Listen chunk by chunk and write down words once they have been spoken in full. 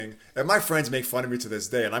training, and my friends make fun of me to this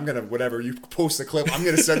day, and I'm gonna, whatever, you post a clip, I'm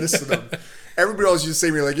gonna send this to them. Everybody else used to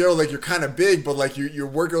say to me, like, yo, like, you're kind of big, but like your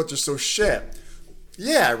workouts are so shit.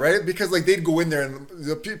 Yeah, right? Because like they'd go in there, and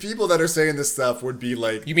the people that are saying this stuff would be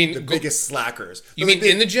like, you mean the biggest slackers. You mean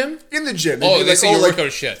in the gym? In the gym. Oh, they say your workout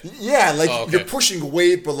is shit. Yeah, like you're pushing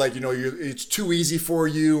weight, but like, it's too easy for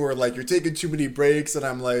you, or like you're taking too many breaks, and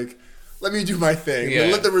I'm like, let me do my thing. Yeah.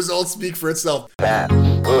 Let the results speak for itself. That's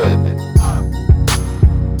good.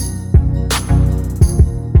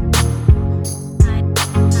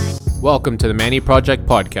 Welcome to the Manny Project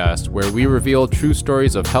Podcast, where we reveal true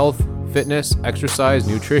stories of health, fitness, exercise,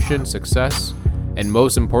 nutrition, success, and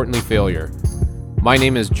most importantly, failure. My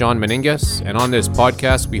name is John Meningas, and on this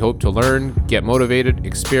podcast, we hope to learn, get motivated,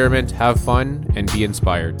 experiment, have fun, and be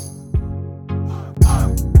inspired.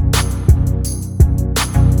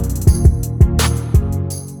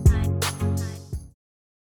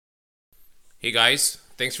 Hey guys,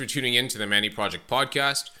 thanks for tuning in to the Manny Project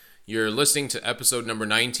Podcast. You're listening to episode number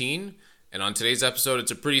 19, and on today's episode,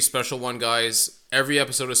 it's a pretty special one, guys. Every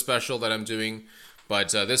episode is special that I'm doing, but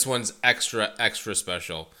this one's extra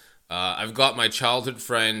special. I've got my childhood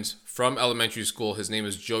friend from elementary school. His name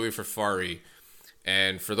is Joey Furfari,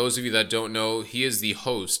 and for those of you that don't know, he is the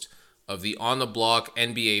host of the On the Block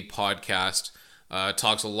NBA podcast.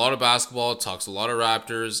 Talks a lot of basketball, talks a lot of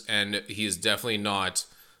Raptors, and he is definitely not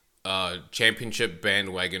championship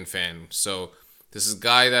bandwagon fan. So this is a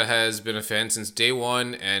guy that has been a fan since day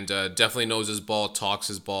one, and definitely knows his ball, talks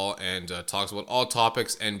his ball, and talks about all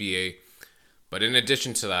topics NBA. But in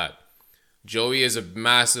addition to that, Joey is a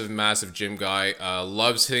massive gym guy,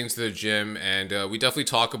 loves hitting to the gym, and we definitely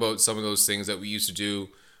talk about some of those things that we used to do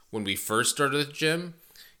when we first started the gym.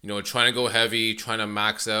 Trying to go heavy, trying to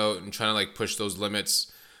max out, and trying to like push those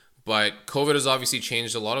limits. But COVID has obviously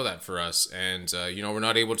changed a lot of that for us. And, we're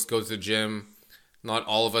not able to go to the gym. Not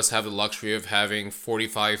all of us have the luxury of having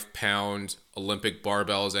 45-pound Olympic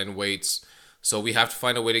barbells and weights. So we have to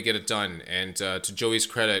find a way to get it done. And to Joey's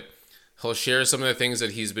credit, he'll share some of the things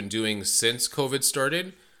that he's been doing since COVID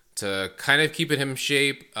started to kind of keep him in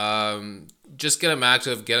shape. Just get him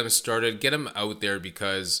active, get him started, get him out there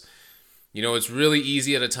because, it's really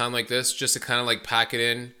easy at a time like this just to kind of like pack it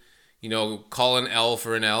in. Call an L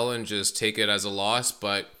for an L and just take it as a loss.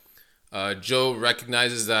 But Joe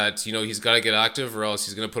recognizes that, he's got to get active or else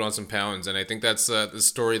he's going to put on some pounds. And I think that's the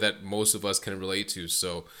story that most of us can relate to.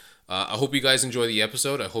 So I hope you guys enjoy the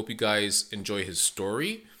episode. I hope you guys enjoy his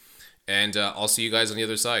story. And I'll see you guys on the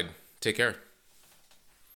other side. Take care.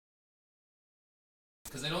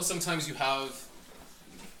 Because I know sometimes you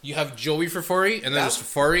have Joey Furfari and then there's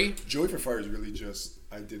Furfari. Joey Furfari is really just...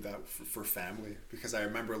 I did that for family because I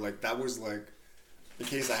remember like that was like in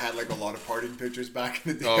case I had like a lot of partying pictures back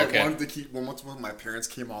in the day. Oh, okay. I wanted to keep once my parents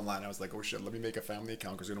came online, I was like, oh shit, let me make a family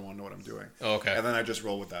account because they don't want to know what I'm doing. Oh, okay. And then I just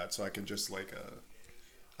roll with that, so I can just like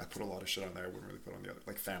I put a lot of shit on there I wouldn't really put on the other,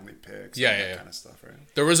 like family pics, that kind of stuff, right?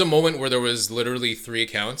 There was a moment where there was literally 3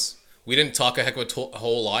 accounts. We didn't talk a heck of a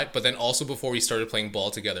whole lot, but then also before we started playing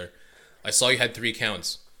ball together, I saw you had 3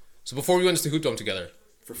 accounts. So before we went to Hoop Dome together,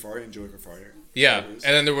 Furfari and Joey Furfari. Yeah, always.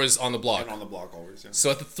 And then there was On the Block. And On the Block always, yeah. So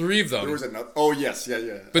at the 3 of them... There was another... Oh, yes,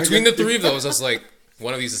 yeah. Between the 3 of those, I was like,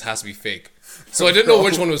 one of these has to be fake. So I didn't know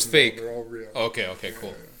which one was fake. They're all real. Okay,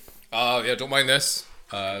 cool. Yeah, don't mind this.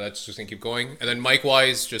 That's just going to keep going. And then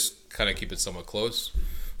mic-wise, just kind of keep it somewhat close.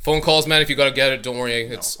 Phone calls, man, if you got to get it, don't worry.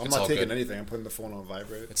 I'm not taking anything. I'm putting the phone on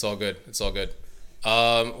vibrate. It's all good.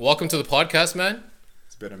 Welcome to the podcast, man.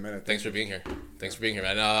 It's been a minute. Thanks for being here.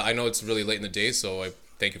 Man. I know it's really late in the day, so I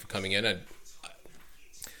thank you for coming in.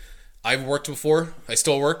 I've worked before. I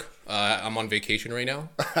still work. I'm on vacation right now.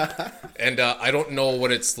 And I don't know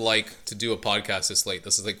what it's like to do a podcast this late.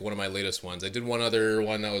 This is like one of my latest ones. I did one other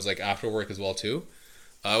one that was like after work as well too.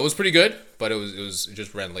 It was pretty good, but it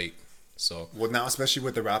just ran late. So well, now especially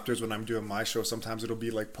with the Raptors, when I'm doing my show, sometimes it'll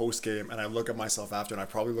be like post game, and I look at myself after, and I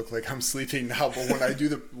probably look like I'm sleeping now. But when I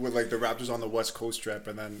do with like the Raptors on the West Coast trip,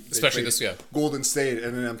 and then especially this Golden State,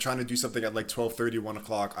 and then I'm trying to do something at like 12:30, 1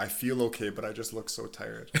 o'clock. I feel okay, but I just look so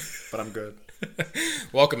tired. But I'm good.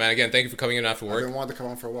 Welcome, man. Again, thank you for coming in after work. I've been wanting to come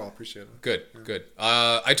on for a while. Appreciate it. Good.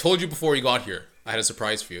 I told you before you got here, I had a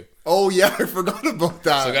surprise for you. Oh yeah, I forgot about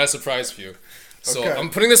that. So I got a surprise for you. So okay. I'm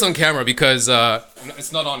putting this on camera because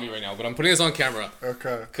it's not on me right now, but I'm putting this on camera.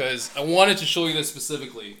 Okay. Because I wanted to show you this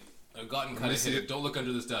specifically. I've gotten kind of hidden. Don't look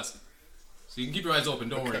under this desk. So you can keep your eyes open,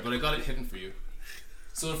 don't worry, but I got it hidden for you.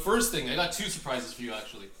 So the first thing, I got 2 surprises for you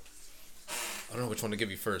actually. I don't know which one to give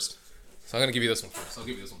you first. So I'm going to give you this one first. I'll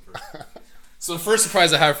give you this one first. So the first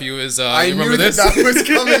surprise I have for you is I you knew remember this? that was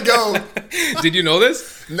coming. Go. Did you know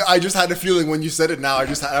this? No, I just had a feeling when you said it. Now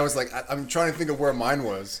I was like, I'm trying to think of where mine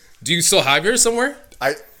was. Do you still have yours somewhere?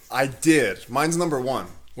 I did. Mine's number 1.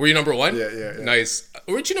 Were you number 1? Yeah. Nice.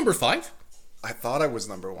 Weren't you number 5? I thought I was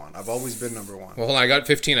number 1. I've always been number 1. Well, hold on. I got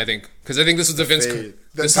 15, I think, because I think this was the Vince.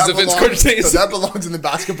 This That is the Vince belongs- Carter So that belongs in the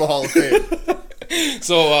Basketball Hall of Fame.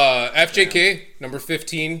 So FJK number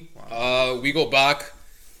 15. We go back.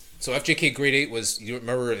 So FJK grade 8 was, you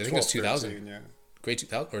remember? I think it was 2000. 13, yeah. Grade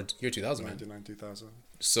 2000 or year 2000, man. 99, 2000.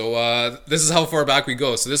 So this is how far back we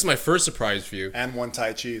go. So this is my first surprise for you. And 1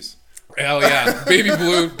 Thai cheese. Hell yeah, baby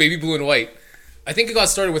blue and white. I think it got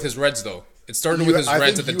started with his Reds though. It started with his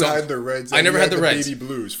Reds at the dump. I had the Reds. I never had the Reds. Baby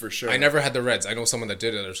blues for sure. I never had the Reds. I know someone that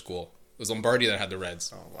did at our school. It was Lombardi that had the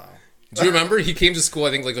Reds. Oh wow. Do you remember? He came to school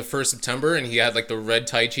I think like the 1st September and he had like the red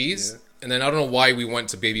Thai cheese. Yeah. And then I don't know why we went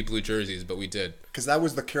to baby blue jerseys, but we did. Because that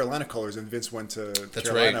was the Carolina colors, and Vince went to That's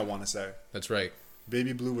Carolina. right. I want to say. That's right.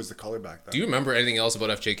 Baby blue was the color back then. Do you remember anything else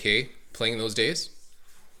about FJK playing those days?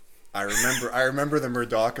 I remember the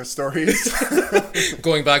Murdoka stories.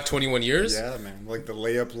 Going back 21 years? Yeah, man. Like the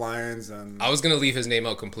layup lines and... I was going to leave his name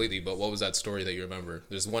out completely, but what was that story that you remember?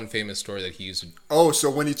 There's one famous story that he used to... Oh, so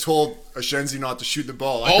when he told Ashenzi not to shoot the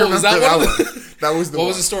ball. Oh, was that one? That was the What one.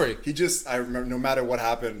 was the story? He just... I remember no matter what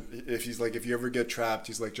happened, if you ever get trapped,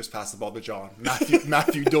 he's like, just pass the ball to John.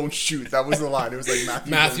 Matthew, don't shoot. That was the line. It was like,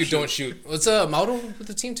 Matthew don't shoot. Was Maudo with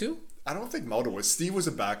the team too? I don't think Maudo was. Steve was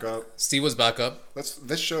a backup. Steve was backup. Let's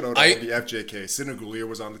shout out all the FJK. Sinagulia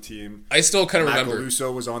was on the team. I still kind of remember.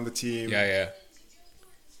 Macaluso was on the team. Yeah.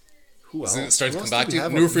 Who else? It started to come back to you.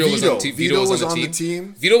 Vito. Nufrio was on the team. Vito was on the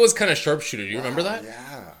team. Vito was kind of sharpshooter. Do you remember that?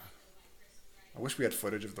 Yeah. I wish we had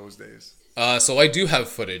footage of those days. So I do have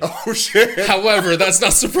footage. Oh, shit. However, that's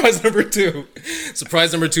not surprise number 2.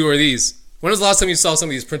 Surprise number 2 are these. When was the last time you saw some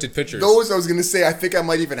of these printed pictures? Those, I was going to say, I think I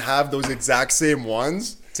might even have those exact same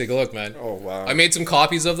ones. Take a look, man. Oh, wow. I made some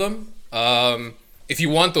copies of them. If you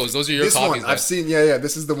want those are your this copies. One, I've seen, yeah.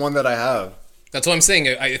 This is the one that I have. That's what I'm saying.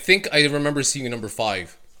 I think I remember seeing a number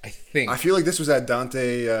 5. I think. I feel like this was at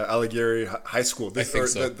Dante Alighieri High School. I think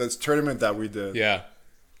so. This tournament that we did. Yeah.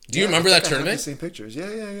 Do you remember that tournament? I have the same pictures.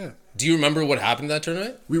 Yeah. Do you remember what happened in that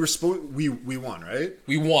tournament? We won, right?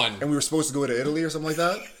 We won. And we were supposed to go to Italy or something like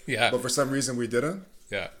that? Yeah. But for some reason we didn't?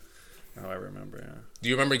 Yeah. Oh, I remember, yeah. Do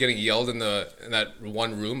you remember getting yelled in that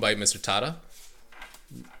one room by Mr. Tata?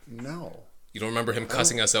 No. You don't remember him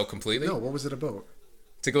cussing us out completely? No, what was it about?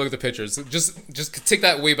 Take a look at the pictures. Just take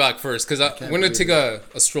that way back first, because I'm going to take a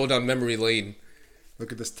stroll down memory lane.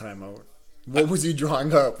 Look at this timeout. What was he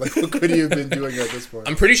drawing up? Like, what could he have been doing at this point?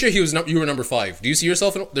 I'm pretty sure you were number 5. Do you see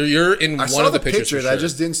yourself you're in one of the pictures? For sure. I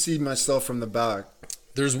just didn't see myself from the back.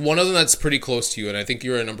 There's one of them that's pretty close to you, and I think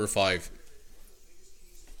you're at number 5.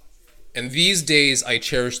 And these days I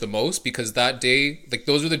cherish the most because that day, like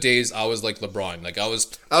those were the days I was like LeBron. Like I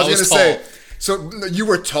was gonna tall. say, so you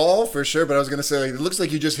were tall for sure, but I was gonna say like it looks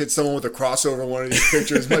like you just hit someone with a crossover in one of these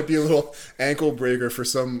pictures. Might be a little ankle breaker for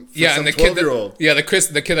some. And the 12-year-old.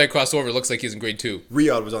 The kid that crossed over looks like he's in grade 2.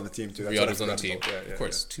 Riyadh was on the team too. Riyadh was on the team, yeah, of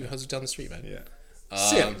course. 2 houses down the street, man. Yeah.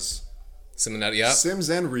 Sims and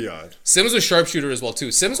Riyadh. Sims was sharpshooter as well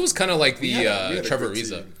too. Sims was kind of like the Trevor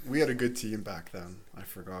Ariza. We had a good team back then. I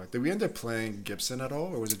forgot. Did we end up playing Gibson at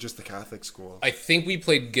all, or was it just the Catholic school? I think we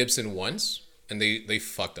played Gibson once, and they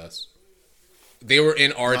fucked us. They were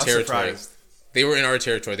in our territory. Surprised. They were in our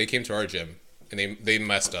territory. They came to our gym, and they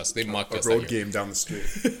messed us. They mucked us. A road game down the street.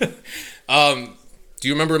 Do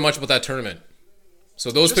you remember much about that tournament? So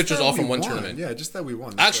those Just pictures all from one won. tournament. Yeah, just that we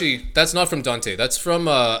won. Actually, that's not from Dante. That's from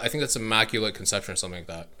I think that's Immaculate Conception or something like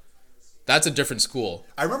that. That's a different school.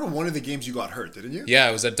 I remember one of the games you got hurt, didn't you? Yeah,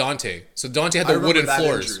 it was at Dante. So Dante had the wooden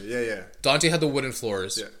floors. Injury. Yeah. Dante had the wooden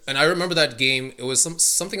floors. Yeah. And I remember that game. It was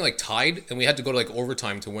something like tied, and we had to go to like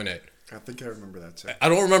overtime to win it. I think I remember that too. I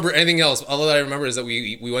don't remember anything else. All that I remember is that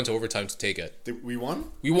we went to overtime to take it. Did we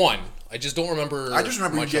won? We won. I just don't remember. I just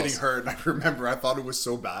remember you getting else. hurt. And I thought it was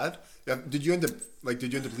so bad. Did you end up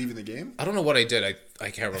leaving the game? I don't know what I did. I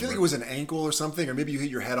can't remember. I feel like it was an ankle or something, or maybe you hit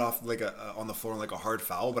your head off like on the floor in like a hard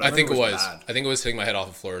foul. But I think it was. Bad. I think it was hitting my head off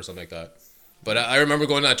the floor or something like that. But I remember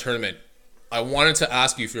going to that tournament. I wanted to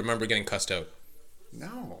ask you if you remember getting cussed out.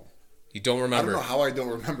 No. You don't remember? I don't know how I don't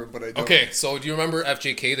remember, but I don't. Okay, so do you remember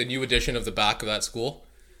FJK, the new edition of the back of that school?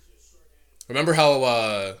 Remember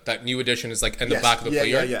how that new edition is like in the back of the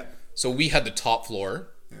player? Yeah. So we had the top floor,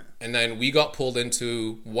 yeah. And then we got pulled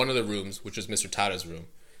into one of the rooms, which was Mr. Tata's room.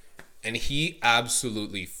 And he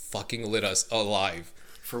absolutely fucking lit us alive.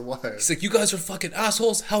 For what? He's like, you guys are fucking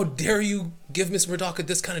assholes. How dare you give Miss Murdaka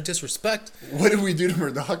this kind of disrespect? What did we do to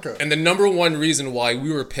Murdaka? And the number one reason why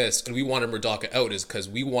we were pissed and we wanted Murdaka out is because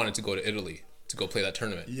we wanted to go to Italy to go play that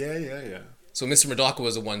tournament. Yeah. So Mr. Murdaka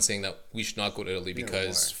was the one saying that we should not go to Italy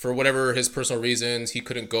because for whatever his personal reasons, he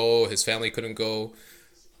couldn't go, his family couldn't go.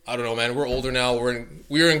 I don't know, man. We're older now.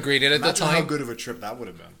 We were in grade 8 at the time. Imagine how good of a trip that would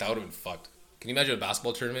have been. That would have been fucked. Can you imagine a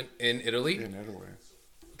basketball tournament in Italy? In Italy.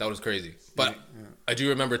 That was crazy. But I do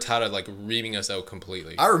remember Tata like reaming us out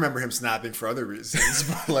completely. I remember him snapping for other reasons,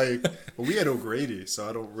 but we had O'Grady, so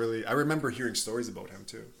I don't really. I remember hearing stories about him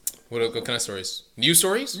too. What kind of stories? New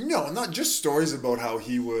stories? No, not just stories about how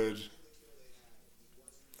he would.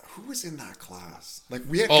 Who was in that class? Like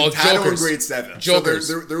we had Cantado in grade 7. Jokers.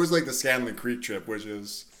 So there was like the Scanlon Creek trip, which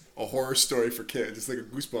is a horror story for kids. It's like a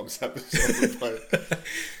Goosebumps episode. But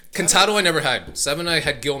Cantado I never had. 7 I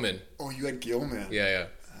had Gilman. Oh, you had Gilman. Yeah.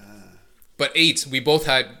 But 8 we both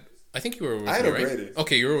had. I think you were with me, right? O'Grady.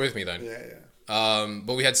 Okay, you were with me then. Yeah.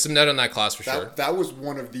 But we had Simnet in that class for sure. That was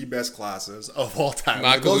one of the best classes of all time.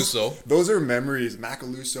 Macaluso. Those are memories.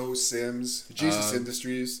 Macaluso, Sims, Jesus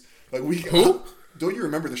Industries. Like we. Who? Don't you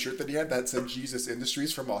remember the shirt that he had that said Jesus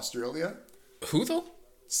Industries from Australia? Who though?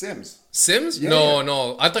 Sims. Sims? Yeah,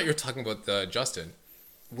 no. I thought you were talking about Justin.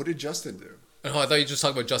 What did Justin do? No, I thought you were just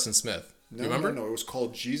talking about Justin Smith. No, you remember? No. It was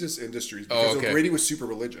called Jesus Industries because O'Grady was super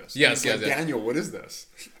religious. Yes, He's like, Daniel, what is this?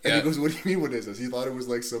 And he goes, what do you mean, what is this? He thought it was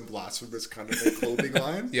like some blasphemous kind of like clothing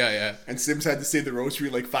line. Yeah. And Sims had to say the rosary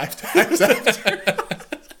like 5 times after.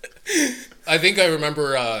 I think I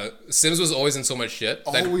remember Sims was always in so much shit.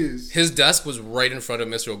 Always. His desk was right in front of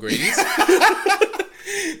Mr. O'Grady's.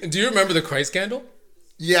 Do you remember the Christ candle?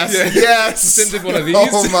 Yes. Sims did one of these.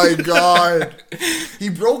 Oh my god. He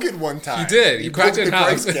broke it one time. He did. He cracked it in half.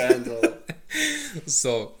 Christ candle.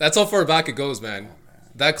 So that's how far back it goes, man.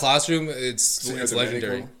 That classroom, it's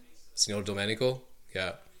legendary. Signor Domenico?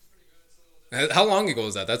 Yeah. How long ago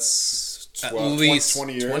was that? That's 12, at least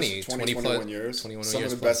 20 years. 21 years. 21 Some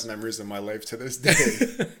years of the plus. best memories of my life to this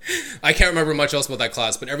day. I can't remember much else about that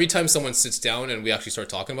class, but every time someone sits down and we actually start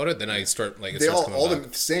talking about it, then I start like it They starts all coming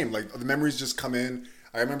back. the same. Like the memories just come in.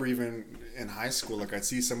 I remember even in high school, like I'd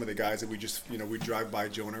see some of the guys that we just, we drive by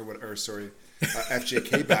Jonah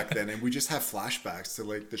FJK back then, and we just have flashbacks to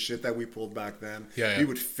like the shit that we pulled back then. Yeah. We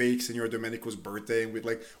would fake Senor Domenico's birthday, and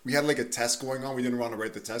we had like a test going on. We didn't want to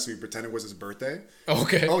write the test, so we pretend it was his birthday.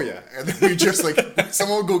 Okay. Oh yeah, and then we just like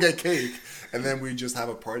someone would go get cake, and then we just have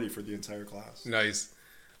a party for the entire class. Nice.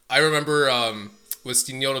 I remember with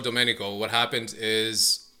Signor Domenico, what happened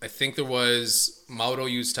is I think there was Mauro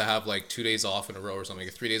used to have like 2 days off in a row or something,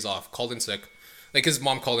 like 3 days off, called in sick. Like his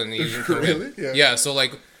mom called in and he didn't come in. Really? Yeah, so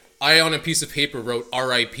like I on a piece of paper wrote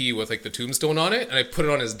R.I.P. with like the tombstone on it and I put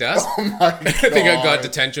it on his desk. Oh my god. I think I got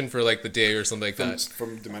detention for like the day or something like that.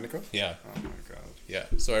 From Domenico? Yeah. Oh my god. Yeah,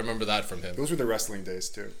 so I remember that from him. Those were the wrestling days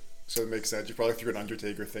too. So it makes sense. You probably threw an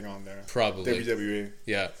Undertaker thing on there. Probably. WWE.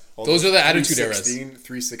 Yeah. All those are the Attitude Eras.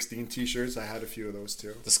 316 t-shirts. I had a few of those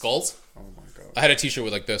too. The skulls? Oh my god. I had a t-shirt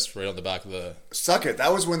with like this right on the back of the... Suck It.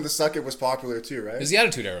 That was when the Suck It was popular too, right? It was the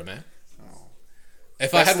Attitude Era, man. Oh.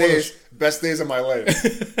 If Best I had one of those... Best days of my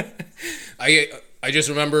life. I just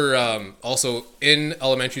remember also in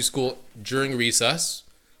elementary school during recess,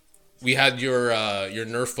 we had your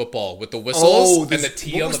Nerf football with the whistles and the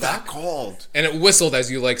T on the back. What was that called? And it whistled as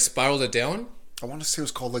you like spiraled it down. I want to say it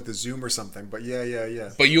was called like the Zoom or something, but yeah.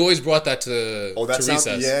 But you always brought that to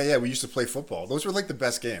recess. Yeah. We used to play football. Those were like the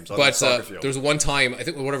best games. But there was one time, I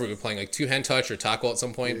think whatever we were playing, like 2-hand touch or tackle at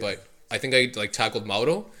some point. But I think I like tackled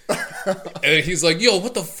Mauro, and he's like, "Yo,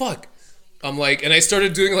 what the fuck?" I'm like, and I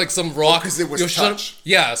started doing like some rock. Because it was touch.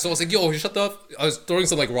 Yeah, so I was like, yo, shut the up. I was throwing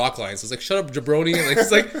some like rock lines. I was like, shut up, jabroni. And like,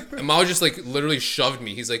 it's like, and Mao just like literally shoved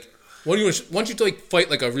me. He's like, why don't you like fight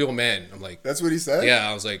like a real man? I'm like, that's what he said? Yeah,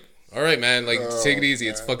 I was like, all right, man, like take it easy.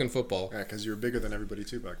 Man. It's fucking football. Yeah, because you were bigger than everybody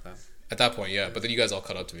too back then. At that point, yeah. But then you guys all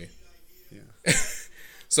caught up to me. Yeah.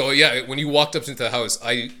 So yeah, when you walked up into the house,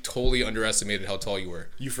 I totally underestimated how tall you were.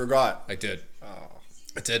 You forgot. I did. Oh.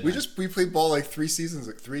 I did. We played ball like 3 seasons,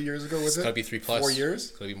 like 3 years ago. Was it? It's gotta be 3 plus. 4 years.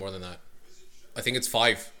 It's gotta be more than that. I think it's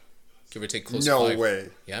 5, give or take. Close to 5. No way.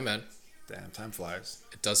 Yeah, man. Damn, time flies.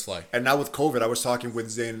 It does fly. And now with COVID, I was talking with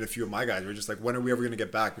Zane and a few of my guys. We're just like, when are we ever gonna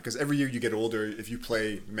get back? Because every year you get older. If you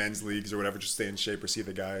play men's leagues or whatever, just stay in shape or see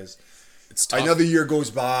the guys. It's tough. Another year goes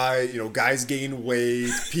by. Guys gain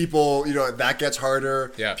weight. People, that gets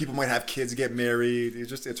harder. Yeah. People might have kids, get married.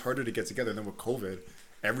 It's harder to get together. And then with COVID,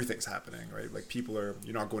 everything's happening, right? Like you're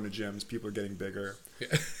not going to gyms, people are getting bigger.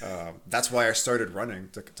 Yeah. That's why I started running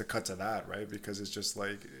to cut to that, right? Because it's just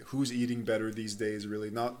like, who's eating better these days?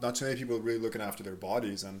 Really, not too many people really looking after their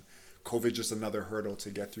bodies. And COVID just another hurdle to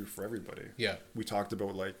get through for everybody. Yeah. We talked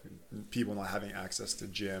about like people not having access to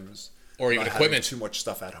gyms or even equipment, too much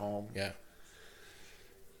stuff at home. Yeah.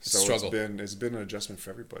 So it's been an adjustment for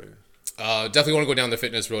everybody. Definitely want to go down the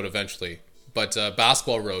fitness road eventually, but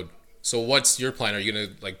basketball road. So what's your plan? Are you gonna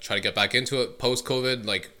like try to get back into it post COVID?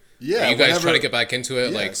 Like, yeah, are you guys try to get back into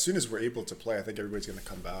it? Yeah, like as soon as we're able to play, I think everybody's gonna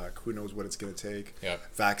come back. Who knows what it's gonna take? Yeah.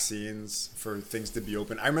 Vaccines for things to be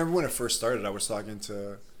open. I remember when it first started, I was talking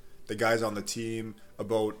to the guys on the team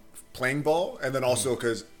about playing ball, and then also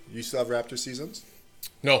because you still have Raptor seasons.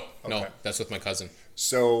 No, Okay. that's with my cousin.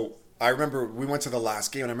 So I remember we went to the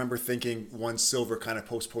last game, and I remember thinking once Silver kind of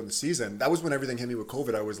postponed the season, that was when everything hit me with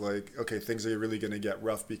COVID. I was like, okay, things are really going to get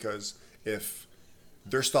rough because if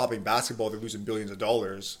they're stopping basketball, they're losing billions of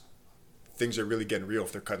dollars. Things are really getting real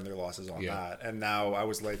if they're cutting their losses on that. And now I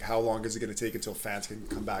was like, how long is it going to take until fans can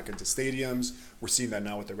come back into stadiums? We're seeing that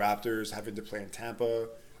now with the Raptors having to play in Tampa,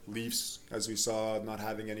 Leafs, as we saw, not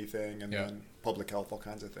having anything, and then public health, all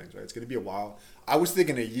kinds of things, right? It's going to be a while. I was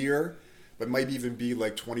thinking a year, but might even be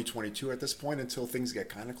like 2022 at this point until things get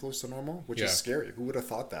kind of close to normal, which is scary. Who would have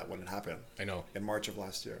thought that when it happened? I know. In March of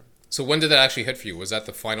last year. So when did that actually hit for you? Was that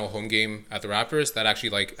the final home game at the Raptors? That actually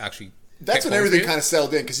That's when everything kind of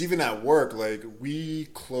settled in, because even at work, like we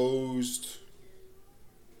closed,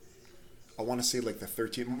 I want to say like the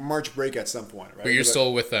 13th March break at some point, right? But you're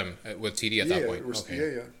still with them with TD at that point.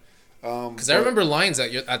 Okay. Yeah. Because I remember lines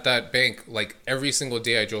at that bank like every single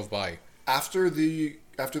day I drove by. After the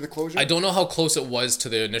closure? I don't know how close it was to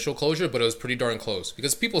the initial closure, but it was pretty darn close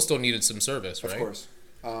because people still needed some service, right? Of course.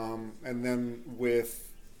 And then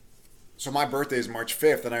so my birthday is March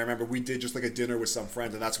 5th, and I remember we did just like a dinner with some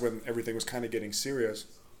friends, and that's when everything was kind of getting serious.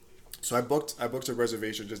 So I booked a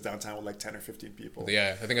reservation just downtown with like 10 or 15 people.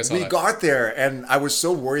 Yeah, I think I saw that. We got there, and I was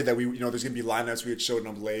so worried that there's going to be lineups. We had showed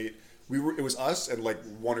up late. It was us and like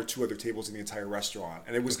one or two other tables in the entire restaurant,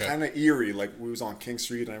 and it was kind of eerie. Like we was on King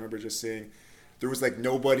Street, and I remember just seeing there was like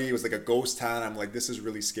nobody. It was like a ghost town. I'm like, this is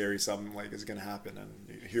really scary. Something like is going to happen,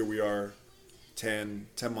 and here we are, 10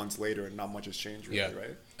 months later, and not much has changed really,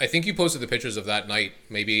 right? I think you posted the pictures of that night,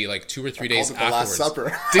 maybe like 2 or 3 days afterwards. The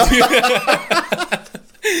Last Supper.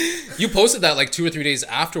 You posted that like 2 or 3 days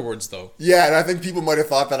afterwards, though. Yeah, and I think people might have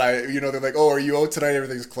thought that they're like, oh, are you out tonight?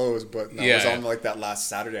 Everything's closed. But no, it was on like that last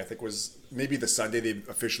Saturday. I think was maybe the Sunday they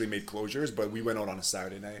officially made closures, but we went out on a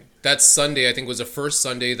Saturday night. That Sunday, I think, was the first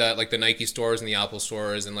Sunday that like the Nike stores and the Apple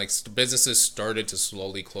stores and like businesses started to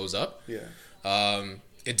slowly close up. Yeah.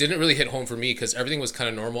 It didn't really hit home for me because everything was kind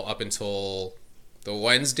of normal up until the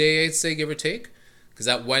Wednesday, I'd say, give or take. Because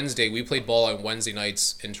that Wednesday, we played ball on Wednesday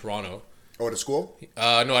nights in Toronto. Oh, at a school?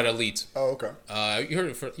 No, at Elite. Oh, okay.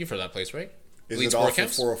 You've heard that place, right? Is Elite it off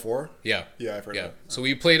of 404? Yeah. Yeah, I've heard of it. So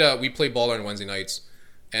we played ball on Wednesday nights.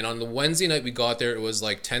 And on the Wednesday night we got there, it was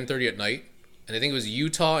like 10:30 at night. And I think it was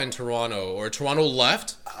Utah and Toronto. Or Toronto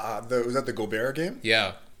left. Was that the Gobert game?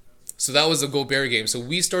 Yeah. So that was the Gobert game. So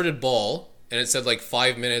we started ball. And it said like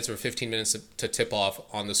 5 minutes or 15 minutes to tip off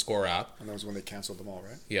on the score app. And that was when they canceled them all,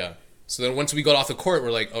 right? Yeah. So then once we got off the court,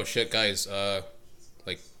 we're like, oh shit, guys.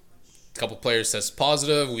 Like a couple players test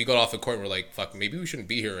positive. We got off the court and we're like, fuck, maybe we shouldn't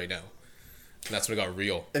be here right now. And that's when it got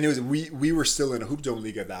real. And it was we were still in a Hoop Dome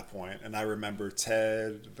league at that point. And I remember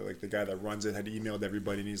Ted, the guy that runs it, had emailed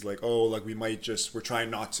everybody. And he's like, oh, like we're trying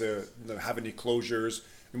not to have any closures.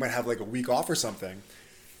 We might have like a week off or something.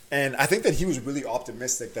 And I think that he was really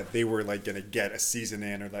optimistic that they were like going to get a season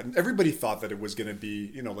in, or that everybody thought that it was going to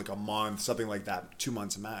be, like a month, something like that, 2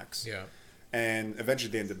 months max. Yeah. And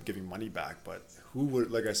eventually they ended up giving money back. But who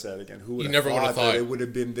would, like I said again, who would have never thought thought that it would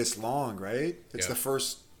have been this long, right? It's the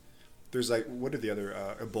first. There's like, what are the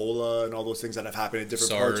other Ebola and all those things that have happened in different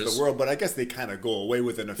SARS. parts of the world? But I guess they kind of go away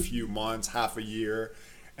within a few months, half a year,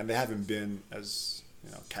 and they haven't been as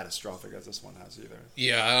catastrophic as this one has either.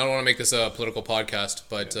 Yeah, I don't want to make this a political podcast,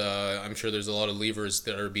 but I'm sure there's a lot of levers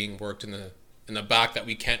that are being worked in the back that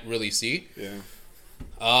we can't really see. Yeah.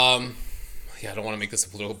 I don't want to make this a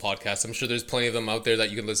political podcast. I'm sure there's plenty of them out there that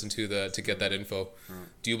you can listen to get that info.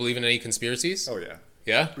 Do you believe in any conspiracies? Oh yeah.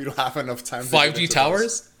 Yeah? We don't have enough time. 5G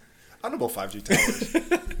towers? I don't know about 5G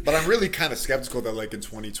towers, but I'm really kind of skeptical that like in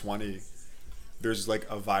 2020, there's like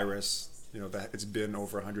a virus. That it's been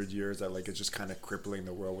over 100 years that like it's just kind of crippling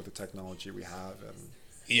the world with the technology we have, and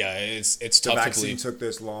it's tough to believe. The vaccine believe. took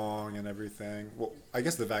this long and everything. Well, I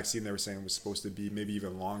guess the vaccine they were saying was supposed to be maybe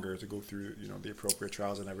even longer to go through the appropriate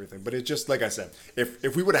trials and everything. But it just, like I said,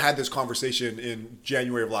 if we would have had this conversation in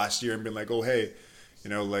January of last year and been like, oh hey,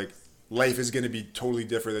 like life is going to be totally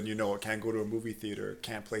different than it. Can't go to a movie theater,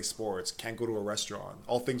 can't play sports, can't go to a restaurant,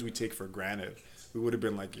 all things we take for granted. We would have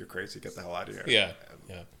been like, you're crazy, get the hell out of here. Yeah.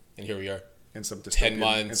 And here we are. in some 10 dystopian,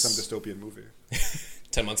 months. in some dystopian movie.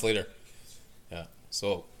 10 months later. Yeah.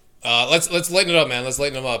 So let's lighten it up, man. Let's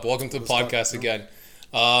lighten them up. Welcome to the podcast again.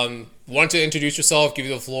 Want to introduce yourself, give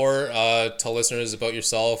you the floor, tell listeners about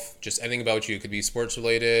yourself, just anything about you. It could be sports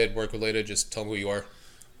related, work related, just tell them who you are.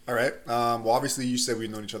 All right. Well, obviously you said we've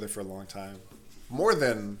known each other for a long time. More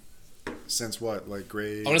than since what? Like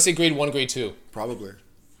grade? I want to say grade 1, grade 2. Probably.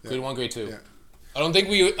 Yeah. Grade 1, grade 2. Yeah. I don't think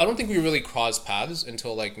we really crossed paths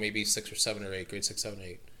until like maybe 6 or 7 or 8, grade 6, 7,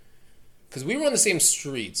 8. Because we were on the same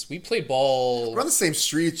streets. We played ball. We're on the same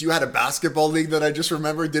streets. You had a basketball league that I just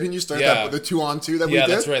remembered. Didn't you start that, the 2-on-2 that we did?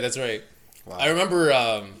 Yeah, that's right. Wow. I remember,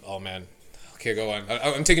 oh man. Okay, go on.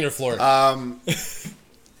 I'm taking your floor.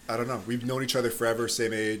 I don't know. We've known each other forever,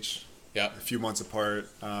 same age. Yeah. A few months apart.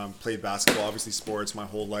 Played basketball, obviously sports my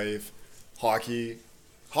whole life. Hockey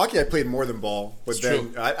I played more than ball. But it's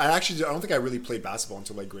then true. I don't think I really played basketball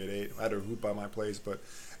until like grade 8. I had a hoop by my place, but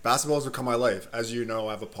basketball has become my life. As you know,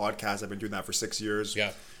 I have a podcast. I've been doing that for 6 years.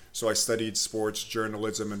 Yeah. So I studied sports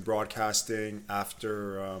journalism and broadcasting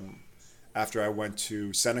after I went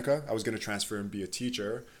to Seneca. I was going to transfer and be a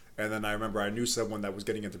teacher. And then I remember I knew someone that was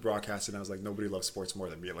getting into broadcasting. I was like, nobody loves sports more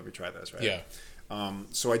than me. Let me try this, right? Yeah.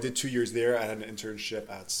 So I did 2 years there. I had an internship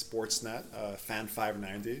at Sportsnet, Fan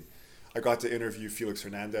 590. I got to interview Felix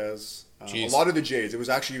Hernandez. A lot of the Jays. It was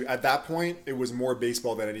actually, at that point, it was more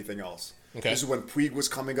baseball than anything else. Okay. This is when Puig was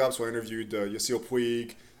coming up, so I interviewed Yasiel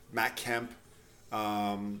Puig, Matt Kemp,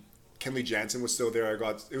 Kenley Jansen was still there.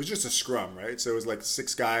 It was just a scrum, right? So it was like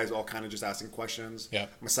 6 guys all kind of just asking questions. Yeah.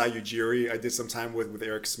 Masai Ujiri, I did some time with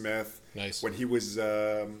Eric Smith. Nice. When he was,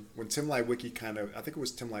 when Tim Leiweke I think it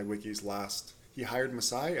was Tim Leiweke's last, he hired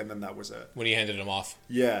Masai, and then that was it. When he handed him off.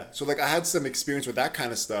 Yeah. So like I had some experience with that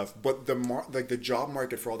kind of stuff, but the job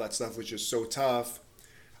market for all that stuff was just so tough.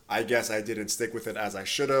 I guess I didn't stick with it as I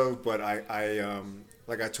should have, but I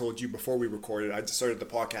like I told you before we recorded, I started the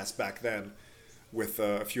podcast back then with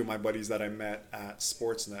a few of my buddies that I met at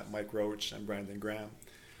Sportsnet, Mike Roach and Brandon Graham.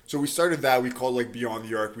 So we started that. We called like Beyond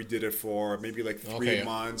the Arc. We did it for maybe like 3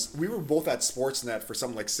 months. We were both at Sportsnet for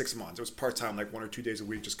something like 6 months. It was part-time, like 1 or 2 days a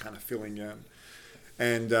week, just kind of filling in.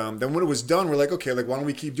 And then when it was done, we're like, okay, like why don't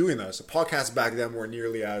we keep doing this? The podcasts back then weren't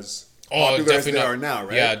nearly as popular as they are now,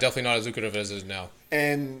 right? Yeah, definitely not as lucrative as it is now.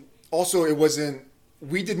 And also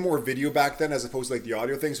we did more video back then as opposed to like the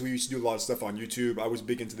audio things. We used to do a lot of stuff on YouTube. I was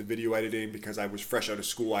big into the video editing because I was fresh out of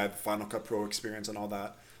school. I had the Final Cut Pro experience and all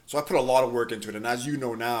that. So I put a lot of work into it. And as you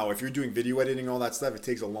know now, if you're doing video editing and all that stuff, it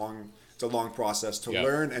takes it's a long process to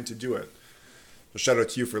learn and to do it. So shout out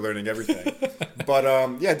to you for learning everything. But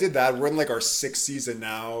I did that. We're in like our 6th season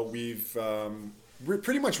now. We're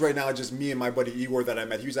pretty much right now just me and my buddy Igor that I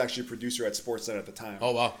met. He was actually a producer at Sportsnet at the time.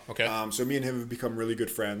 Oh, wow. Okay. So me and him have become really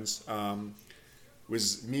good friends.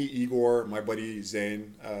 Was me, Igor, my buddy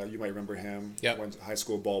Zane. You might remember him. Yeah. Went to high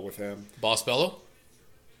school ball with him. Boss Bello?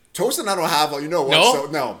 Tosin, I don't have. You know what? No?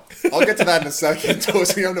 So, no. I'll get to that in a second.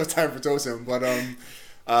 Tosin, we don't have time for Tosin. But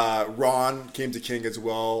Ron came to King as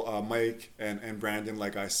well. Mike and Brandon,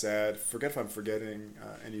 like I said. Forget if I'm forgetting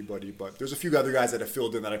anybody. But there's a few other guys that have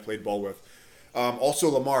filled in that I played ball with. Also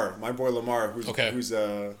Lamar, my boy Lamar, who's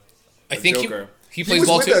a joker. He plays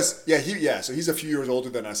ball too? Us. Yeah. So he's a few years older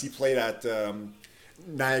than us. He played at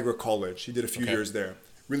Niagara College. He did a few years there.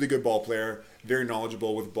 Really good ball player. Very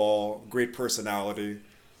knowledgeable with ball. Great personality.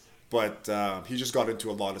 But he just got into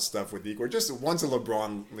a lot of stuff with Igor. Just one's a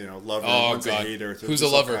LeBron, lover, one's a hater. Who's a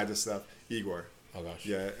lover? Kind of stuff. Igor. Oh gosh.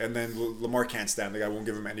 Yeah, and then Lamar can't stand. Like I won't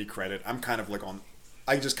give him any credit. I'm kind of like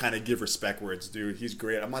I just kind of give respect where it's due. He's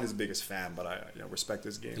great. I'm not his biggest fan, but I respect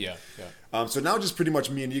his game. Yeah. So now just pretty much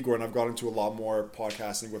me and Igor, and I've got into a lot more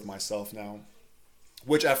podcasting with myself now,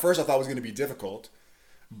 which at first I thought was going to be difficult.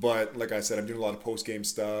 But like I said, I'm doing a lot of post-game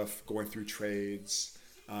stuff, going through trades,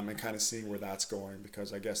 and kind of seeing where that's going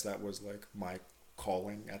because I guess that was like my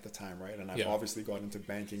calling at the time, right? And I've obviously got into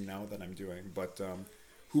banking now that I'm doing. But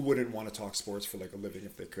who wouldn't want to talk sports for like a living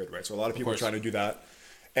if they could, right? So a lot of people are trying to do that.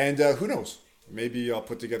 And who knows? Maybe I'll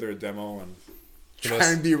put together a demo and try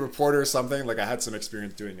and be a reporter or something. Like I had some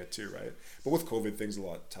experience doing it too, right? But with COVID, things are a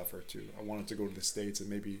lot tougher too. I wanted to go to the States and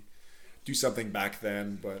maybe do something back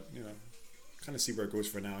then, but kind of see where it goes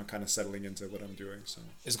for now. I'm kind of settling into what I'm doing. So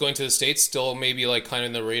is going to the States still maybe like kind of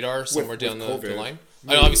in the radar somewhere down the line?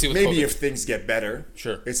 Maybe, I know obviously with maybe COVID. if things get better,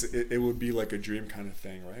 sure, it would be like a dream kind of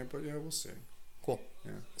thing, right? But yeah, we'll see. Cool.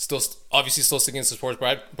 Yeah. Obviously still sticking to sports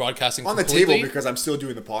broadcasting On the completely. table because I'm still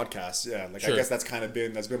doing the podcast. Yeah, like Sure. I guess that's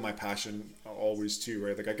been my passion always too,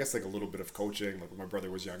 right? Like I guess like a little bit of coaching. Like when my brother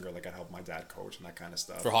was younger, like I'd help my dad coach and that kind of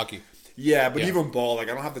stuff. For hockey. Yeah, but Yeah. even ball, like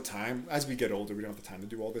I don't have the time. As we get older, we don't have the time to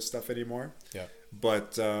do all this stuff anymore. Yeah.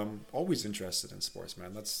 But always interested in sports,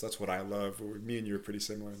 man. That's what I love. Me and you are pretty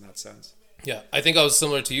similar in that sense. Yeah, I think I was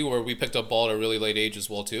similar to you where we picked up ball at a really late age as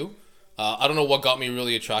well too. I don't know what got me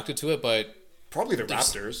really attracted to it, but Probably the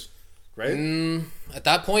Raptors, right? at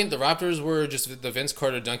that point the Raptors were just the Vince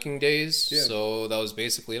Carter dunking days, Yeah. so that was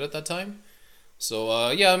basically it at that time.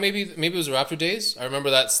 So yeah, maybe it was Raptor days. I remember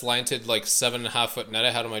that slanted like 7.5 foot net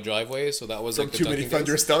I had on my driveway, so that was From like the too many dunking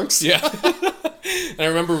days. thunderous dunks. Yeah. And I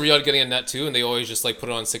remember Riyadh getting a net too, and they always just like put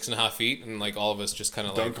it on 6.5 feet, and like all of us just kind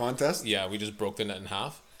of Dunk like contest. yeah, we just broke the net in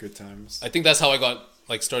half. Good times. I think that's how I got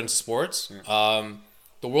like started into sports.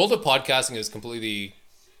 The world of podcasting is completely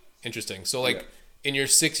interesting. So like in your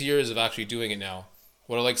 6 years of actually doing it now,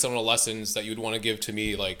 what are like some of the lessons that you'd want to give to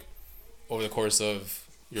me like over the course of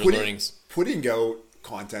your learnings? Putting out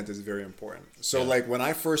content is very important. So like when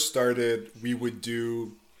I first started, we would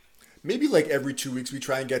do maybe like every 2 weeks we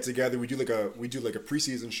try and get together. We do like a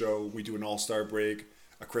preseason show. We do an all-star break,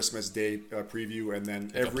 a Christmas Day preview, and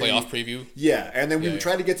then Like every a playoff preview. Yeah, and then we Yeah, would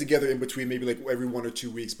try to get together in between maybe like every 1 or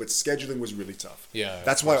 2 weeks, but scheduling was really tough. Yeah,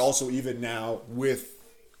 That's of why course. also even now with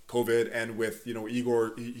COVID and with,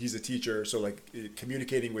 Igor, he's a teacher, so like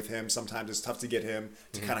communicating with him sometimes it's tough to get him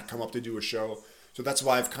to kind of come up to do a show. So that's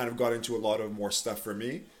why I've kind of got into a lot of more stuff for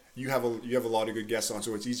me. You have a lot of good guests on,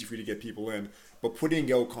 so it's easy for you to get people in. But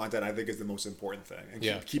putting out content, I think, is the most important thing,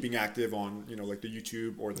 and keeping active on like the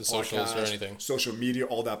YouTube or the socials podcast, or anything, social media,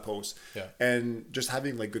 all that posts, and just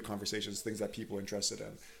having like good conversations, things that people are interested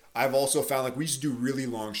in. I've also found like we used to do really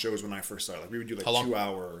long shows when I first started. Like we would do like 2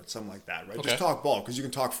 hour, something like that, right? Okay. Just talk ball because you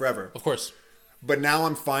can talk forever. Of course. But now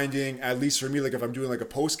I'm finding, at least for me, like if I'm doing like a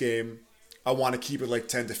post game, I want to keep it like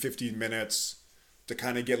 10 to 15 minutes to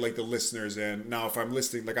kind of get like the listeners in. Now, if I'm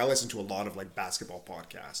listening, like I listen to a lot of like basketball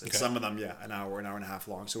podcasts, and some of them, an hour and a half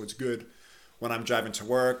long. So it's good when I'm driving to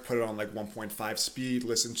work, put it on like 1.5 speed,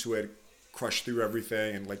 listen to it, crush through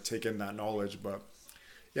everything, and like take in that knowledge. But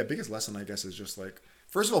yeah, biggest lesson I guess is just like,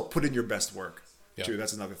 first of all, put in your best work. Too.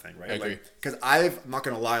 That's another thing, right? I agree. Because I'm not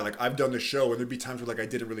gonna lie, like I've done the show and there'd be times where like I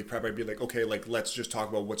didn't really prep. I'd be like, okay, like let's just talk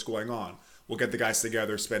about what's going on. We'll get the guys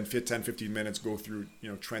together, spend 10, 15 minutes, go through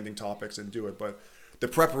trending topics and do it. But the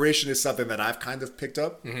preparation is something that I've kind of picked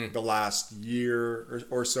up the last year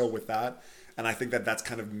or so with that, and I think that that's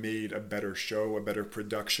kind of made a better show, a better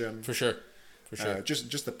production. For sure.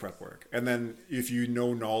 Just the prep work, and then if you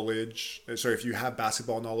know knowledge, if you have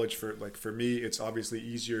basketball knowledge, for me, it's obviously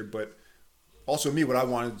easier, but. Also, me, what I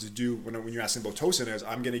wanted to do when you're asking about Tosin is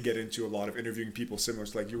I'm going to get into a lot of interviewing people similar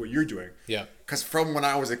to like what you're doing. Yeah. Because from when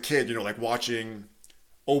I was a kid, like watching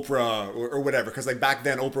Oprah or whatever. Because like back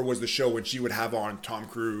then, Oprah was the show when she would have on Tom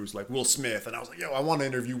Cruise, like Will Smith. And I was like, I want to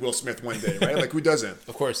interview Will Smith one day, right? Like who doesn't?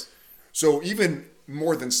 Of course. So even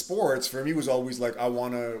more than sports, for me was always like I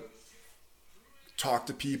want to talk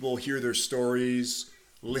to people, hear their stories,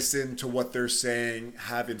 listen to what they're saying,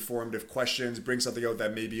 have informative questions, bring something out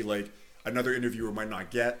that maybe like another interviewer might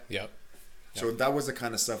not get. So that was the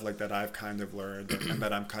kind of stuff like that I've kind of learned and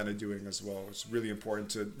that I'm kind of doing as well. It's really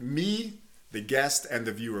important to me, the guest, and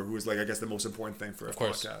the viewer, who is like I guess the most important thing for a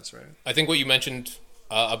podcast, right? I think what you mentioned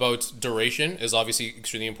about duration is obviously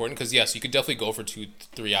extremely important because yes, you could definitely go for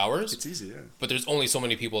 2-3 hours. It's easy, but there's only so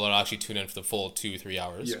many people that actually tune in for the full 2-3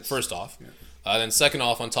 hours. Yes. First off, then second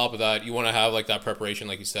off, on top of that, you want to have like that preparation,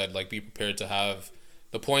 like you said, like be prepared to have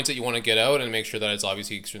the points that you want to get out and make sure that it's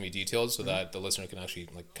obviously extremely detailed so that the listener can actually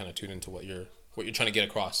like kind of tune into what you're trying to get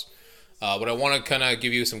across. What I want to kind of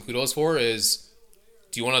give you some kudos for is,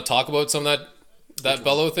 do you want to talk about some of that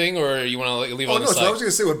bellow thing, or you want to leave it on the side? So I was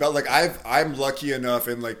gonna say about like I'm lucky enough,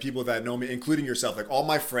 and like people that know me, including yourself, like all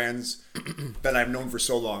my friends that I've known for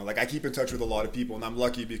so long, like I keep in touch with a lot of people, and I'm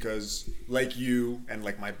lucky because like you and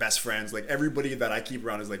like my best friends, like everybody that I keep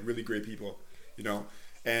around is like really great people,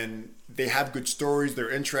 and they have good stories.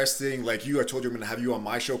 They're interesting. Like you, I told you I'm going to have you on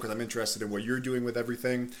my show because I'm interested in what you're doing with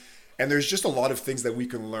everything. And there's just a lot of things that we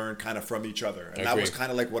can learn kind of from each other. And that was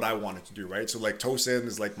kind of like what I wanted to do, right? So like Tosin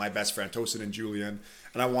is like my best friend, Tosin and Julian.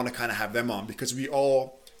 And I want to kind of have them on because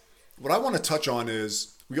what I want to touch on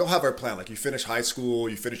is we all have our plan. Like you finish high school,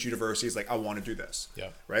 you finish university. It's like, I want to do this.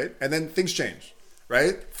 Right? And then things change.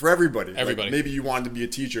 Right? For everybody. Like maybe you wanted to be a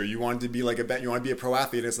teacher. You wanted to be like you want to be a pro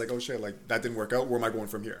athlete. And it's like, oh shit, like that didn't work out. Where am I going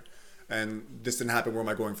from here? And this didn't happen. Where am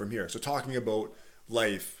I going from here? So talking about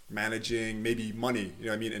life, managing, maybe money,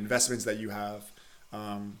 investments that you have.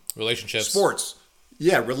 Relationships. Sports.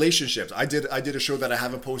 Yeah, relationships. I did a show that I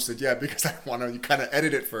haven't posted yet because I want to kind of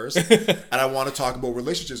edit it first, and I want to talk about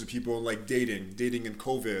relationships with people, like dating in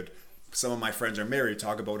COVID. Some of my friends are married.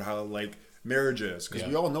 Talk about how like marriage is, because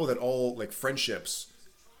we all know that all like friendships,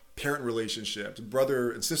 parent relationships, brother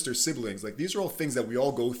and sister, siblings, like these are all things that we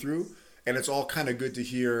all go through, and it's all kind of good to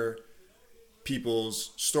hear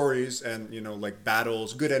people's stories and, you know, like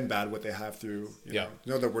battles, good and bad, what they have through. You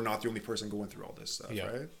know that we're not the only person going through all this stuff,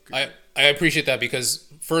 right? I appreciate that, because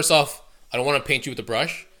first off, I don't want to paint you with a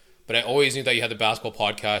brush, but I always knew that you had the basketball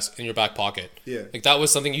podcast in your back pocket. Yeah. Like that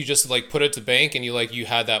was something you just like put it to bank, and you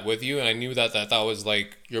had that with you, and I knew that was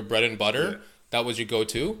like your bread and butter. Yeah. That was your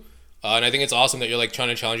go-to. And I think it's awesome that you're like trying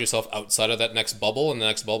to challenge yourself outside of that next bubble, and the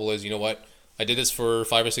next bubble is, you know what? I did this for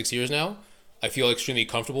 5 or 6 years now. I feel extremely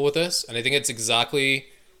comfortable with this, and I think it's exactly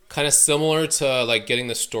kind of similar to like getting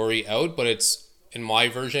the story out, but it's in my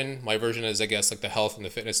version. My version is, I guess, like the health and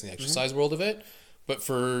the fitness and the exercise world of it. But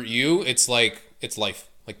for you, it's like it's life.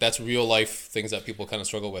 Like that's real life things that people kind of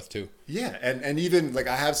struggle with too. Yeah, and even like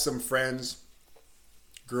I have some friends,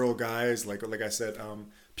 girl, guys, like I said,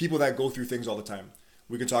 people that go through things all the time.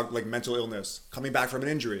 We can talk like mental illness, coming back from an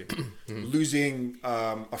injury, losing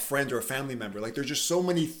a friend or a family member. Like there's just so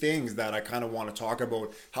many things that I kind of want to talk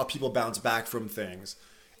about, how people bounce back from things.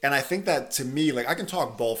 And I think that to me, like I can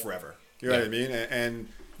talk ball forever. You know what I mean? And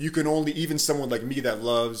you can only, even someone like me that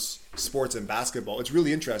loves sports and basketball, it's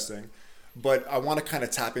really interesting. But I want to kind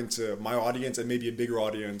of tap into my audience and maybe a bigger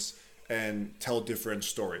audience and tell different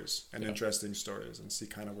stories and interesting stories and see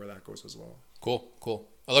kind of where that goes as well. Cool.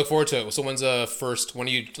 I look forward to it. So when are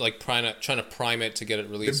you like trying to prime it to get it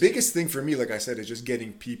released? The biggest thing for me, like I said, is just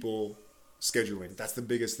getting people scheduling. That's the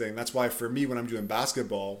biggest thing. That's why for me, when I'm doing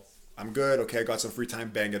basketball, I'm good. Okay, I got some free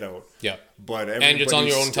time, bang it out. Yeah. But and it's on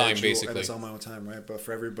your own time, basically. And it's on my own time, right? But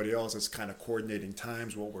for everybody else, it's kind of coordinating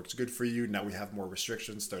times, what works good for you. Now we have more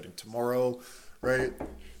restrictions starting tomorrow, right?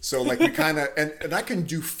 So like we kind of, and I can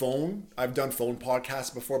do phone. I've done phone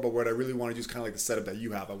podcasts before, but what I really want to do is kind of like the setup that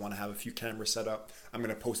you have. I want to have a few cameras set up. I'm going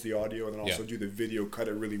to post the audio and then also do the video, cut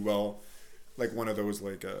it really well. Like one of those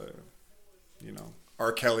like, you know,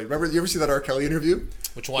 R. Kelly. Remember, you ever see that R. Kelly interview?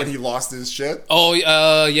 Which one? When he lost his shit? Oh,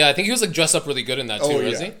 yeah. I think he was like dressed up really good in that too,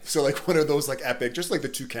 wasn't he? So like one of those like epic, just like the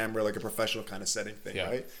 2 camera, like a professional kind of setting thing,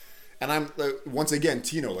 right? And I'm once again,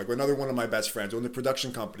 Tino, like another one of my best friends, owns a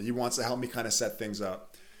production company. He wants to help me kind of set things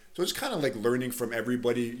up. So it's kind of like learning from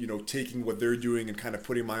everybody, you know, taking what they're doing and kind of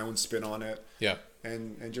putting my own spin on it. Yeah.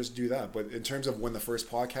 And just do that. But in terms of when the first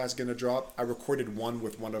podcast is going to drop, I recorded one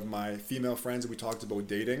with one of my female friends and we talked about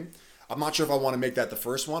dating. I'm not sure if I want to make that the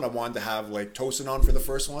first one. I wanted to have like Tosin on for the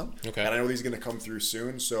first one. Okay. And I know he's going to come through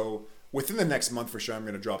soon. So within the next month for sure, I'm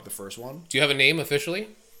going to drop the first one. Do you have a name officially?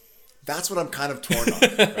 That's what I'm kind of torn on,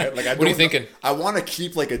 right? Like, what are you thinking? I want to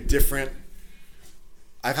keep like a different.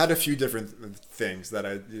 I've had a few different things that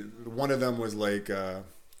one of them was like,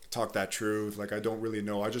 talk that truth. Like, I don't really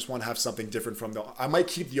know. I just want to have something different from I might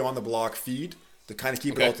keep the On the Block feed to kind of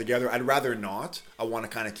keep it all together. I'd rather not. I want to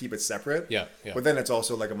kind of keep it separate. Yeah. But then it's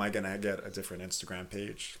also like, am I going to get a different Instagram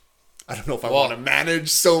page? I don't know if I want to manage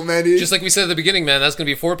so many. Just like we said at the beginning, man, that's going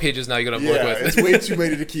to be 4 pages now you got to work with. It's way too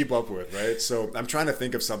many to keep up with, right? So I'm trying to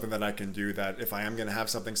think of something that I can do that if I am going to have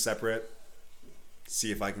something separate,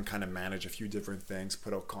 see if I can kind of manage a few different things,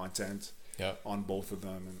 put out content on both of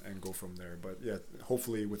them and go from there. But yeah,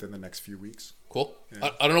 hopefully within the next few weeks. Cool. Yeah.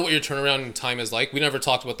 I don't know what your turnaround time is like. We never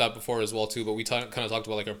talked about that before as well too, but we kind of talked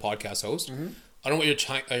about like our podcast host. Mm-hmm. I don't know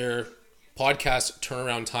what your podcast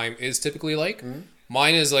turnaround time is typically like. Mm-hmm.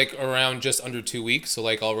 Mine is like around just under 2 weeks. So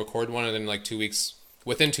like I'll record one and then like 2 weeks,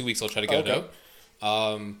 within 2 weeks I'll try to get it out.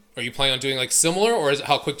 Are you planning on doing like similar, or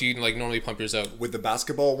how quick do you like normally pump yours out? With the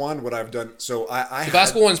basketball one, what I've done, so the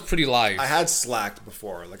basketball one's pretty live. I had slacked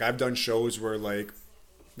before. Like I've done shows where like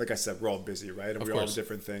I said, we're all busy, right? And we all have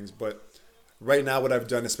different things. But right now what I've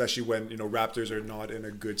done, especially when, you know, Raptors are not in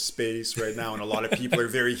a good space right now and a lot of people are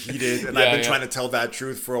very heated, and I've been trying to tell that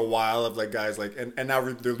truth for a while of like guys like, and now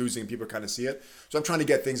they're losing, people kind of see it. So I'm trying to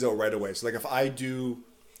get things out right away. So like if I do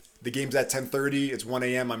the game's at 10:30, it's 1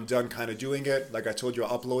 a.m. I'm done kind of doing it. Like I told you,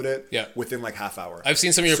 I'll upload it within like half hour. I've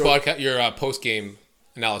seen some of your post-game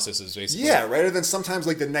analysis basically. Yeah, right. And then sometimes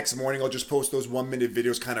like the next morning, I'll just post those 1-minute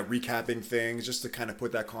videos kind of recapping things just to kind of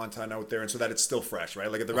put that content out there and so that it's still fresh,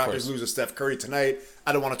 right? Like if the Raptors lose to Steph Curry tonight,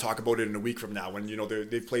 I don't want to talk about it in a week from now when, you know,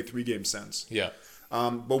 they've played 3 games since. Yeah.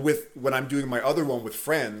 But when I'm doing my other one with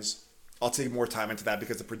friends, I'll take more time into that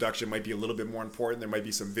because the production might be a little bit more important. There might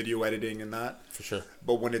be some video editing in that. For sure.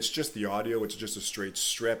 But when it's just the audio, it's just a straight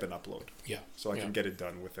strip and upload. Yeah. So I can get it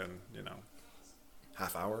done within, you know,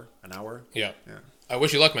 half hour, an hour. Yeah. I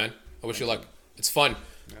wish you luck, man. I wish you luck. It's fun.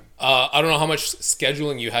 Yeah. I don't know how much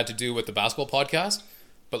scheduling you had to do with the basketball podcast,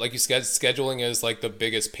 but like you said, scheduling is like the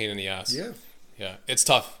biggest pain in the ass. Yeah. Yeah, it's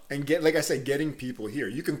tough. And like I said, getting people here.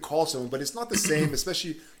 You can call someone, but it's not the same.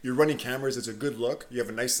 Especially you're running cameras. It's a good look. You have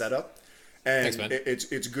a nice setup, and Thanks,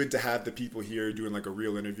 it's good to have the people here doing like a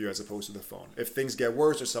real interview as opposed to the phone. If things get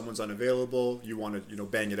worse or someone's unavailable, you want to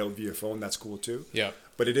bang it out via phone. That's cool too. Yeah.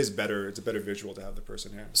 But it is better. It's a better visual to have the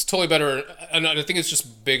person here. It's totally better, and I think it's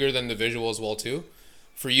just bigger than the visual as well too.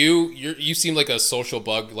 For you seem like a social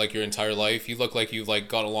bug like your entire life. You look like you've like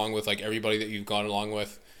got along with like everybody that you've gone along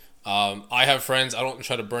with. I have friends. I don't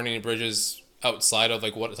try to burn any bridges outside of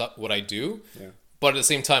like what I do. Yeah. But at the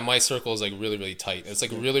same time, my circle is like really, really tight. It's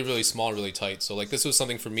like really, really small, really tight. So like this was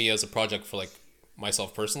something for me as a project for like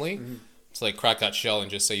myself personally to like crack that shell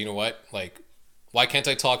and just say, you know what, like why can't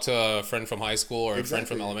I talk to a friend from high school or a friend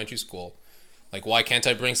from elementary school? Like why can't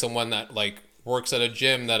I bring someone that like works at a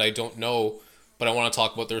gym that I don't know, but I want to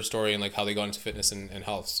talk about their story and like how they got into fitness and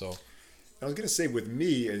health. So I was going to say with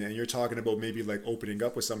me, and you're talking about maybe like opening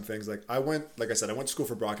up with some things, like I went to school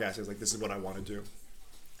for broadcasting. Like, this is what I want to do.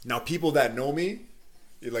 Now, people that know me,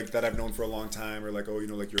 like that I've known for a long time, are like, oh,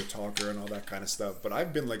 like you're a talker and all that kind of stuff. But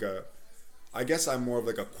I've been like I guess I'm more of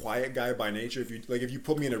like a quiet guy by nature. If you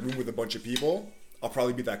put me in a room with a bunch of people, I'll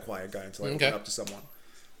probably be that quiet guy until I open up to someone.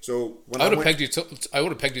 So when I would have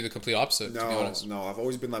pegged you the complete opposite. No, to be honest. No, I've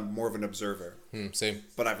always been like more of an observer. Same.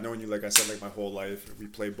 But I've known you, like I said, like my whole life. We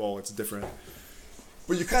play ball, it's different.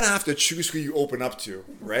 But you kind of have to choose who you open up to,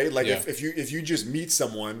 right? Like if you just meet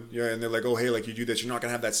someone, and they're like, oh hey, like you do this, you're not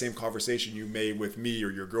gonna have that same conversation you made with me or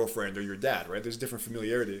your girlfriend or your dad, right? There's different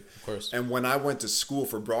familiarity. Of course. And when I went to school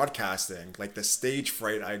for broadcasting, like the stage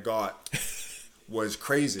fright I got was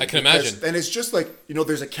crazy. I can imagine. And it's just like,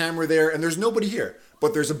 there's a camera there and there's nobody here,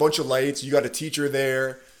 but there's a bunch of lights. You got a teacher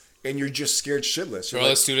there, and you're just scared shitless. Are all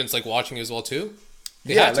the students like watching as well too?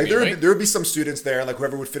 There would be some students there, like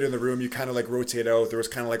whoever would fit in the room. You kind of like rotate out. There was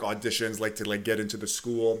kind of like auditions, like to like get into the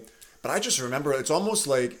school. But I just remember it's almost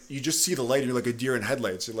like you just see the light and you're like a deer in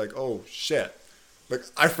headlights. You're like, oh shit, like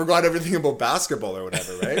I forgot everything about basketball or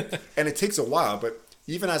whatever, right? And it takes a while. But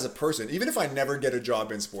even as a person, even if I never get a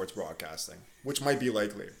job in sports broadcasting, which might be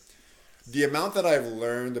likely, the amount that I've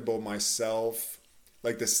learned about myself,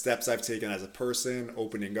 like the steps I've taken as a person,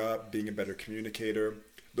 opening up, being a better communicator.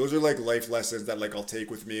 Those are like life lessons that like I'll take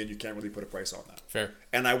with me, and you can't really put a price on that. Fair.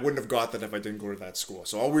 And I wouldn't have got that if I didn't go to that school.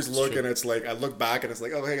 So I always look and it's like I look back and it's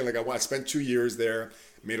like, oh hey, like I spent 2 years there,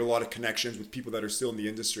 made a lot of connections with people that are still in the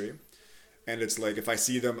industry, and it's like if I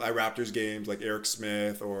see them at Raptors games, like Eric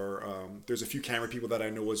Smith or there's a few camera people that I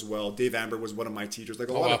know as well. Dave Amber was one of my teachers. Like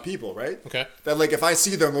a lot of people, right? Okay. That like if I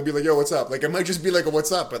see them, they'll be like, yo, what's up? Like it might just be like a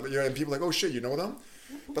what's up, but and people are like, oh shit, you know them?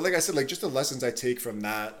 But like I said, like just the lessons I take from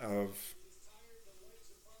that of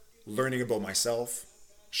learning about myself.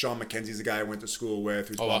 Sean McKenzie's the guy I went to school with,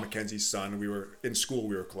 who's Bob McKenzie's son. We were in school,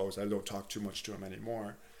 we were close. I don't talk too much to him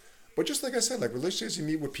anymore. But just like I said, like relationships, you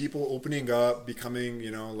meet with people, opening up, becoming,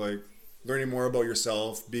 like learning more about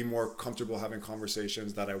yourself, being more comfortable having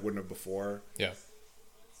conversations that I wouldn't have before. Yeah.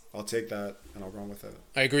 I'll take that and I'll run with it.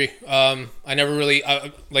 I agree. I never really,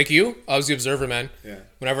 like you, I was the observer, man. Yeah.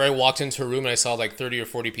 Whenever I walked into a room and I saw like 30 or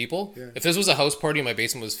 40 people, if this was a house party and my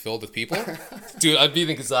basement was filled with people, dude, I'd be in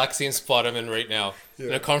the exact same spot I'm in right now. Yeah.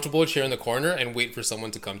 In a comfortable chair in the corner and wait for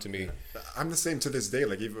someone to come to me. I'm the same to this day.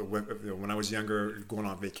 Like even when I was younger, going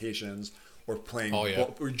on vacations or playing,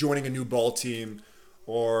 or joining a new ball team,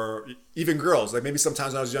 or even girls. Like maybe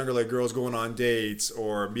sometimes when I was younger, like girls going on dates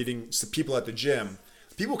or meeting some people at the gym.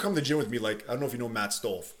 People come to the gym with me, like, I don't know if you know Matt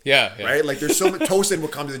Stolf. Yeah. Right? Like, there's so many, Tosin will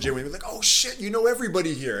come to the gym with me, like, oh shit, you know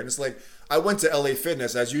everybody here. And it's like, I went to LA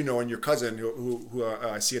Fitness, as you know, and your cousin, who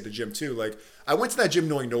I see at the gym too. Like, I went to that gym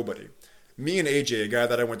knowing nobody. Me and AJ, a guy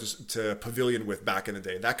that I went to Pavilion with back in the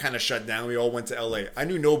day, that kind of shut down. We all went to LA. I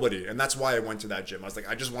knew nobody, and that's why I went to that gym. I was like,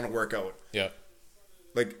 I just want to work out. Yeah.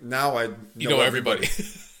 Like, now I know everybody.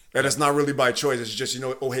 And it's not really by choice. It's just,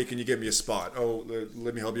 oh, hey, can you get me a spot? Oh,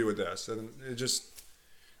 let me help you with this. And it just...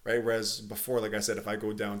 Right, whereas before, like I said, if I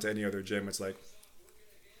go down to any other gym, it's like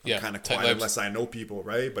I'm kind of quiet unless I know people,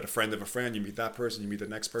 right? But a friend of a friend, you meet that person, you meet the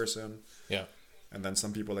next person, and then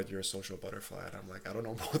some people like you're a social butterfly, and I'm like, I don't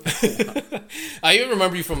know about that. I even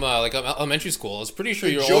remember you from like elementary school. I was pretty sure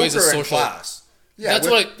you're always a social. Class. Yeah,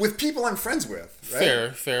 that's with people I'm friends with.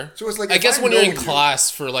 Right? Fair. So it's like I guess when you're in class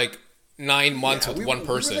for like 9 months with one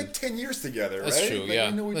person. We were like 10 years together, That's right? true,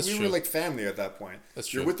 like, we were like family at that point. That's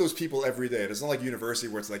true. You're with those people every day. It's not like university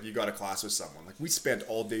where it's like you got a class with someone. Like we spent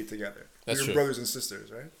all day together. We were brothers and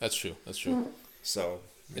sisters, right? That's true. So...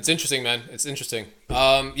 It's interesting, man. It's interesting.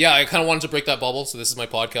 I kind of wanted to break that bubble. So this is my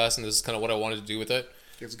podcast and this is kind of what I wanted to do with it.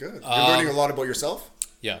 It's good. You're learning a lot about yourself.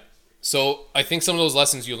 Yeah. So I think some of those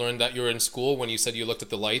lessons you learned that you were in school when you said you looked at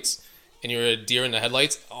the lights and you're a deer in the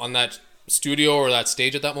headlights on that studio or that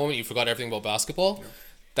stage at that moment, you forgot everything about basketball. Yeah.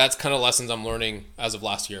 That's kind of lessons I'm learning as of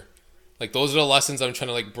last year. Like those are the lessons I'm trying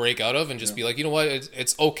to like break out of and just be like, you know what,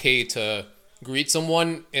 it's okay to greet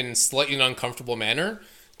someone in slightly an uncomfortable manner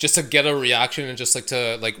just to get a reaction and just like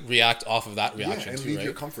to like react off of that reaction. And leave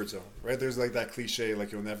your comfort zone, right? There's like that cliche,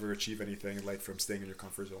 like you'll never achieve anything like from staying in your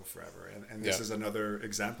comfort zone forever. And this is another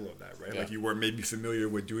example of that, right? Like you were maybe familiar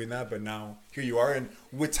with doing that, but now here you are. And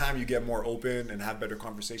with time, you get more open and have better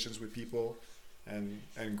conversations with people and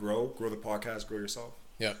grow the podcast, grow yourself.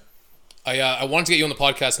 Yeah. I wanted to get you on the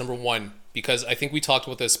podcast, number one, because I think we talked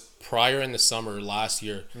about this prior in the summer last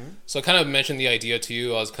year. Mm-hmm. So I kind of mentioned the idea to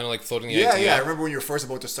you. I was kind of like floating the idea. Yeah, I remember when you were first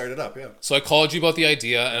about to start it up, So I called you about the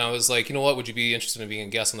idea, and I was like, you know what, would you be interested in being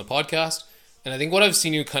a guest on the podcast? And I think what I've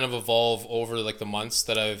seen you kind of evolve over like the months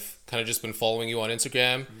that I've kind of just been following you on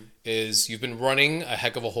Instagram is you've been running a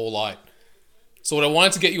heck of a whole lot. So what I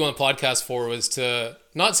wanted to get you on the podcast for was to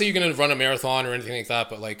not say you're going to run a marathon or anything like that,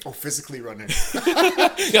 but like... Oh, physically running.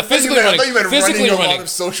 Yeah, physically running. I thought you meant running a lot of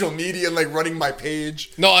social media and like running my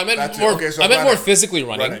page. No, I meant more. Okay, so I meant more physically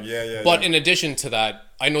running. Yeah. But in addition to that,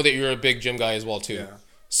 I know that you're a big gym guy as well too. Yeah.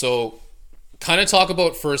 So kind of talk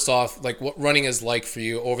about first off, like what running is like for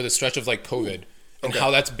you over the stretch of like COVID and how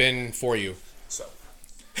that's been for you. So...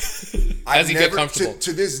 As you get comfortable.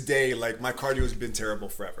 To this day, like my cardio has been terrible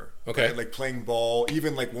forever. Okay. Right? Like playing ball,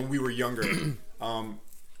 even like when we were younger,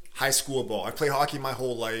 high school ball. I played hockey my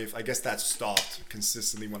whole life. I guess that stopped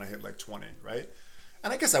consistently when I hit like 20, right?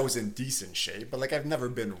 And I guess I was in decent shape, but like I've never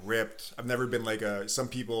been ripped. I've never been like some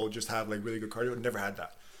people just have like really good cardio. I've never had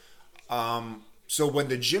that. So when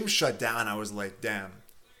the gym shut down, I was like, damn,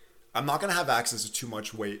 I'm not gonna have access to too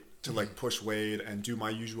much weight to like push weight and do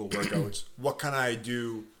my usual workouts. What can I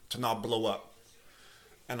do to not blow up?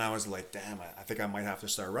 And I was like, damn, I think I might have to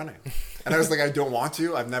start running. And I was like, I don't want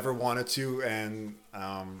to. I've never wanted to. And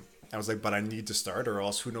I was like, but I need to start or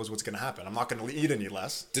else who knows what's going to happen. I'm not going to eat any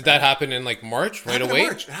less. Did that happen in like March right away?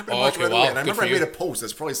 It happened in March right away. And I remember I made a post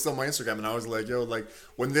that's probably still on my Instagram. And I was like, yo, like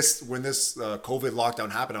when this COVID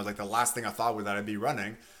lockdown happened, I was like, the last thing I thought was that I'd be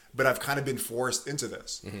running. But I've kind of been forced into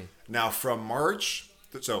this. Mm-hmm. Now from March...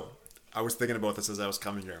 So I was thinking about this as I was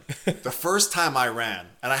coming here. The first time I ran,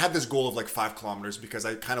 and I had this goal of like 5 kilometers because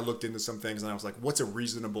I kind of looked into some things and I was like, what's a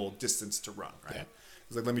reasonable distance to run, right? Yeah. I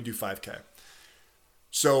was like, let me do 5K.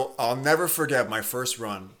 So I'll never forget my first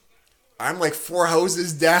run. I'm like 4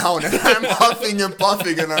 houses down and I'm huffing and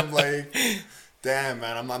puffing and I'm like, damn,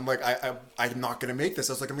 man. I'm like, I'm not going to make this.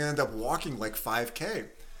 I was like, I'm going to end up walking like 5K.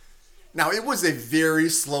 Now, it was a very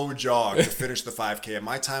slow jog to finish the 5K and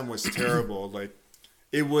my time was terrible. Like,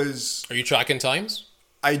 it was... Are you tracking times?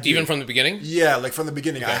 I do. Even from the beginning? Yeah, like from the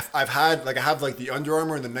beginning. Okay. I have like the Under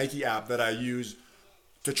Armour and the Nike app that I use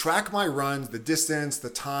to track my runs, the distance, the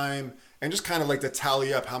time, and just kind of like to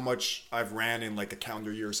tally up how much I've ran in like a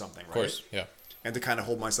calendar year or something, right? Of course, yeah. And to kind of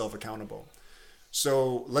hold myself accountable.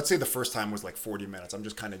 So let's say the first time was like 40 minutes. I'm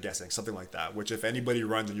just kind of guessing, something like that. Which if anybody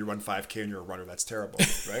runs and you run 5K and you're a runner, that's terrible,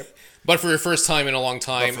 right? But for your first time in a long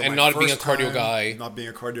time and not being a cardio guy. Not being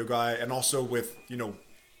a cardio guy. And also with,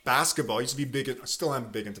 basketball. I used to be big, still am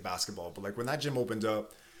big into basketball. But like when that gym opened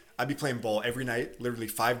up, I'd be playing ball every night, literally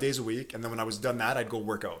 5 days a week. And then when I was done that, I'd go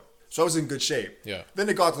work out. So I was in good shape. Yeah. Then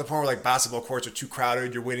it got to the point where like basketball courts are too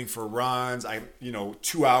crowded. You're waiting for runs.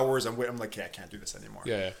 2 hours. I'm like, okay, I can't do this anymore.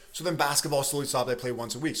 Yeah. So then basketball slowly stopped. I play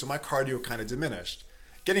once a week. So my cardio kind of diminished.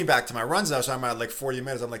 Getting back to my runs now, so I'm at like 40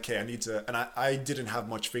 minutes. I'm like, okay, I need to, and I didn't have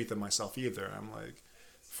much faith in myself either. I'm like,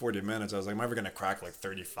 40 minutes. I was like, am I ever going to crack like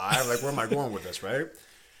 35? Like, where am I going with this, right?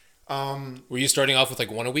 Were you starting off with like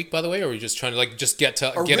 1 a week, by the way, or were you just trying to like just get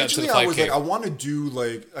up to the 5K? I was like, I want to do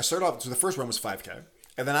like, I started off, so the first run was 5K.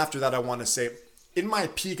 And then after that, I want to say, in my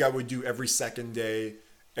peak, I would do every second day,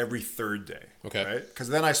 every third day. Okay. Right? Because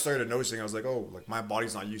then I started noticing, I was like, oh, like my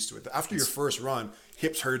body's not used to it. After your first run,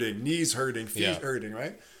 hips hurting, knees hurting, feet hurting,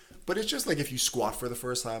 right? But it's just like if you squat for the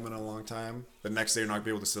first time in a long time, the next day you're not going to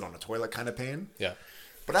be able to sit on a toilet kind of pain. Yeah.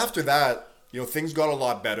 But after that, things got a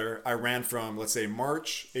lot better. I ran from, let's say,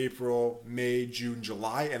 March, April, May, June,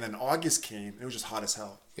 July, and then August came. And it was just hot as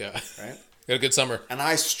hell. Yeah. Right? You had a good summer. And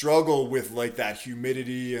I struggle with like that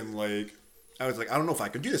humidity and like, I was like, I don't know if I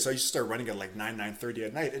could do this. So I used to start running at like 9:30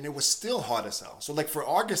 at night and it was still hot as hell. So like for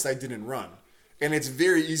August, I didn't run. And it's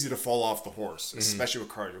very easy to fall off the horse, especially with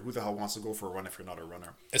cardio. Who the hell wants to go for a run if you're not a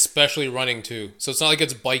runner? Especially running too. So it's not like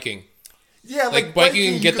it's biking. Yeah, like biking,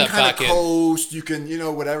 you can get that back in. Coast, you can,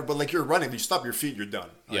 whatever. But like you're running, you stop your feet, you're done.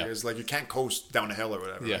 Like, it's like you can't coast down a hill or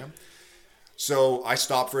whatever. Yeah. Right? So I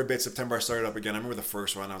stopped for a bit. September I started up again. I remember the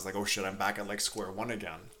first run. I was like, oh shit, I'm back at like square one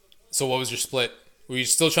again. So what was your split? Were you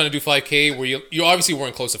still trying to do 5K? Were you obviously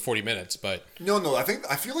weren't close to 40 minutes, but No. I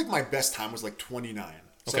feel like my best time was like 29,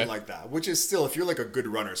 something like that. Which is still, if you're like a good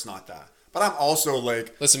runner, it's not that. But I'm also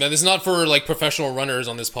like, listen, man, this is not for like professional runners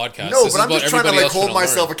on this podcast. No, this but I'm just trying to like hold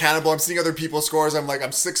myself learn. accountable. I'm seeing other people's scores. I'm like,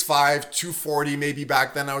 I'm 6'5", 240 maybe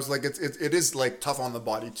back then. I was like, it is like tough on the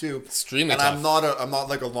body too. Extremely and tough. I'm not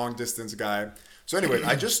like a long distance guy. So anyway,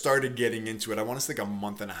 I just started getting into it. I want to say like a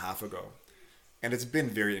month and a half ago. And it's been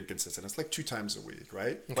very inconsistent. It's like 2 times a week,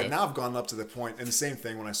 right? Okay. But now I've gone up to the point, and the same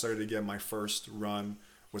thing when I started to get my first run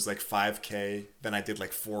was like 5K. Then I did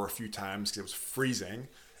like 4 a few times because it was freezing.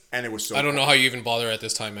 And it was so I don't know how you even bother at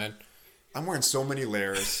this time, man. I'm wearing so many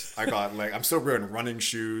layers. I got like, I'm still wearing running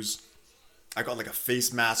shoes. I got like a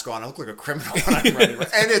face mask on. I look like a criminal when I'm running.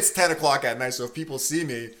 And it's 10 o'clock at night. So if people see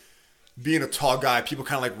me being a tall guy, people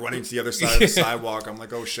kind of like running to the other side of the sidewalk. I'm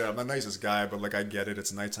like, oh shit, I'm the nicest guy, but like I get it.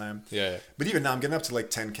 It's nighttime. Yeah. But even now I'm getting up to like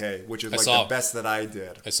 10K, which is like the best that I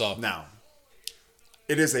did. I saw. Now,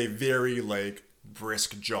 it is a very like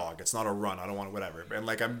brisk jog. It's not a run. I don't want whatever. And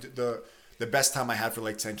like the best time I had for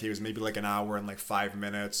like 10K was maybe like an hour and like 5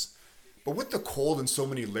 minutes. But with the cold and so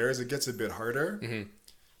many layers, it gets a bit harder. Mm-hmm.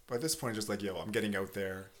 But at this point, just like, yo, I'm getting out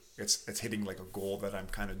there. It's hitting like a goal that I'm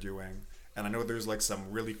kind of doing. And I know there's like some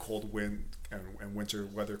really cold wind and winter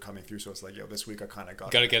weather coming through. So it's like, yo, this week I kind of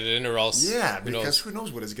got to get it in or else. Yeah, because who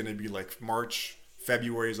knows what it's going to be like. March,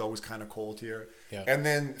 February is always kind of cold here. Yeah. And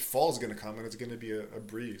then fall is going to come and it's going to be a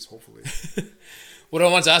breeze, hopefully. What I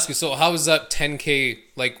want to ask you, so how is that 10K,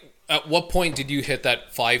 like, at what point did you hit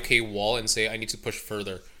that 5K wall and say, I need to push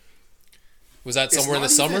further? Was that somewhere in the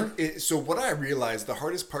summer? So what I realized, the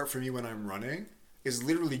hardest part for me when I'm running is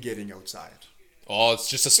literally getting outside. Oh, it's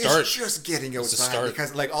just a start. It's just getting outside.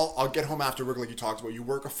 Because like I'll get home after work like you talked about. You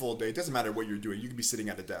work a full day. It doesn't matter what you're doing. You can be sitting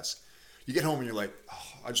at a desk. You get home and you're like, oh,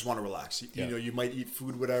 I just want to relax. You know, you might eat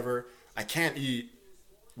food, whatever. I can't eat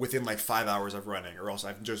within like 5 hours of running, or else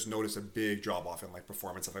I've just noticed a big drop off in like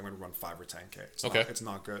performance if I'm going to run 5 or 10K. It's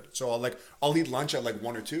not good. So I'll eat lunch at like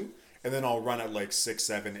 1 or 2, and then I'll run at like 6,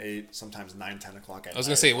 7, 8, sometimes 9, 10 o'clock at night. I was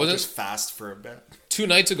going to say, wasn't just fast for a bit. 2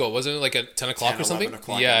 nights ago, wasn't it like at 10 o'clock 10, or something? 11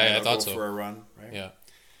 o'clock Yeah, I thought go so. For a run, right? Yeah.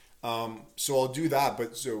 So I'll do that,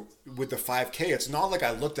 but so with the 5K, it's not like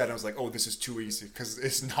I looked at it and I was like, oh, this is too easy, because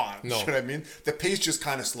it's not. No. You know what I mean? The pace just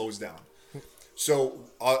kind of slows down. So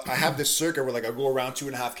I have this circuit where like I go around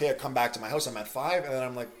 2.5K, I come back to my house, I'm at 5, and then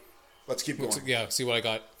I'm like, let's keep going. Yeah, see what I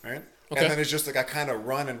got. Right? Okay. And then it's just like I kind of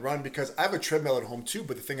run and run, because I have a treadmill at home too,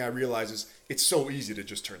 but the thing I realize is it's so easy to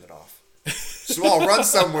just turn it off. So I'll run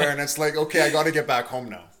somewhere and it's like, okay, I got to get back home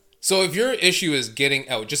now. So if your issue is getting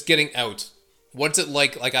out, what's it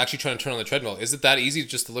like actually trying to turn on the treadmill? Is it that easy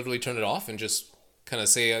just to literally turn it off and just kind of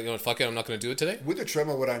say, you know, fuck it, I'm not going to do it today? With the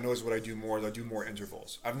treadmill, what I know is what I do more is I do more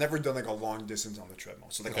intervals. I've never done like a long distance on the treadmill.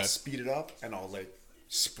 So like I'll speed it up and I'll like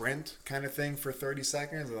sprint kind of thing for 30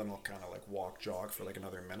 seconds, and then I'll kind of like walk, jog for like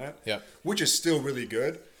another minute. Yeah. Which is still really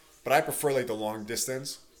good, but I prefer like the long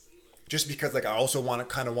distance just because like I also want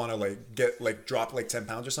to like get like drop like 10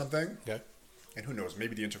 pounds or something. Okay. And who knows,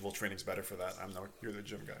 maybe the interval training's better for that. You're the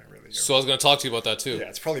gym guy, really. So I was going to talk to you about that too. Yeah,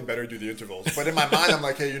 it's probably better to do the intervals. But in my mind, I'm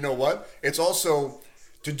like, hey, you know what? It's also,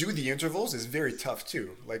 to do the intervals is very tough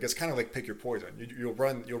too. Like, it's kind of like pick your poison. You'll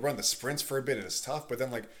run the sprints for a bit and it's tough, but then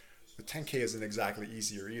like the 10K isn't exactly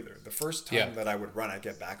easier either. The first time that I would run, I'd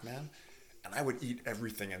get back, man, and I would eat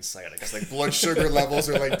everything in sight. I guess like blood sugar levels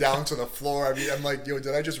are like down to the floor. I mean, I'm like, yo,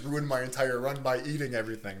 did I just ruin my entire run by eating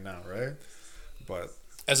everything now, right? But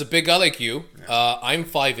as a big guy like you, I'm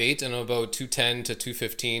 5'8" and I'm about 210 to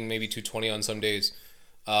 215, maybe 220 on some days.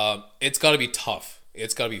 It's got to be tough.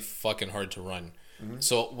 It's got to be fucking hard to run. Mm-hmm.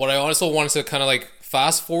 So what I also wanted to kind of like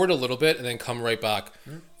fast forward a little bit and then come right back.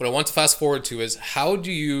 Mm-hmm. What I want to fast forward to is, how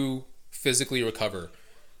do you physically recover?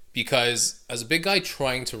 Because as a big guy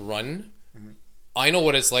trying to run, I know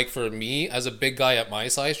what it's like for me as a big guy at my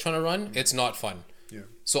size trying to run. It's not fun. Yeah.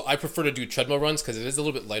 So I prefer to do treadmill runs because it is a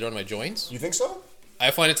little bit lighter on my joints. You think so? I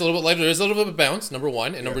find it's a little bit lighter. There's a little bit of bounce, number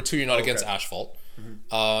one. And number two, you're not against asphalt.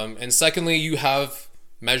 Mm-hmm. And secondly, you have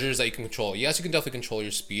measures that you can control. Yes, you can definitely control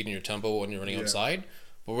your speed and your tempo when you're running outside.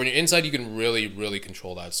 But when you're inside, you can really, really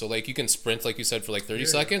control that. So, like, you can sprint, like you said, for like 30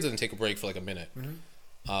 seconds and then take a break for like a minute.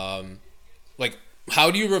 Mm-hmm. Like, how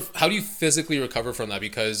do you physically recover from that?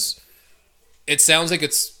 Because it sounds like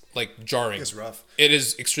it's like jarring. It's rough. It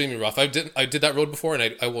is extremely rough. I did that road before,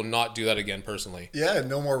 and I will not do that again personally. Yeah,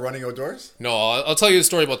 no more running outdoors. No, I'll tell you a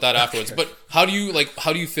story about that afterwards. Okay. But how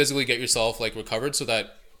do you physically get yourself like recovered so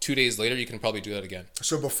that 2 days later, you can probably do that again.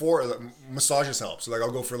 So before, massages help. So like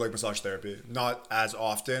I'll go for like massage therapy, not as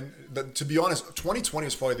often. But to be honest, 2020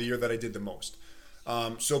 was probably the year that I did the most.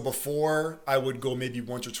 So before I would go maybe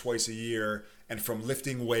once or twice a year, and from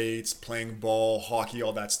lifting weights, playing ball, hockey,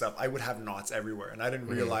 all that stuff, I would have knots everywhere, and I didn't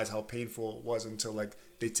realize how painful it was until like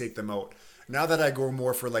they take them out. Now that I go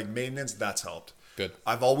more for like maintenance, that's helped. Good.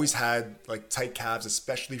 I've always had like tight calves,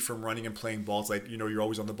 especially from running and playing balls. Like, you know, you're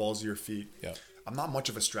always on the balls of your feet. Yeah. I'm not much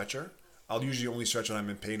of a stretcher. I'll usually only stretch when I'm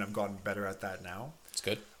in pain. I've gotten better at that now. It's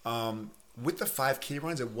good. With the 5K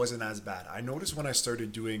runs, it wasn't as bad. I noticed when I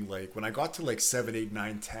started doing like, when I got to like 7, 8,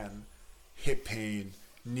 9, 10, hip pain,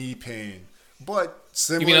 knee pain, but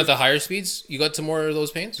similar. You mean at the higher speeds, you got to more of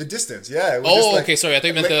those pains? The distance, yeah. It was just like, okay. Sorry, I thought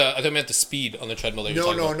you meant the speed on the treadmill. That you're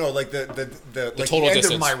talking about. No. Like the like total the end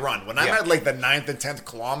distance of my run. When I'm at like the 9th and 10th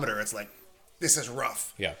kilometer, it's like, this is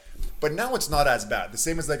rough. Yeah. But now it's not as bad. The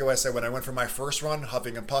same as like I said, when I went for my first run,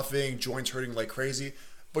 huffing and puffing, joints hurting like crazy,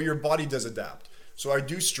 but your body does adapt. So I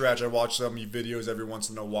do stretch. I watch some videos every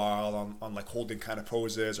once in a while on like holding kind of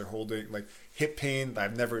poses or holding like hip pain.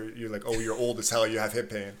 You're like, oh, you're old as hell, you have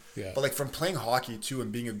hip pain. Yeah. But like from playing hockey too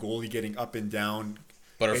and being a goalie, getting up and down,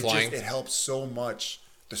 Butterflying. it helps so much,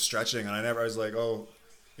 the stretching. And I was like, oh,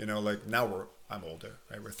 you know, like now I'm older,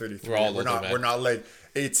 right? We're 33. We're all older, we're not like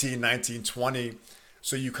 18, 19, 20.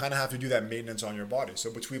 So you kind of have to do that maintenance on your body.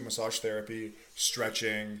 So between massage therapy,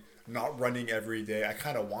 stretching, not running every day, I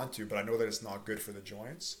kind of want to, but I know that it's not good for the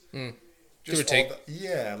joints. Just take.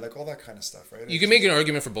 Like all that kind of stuff, right? You can make an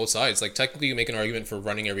argument for both sides. Like technically, you make an argument for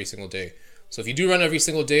running every single day. So if you do run every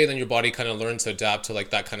single day, then your body kind of learns to adapt to like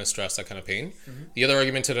that kind of stress, that kind of pain. Mm-hmm. The other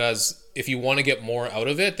argument to that is if you want to get more out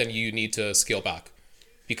of it, then you need to scale back.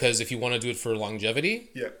 Because if you want to do it for longevity,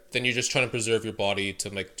 then you're just trying to preserve your body to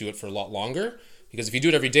like do it for a lot longer. Because if you do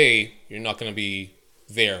it every day, you're not going to be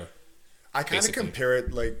there. I kind of compare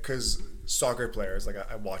it like, because soccer players, like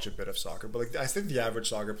I watch a bit of soccer, but like I think the average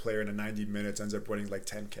soccer player in a 90 minutes ends up running like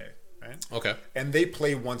 10K, right? Okay. And they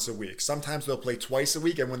play once a week. Sometimes they'll play twice a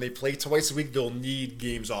week, and when they play twice a week, they'll need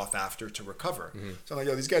games off after to recover. Mm-hmm. So I'm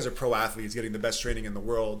like, these guys are pro athletes getting the best training in the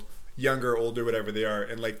world, younger, older, whatever they are.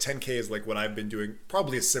 And like 10K is like what I've been doing,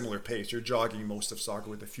 probably a similar pace. You're jogging most of soccer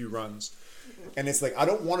with a few runs. And it's like, I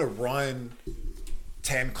don't want to run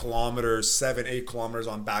 10 kilometers, 7, 8 kilometers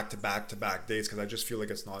on back-to-back days because I just feel like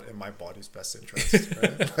it's not in my body's best interest,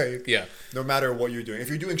 right? Like, yeah. No matter what you're doing. If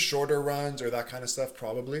you're doing shorter runs or that kind of stuff,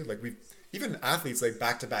 probably. Like even athletes, like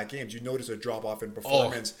back-to-back games, you notice a drop-off in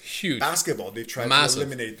performance. Oh, huge. Basketball, they've tried to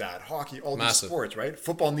eliminate that. Hockey, all these sports, right?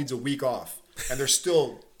 Football needs a week off, and they're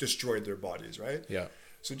still destroyed their bodies, right? Yeah.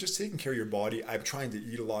 So just taking care of your body. I'm trying to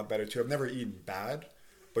eat a lot better, too. I've never eaten bad,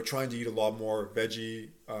 but trying to eat a lot more veggie,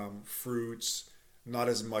 fruits, not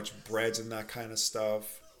as much breads and that kind of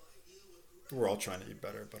stuff. We're all trying to eat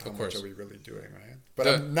better, but how much are we really doing, right?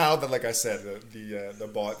 But now that, like I said,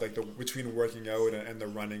 between working out and the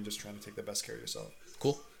running, just trying to take the best care of yourself.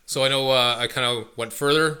 Cool. So I know I kind of went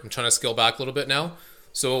further. I'm trying to scale back a little bit now.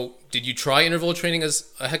 So did you try interval training as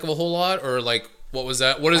a heck of a whole lot, or like what was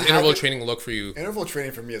that? What does interval training look for you? Interval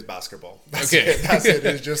training for me is basketball. That's okay. It. That's it.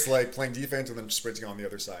 It's just like playing defense and then sprinting on the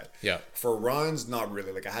other side. Yeah. For runs, not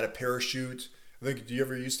really. Like I had a parachute. I think, do you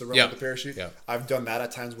ever used to run with a parachute? Yeah. I've done that at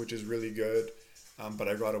times, which is really good. But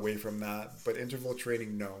I got away from that. But interval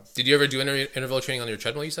training, no. Did you ever do interval training on your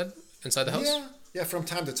treadmill, you said? Inside the house? Yeah, from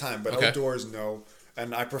time to time. But outdoors, no.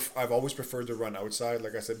 And I've always preferred to run outside,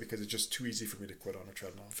 like I said, because it's just too easy for me to quit on a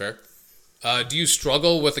treadmill. Fair. Do you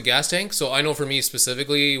struggle with the gas tank? So I know for me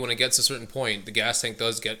specifically, when it gets to a certain point, the gas tank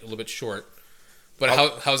does get a little bit short. But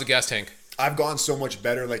how's the gas tank? I've gotten so much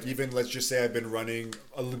better. Like even, let's just say I've been running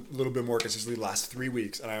a little bit more consistently the last 3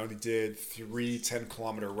 weeks, and I only did 3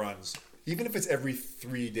 10-kilometer runs. Even if it's every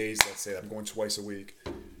 3 days, let's say I'm going twice a week,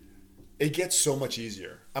 it gets so much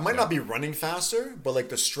easier. I might not be running faster, but like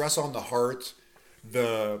the stress on the heart,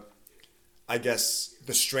 the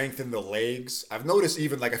strength in the legs. I've noticed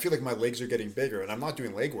even like I feel like my legs are getting bigger, and I'm not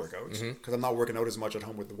doing leg workouts because I'm not working out as much at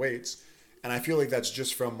home with the weights. And I feel like that's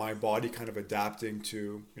just from my body kind of adapting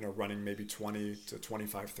to, running maybe 20 to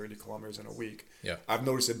 25, 30 kilometers in a week. Yeah. I've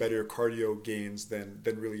noticed a better cardio gains than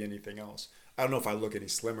really anything else. I don't know if I look any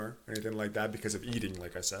slimmer or anything like that because of eating,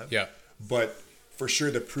 like I said. Yeah. But for sure,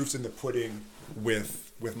 the proof's in the pudding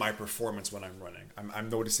with my performance when I'm running. I'm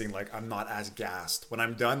noticing like I'm not as gassed. When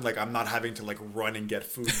I'm done, like I'm not having to like run and get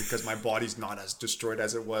food because my body's not as destroyed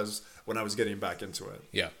as it was when I was getting back into it.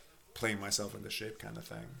 Yeah. Playing myself into shape kind of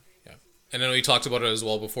thing. And I know you talked about it as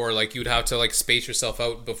well before. Like you'd have to like space yourself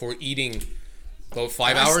out before eating about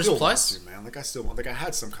 5 hours plus. Want to, man. Like I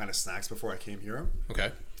had some kind of snacks before I came here. Okay.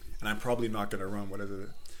 And I'm probably not gonna run. What is it?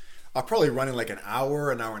 I'll probably run in like an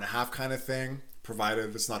hour and a half kind of thing,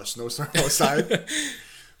 provided it's not a snowstorm outside.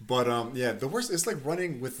 But yeah, the worst is like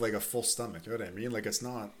running with like a full stomach. You know what I mean? Like it's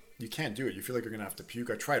not. You can't do it. You feel like you're gonna have to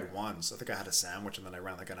puke. I tried once. I think I had a sandwich and then I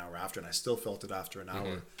ran like an hour after, and I still felt it after an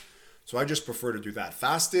hour. So I just prefer to do that.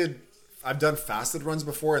 Fasted. I've done fasted runs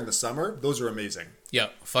before in the summer. Those are amazing. Yeah,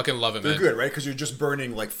 fucking love it, They're man. good, right? Because you're just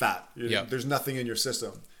burning like fat. Yeah. There's nothing in your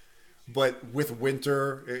system. But with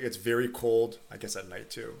winter, it's very cold. I guess at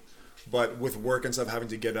night too. But with work and stuff, having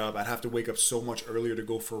to get up, I'd have to wake up so much earlier to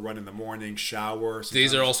go for a run in the morning, shower.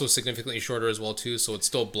 Days are also significantly shorter as well too, so it's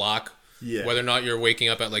still black. Yeah. Whether or not you're waking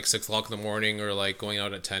up at like 6 o'clock in the morning or like going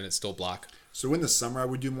out at 10, it's still black. So in the summer, I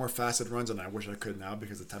would do more fasted runs, and I wish I could now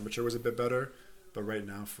because the temperature was a bit better. But right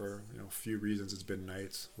now, for a few reasons, it's been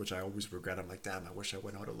nights, which I always regret. I'm like, damn, I wish I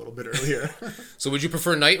went out a little bit earlier. So would you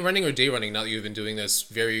prefer night running or day running now that you've been doing this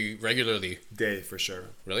very regularly? Day, for sure.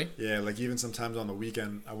 Really? Yeah, like even sometimes on the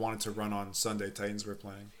weekend, I wanted to run on Sunday. Titans were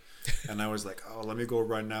playing. And I was like, oh, let me go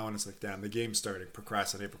run now. And it's like, damn, the game's starting.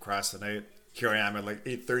 Procrastinate. Here I am at like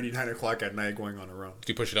 8:30, 9 o'clock at night going on a run. Did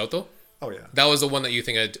you push it out though? Oh, yeah. That was the one that you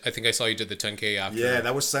think I think I saw you did the 10K after. Yeah,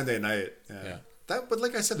 that was Sunday night. Yeah. But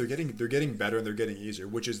like I said, they're getting better and they're getting easier,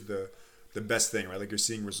 which is the best thing, right? Like you're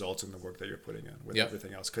seeing results in the work that you're putting in with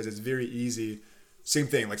everything else, because it's very easy. Same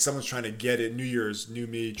thing, like someone's trying to get it. New Year's, new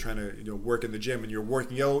me, trying to work in the gym, and you're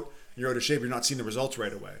working out, you're out of shape, you're not seeing the results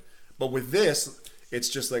right away. But with this, it's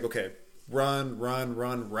just like, okay, run,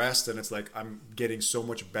 rest, and it's like I'm getting so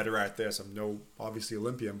much better at this. I'm no obviously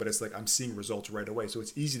Olympian, but it's like I'm seeing results right away, so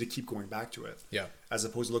it's easy to keep going back to it. Yeah. As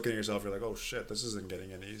opposed to looking at yourself, you're like, oh shit, this isn't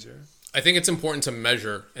getting any easier. I think it's important to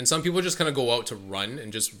measure, and some people just kind of go out to run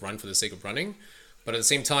and just run for the sake of running. But at the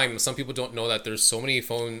same time, some people don't know that there's so many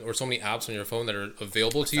apps on your phone that are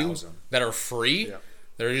available to you that are free,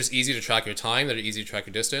 that are just easy to track your time, that are easy to track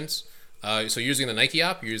your distance. So you're using the Nike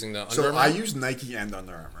app, you're using the Under Armour? So I use Nike and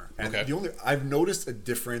Under Armour. And I've noticed a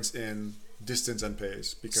difference in distance and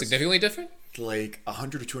pace. Because significantly different? Like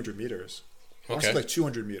 100 to 200 meters. Okay. Also like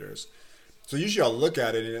 200 meters. So usually I'll look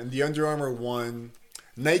at it, and the Under Armour one,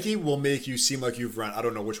 Nike will make you seem like you've run, I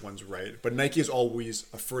don't know which one's right, but Nike is always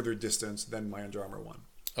a further distance than my Under Armour one.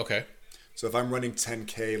 Okay. So if I'm running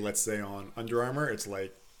 10K, let's say on Under Armour, it's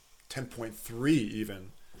like 10.3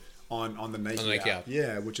 even on the Nike app.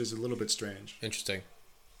 Yeah, which is a little bit strange. Interesting.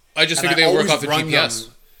 I just figured they would work off the GPS.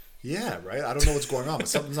 Yeah, right? I don't know what's going on, but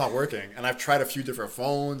something's not working. And I've tried a few different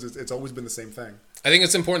phones. It's always been the same thing. I think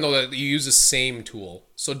it's important, though, that you use the same tool.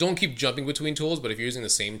 So don't keep jumping between tools, but if you're using the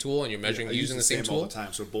same tool and you're measuring using the same tool. All the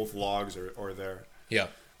time, so both logs are there. Yeah.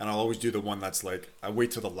 And I'll always do the one that's like, I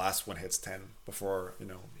wait till the last one hits 10 before,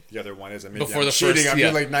 the other one is. And maybe before I'm the shooting, first, I'm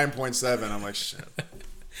doing like 9.7. I'm like, shit.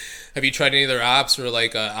 Have you tried any other apps or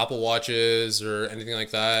like Apple Watches or anything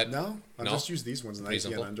like that? No, I just use these ones,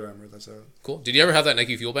 Nike and Under Armour. That's it. Cool. Did you ever have that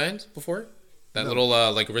Nike Fuel Band before? That little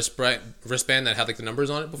like wristband that had like the numbers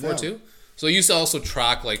on it before too? So you used to also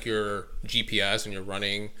track like your GPS and your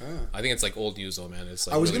running. I think it's like old news though, man. It's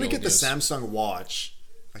like I was gonna get the Samsung watch.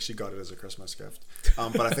 I actually got it as a Christmas gift,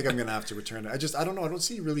 but I think I'm gonna have to return it. I don't know. I don't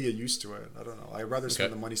see really a use to it. I don't know. I'd rather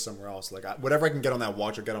spend the money somewhere else. Like whatever I can get on that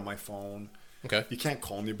watch or get on my phone. Okay. You can't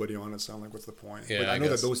call anybody on it, so I'm like, what's the point? Yeah, but I know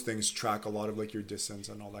that those things track a lot of like your distance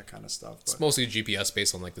and all that kind of stuff. But it's mostly GPS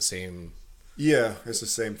based on like the same. Yeah, it's the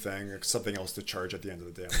same thing. It's something else to charge at the end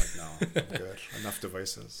of the day. I'm like, no, I'm good. Enough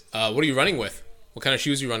devices. What are you running with? What kind of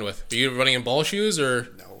shoes are you run with? Are you running in ball shoes or?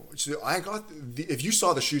 No, so I got if you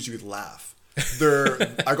saw the shoes, you'd laugh.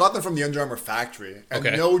 I got them from the Under Armour factory, and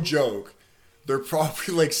no joke, they're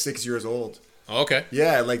probably like 6 years old. Oh, okay.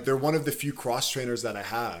 Yeah, like they're one of the few cross trainers that I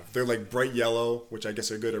have. They're like bright yellow, which I guess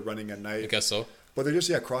are good at running at night. I guess so. But they're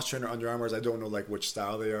just cross trainer Under Armours. I don't know like which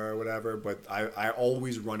style they are or whatever, but I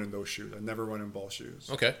always run in those shoes. I never run in ball shoes.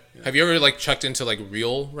 Okay. Yeah. Have you ever like checked into like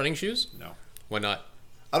real running shoes? No. Why not?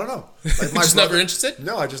 I don't know. Like Just never interested?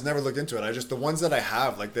 No, I just never looked into it. the ones that I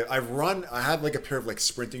have, like I had like a pair of like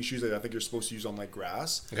sprinting shoes that I think you're supposed to use on like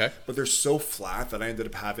grass. Okay. But they're so flat that I ended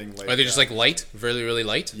up having like. Are they just like light? Really, really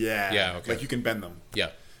light? Yeah. Yeah, okay. Like you can bend them.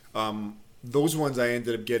 Yeah. Those ones I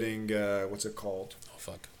ended up getting, what's it called? Oh,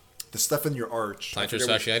 fuck. The stuff in your arch. Plantar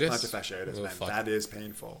fasciitis? Plantar fasciitis, man. Fuck. That is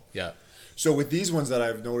painful. Yeah. So with these ones that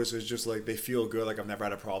I've noticed is just like they feel good. Like I've never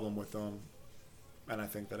had a problem with them. And I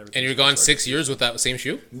think that everything. And you're gone 6 years with that same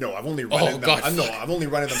shoe? No, I've only run them. God. I've only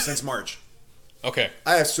run them since March. Okay.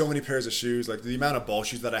 I have so many pairs of shoes. Like the amount of ball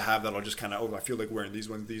shoes that I have that I'll just kind of, I feel like wearing these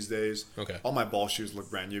ones these days. Okay. All my ball shoes look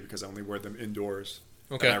brand new because I only wear them indoors.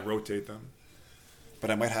 Okay. And I rotate them. But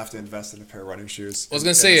I might have to invest in a pair of running shoes. What I was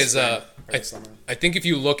going to say is, I think if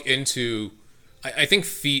you look into, I think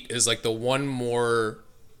feet is like the one more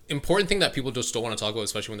important thing that people just don't want to talk about,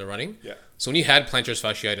 especially when they're running. Yeah. So when you had plantar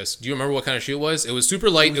fasciitis, do you remember what kind of shoe it was? It was super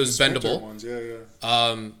light. It was bendable. Ones.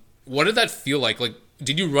 Yeah. What did that feel like? Like,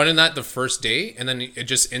 did you run in that the first day and then it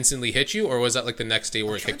just instantly hit you, or was that like the next day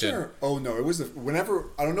where it kicked in? Oh no, it was whenever,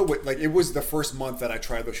 I don't know what, like it was the first month that I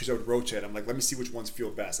tried those shoes. I would rotate. I'm like, let me see which ones feel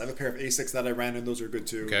best. I have a pair of Asics that I ran in. Those are good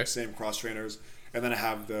too. Okay. Same cross trainers. And then I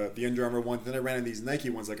have the Under Armour ones. Then I ran in these Nike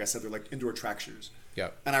ones. Like I said, they're like indoor track shoes. Yeah.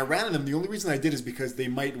 And I ran in them. The only reason I did is because they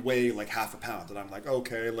might weigh like half a pound. And I'm like,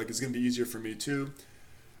 okay, like it's going to be easier for me too.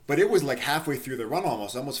 But it was like halfway through the run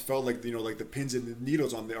almost. I almost felt like, like the pins and the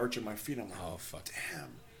needles on the arch of my feet. I'm like, oh, fuck. Damn.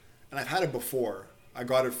 And I've had it before. I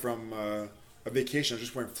got it from a vacation. I was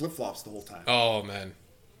just wearing flip-flops the whole time. Oh, man.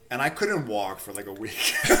 And I couldn't walk for like a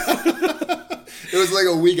week. It was like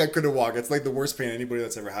a week I couldn't walk. It's like the worst pain anybody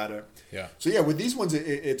that's ever had it. Yeah. So yeah, with these ones,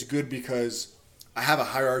 it's good because I have a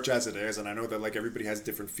higher arch as it is, and I know that like everybody has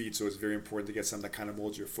different feet, so it's very important to get something that kind of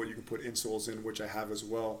molds your foot. You can put insoles in, which I have as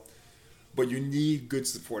well. But you need good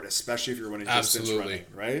support, especially if you're running distance running,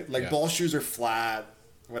 right? Like ball shoes are flat,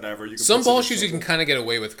 whatever. You can some ball shoes you can kind of get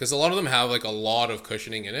away with because a lot of them have like a lot of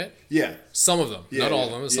cushioning in it. Yeah. Some of them, not all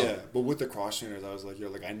of them. Some. Yeah, but with the cross trainers, I was like,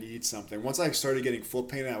 like I need something. Once I started getting foot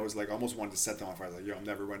pain, I was like, I almost wanted to set them off. I was like, I'm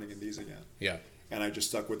never running in these again. Yeah. And I just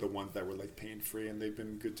stuck with the ones that were like pain free, and they've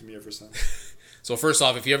been good to me ever since. So first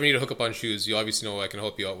off, if you ever need to hook up on shoes, you obviously know I can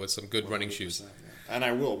help you out with some good running shoes. Yeah. And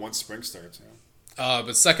I will once spring starts.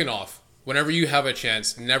 But second off, whenever you have a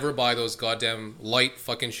chance, never buy those goddamn light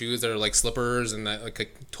fucking shoes that are like slippers and that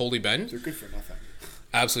like totally bend. They're good for nothing.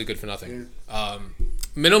 Absolutely good for nothing. Yeah.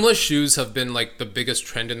 Minimalist shoes have been like the biggest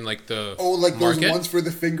trend in like the like market. Those ones for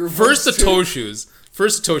the finger. First the toe shoes.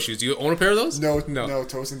 Do you own a pair of those? No.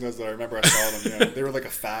 Tosin does that. I remember I saw them. Yeah, they were like a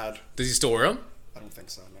fad. Does he still wear them? I don't think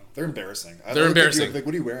so. No, they're embarrassing. They're embarrassing. Like,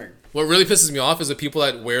 what are you wearing? What really pisses me off is the people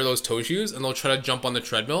that wear those toe shoes and they'll try to jump on the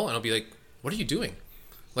treadmill and I'll be like, "What are you doing?"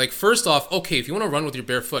 Like, first off, okay, if you want to run with your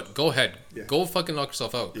bare foot, go ahead. Yeah. Go fucking knock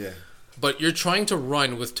yourself out. Yeah. But you're trying to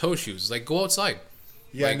run with toe shoes. Like, go outside.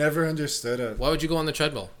 Yeah, like, I never understood it. Why would you go on the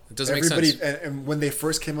treadmill? It doesn't make sense. And when they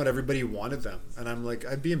first came out, everybody wanted them. And I'm like,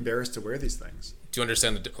 I'd be embarrassed to wear these things. Do you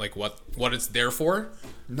understand what it's there for?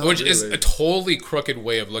 Not Which really. is a totally crooked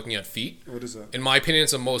way of looking at feet. What is that? In my opinion,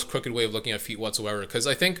 it's the most crooked way of looking at feet whatsoever. Because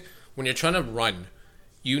I think when you're trying to run,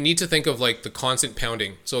 you need to think of like the constant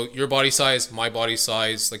pounding. So your body size, my body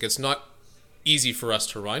size, like it's not easy for us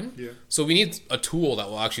to run. Yeah. So we need a tool that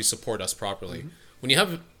will actually support us properly. Mm-hmm. When you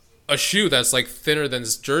have a shoe that's like thinner than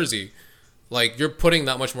this jersey, like you're putting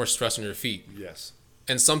that much more stress on your feet. Yes.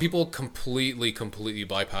 And some people completely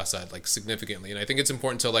bypass that like significantly. And I think it's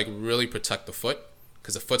important to like really protect the foot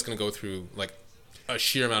because the foot's going to go through like a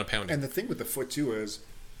sheer amount of pounding. And the thing with the foot too is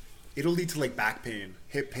it'll lead to like back pain,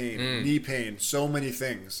 hip pain, knee pain, so many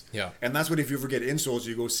things. Yeah. And that's what if you ever get insoles,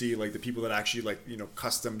 you go see like the people that actually like,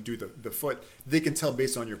 custom do the foot. They can tell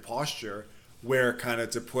based on your posture where kind of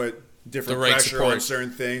to put different pressure support on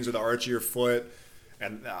certain things or the arch of your foot.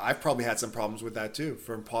 And I've probably had some problems with that too,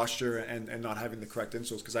 from posture and not having the correct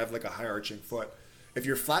insoles because I have like a high arching foot. If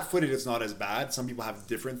you're flat-footed, it's not as bad. Some people have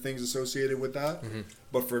different things associated with that. Mm-hmm.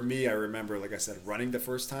 But for me, I remember, like I said, running the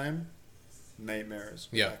first time, nightmares.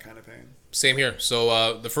 Yeah. That kind of pain. Same here.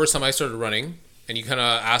 So the first time I started running, and you kind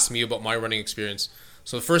of asked me about my running experience.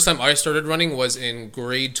 So the first time I started running was in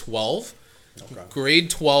grade 12. Okay. Grade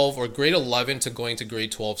 12 or grade 11 to going to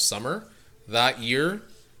grade 12 summer. That year,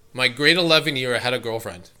 my grade 11 year, I had a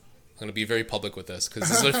girlfriend. I'm going to be very public with this because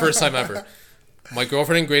this is the first time ever. My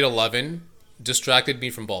girlfriend in grade 11 distracted me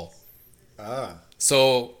from ball.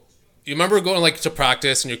 So you remember going like to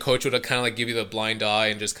practice and your coach would kind of like give you the blind eye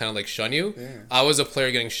and just kind of like shun you? Yeah. I was a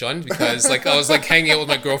player getting shunned because like I was like hanging out with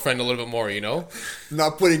my girlfriend a little bit more,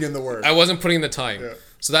 Not putting in the work. I wasn't putting in the time. Yeah.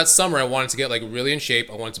 So that summer I wanted to get like really in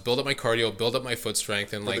shape. I wanted to build up my cardio, build up my foot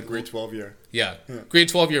strength and like the grade 12 year. Yeah. Grade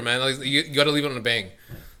 12 year, man. Like, you got to leave it on a bang.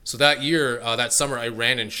 So that year, that summer I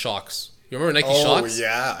ran in Shocks. You remember Nike Shocks? Oh,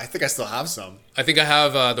 yeah. I think I still have some. I think I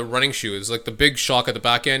have the running shoes, like the big shock at the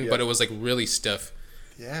back end, but it was like really stiff.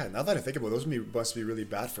 Yeah, now that I think about it, those must be really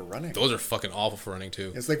bad for running. Those are fucking awful for running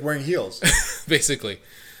too. It's like wearing heels. Basically.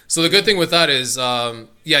 So the good thing with that is,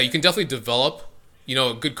 you can definitely develop,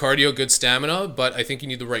 good cardio, good stamina, but I think you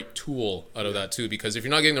need the right tool out of that too, because if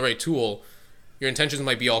you're not getting the right tool, your intentions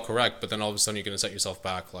might be all correct, but then all of a sudden you're going to set yourself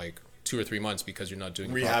back like 2 or 3 months because you're not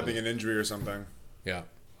doing it properly. Rehabbing an injury or something. Yeah.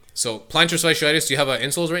 So plantar fasciitis, do you have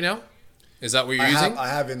insoles right now? Is that what you're using? I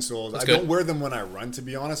have insoles. I don't wear them when I run, to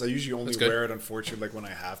be honest. I usually only wear it, unfortunately, like when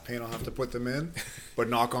I have pain, I'll have to put them in. But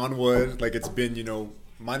knock on wood, like it's been,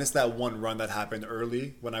 minus that one run that happened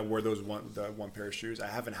early when I wore the one pair of shoes. I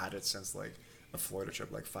haven't had it since like a Florida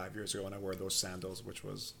trip like 5 years ago, and I wore those sandals, which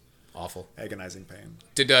was Awful. agonizing pain.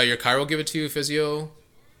 Did your chiro give it to you, physio?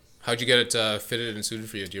 How'd you get it fitted and suited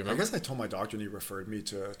for you? Do you I remember? guess I told my doctor and he referred me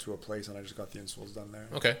to a place, and I just got the insoles done there.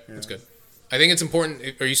 Okay, Yeah. that's good. I think it's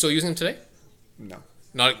important. Are you still using them today? No.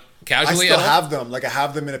 Not I casually still at all? have them. Like I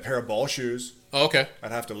have them in a pair of ball shoes. Oh, okay.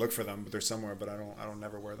 I'd have to look for them, but they're somewhere. But I don't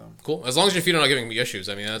never wear them. Cool. As long as your feet are not giving me issues.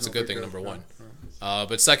 I mean, that's a No, good we're thing, good. number one. Yeah.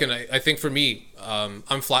 But second, I think for me, I'm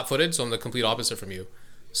flat-footed, so I'm the complete opposite from you.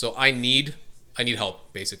 So I need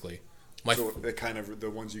help, basically. So the kind of the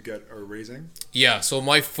ones you get are raising. Yeah, so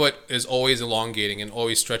my foot is always elongating and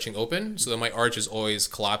always stretching open, so that my arch is always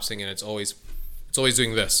collapsing and it's always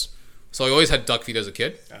doing this. So I always had duck feet as a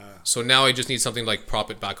kid. So now I just need something to like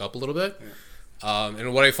prop it back up a little bit. Yeah.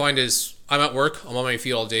 And what I find is I'm at work, I'm on my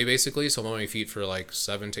feet all day basically, so I'm on my feet for like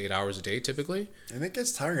 7 to 8 hours a day typically. And it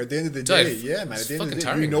gets tiring at the end of the Dude, day. Yeah, man. At it's the end of the fucking day,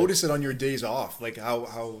 tiring, you man. notice it on your days off, like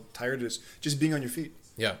how tired it is just being on your feet.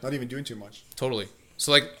 Yeah, Not even doing too much. totally.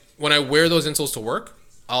 So like when I wear those insoles to work,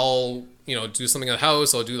 I'll do something at the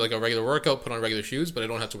house, I'll do like a regular workout, put on regular shoes, but I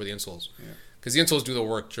don't have to wear the insoles. Because the insoles do the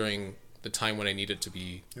work during the time when I need it to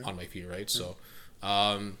be on my feet, right? So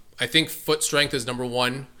I think foot strength is number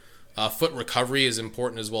one. Foot recovery is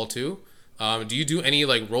important as well too. Do you do any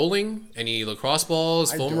like rolling, any lacrosse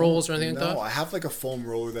balls, foam rolls or anything like that? No, I have like a foam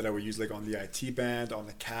roller that I would use like on the IT band, on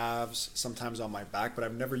the calves, sometimes on my back, but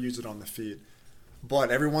I've never used it on the feet.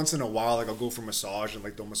 But every once in a while, like I'll go for massage and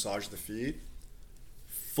like they'll massage the feet.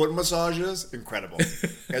 Foot massages, incredible.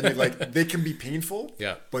 And they can be painful,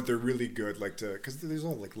 Yeah. but they're really good, because there's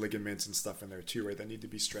all like ligaments and stuff in there too, right? That need to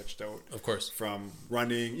be stretched out. Of course. From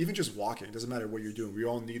running, even just walking. It doesn't matter what you're doing. We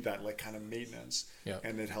all need that like kind of maintenance. Yeah.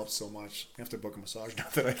 And it helps so much. You have to book a massage now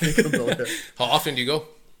that I think about it. How often do you go?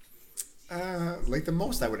 Like the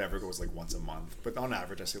most I would ever go is like once a month, but on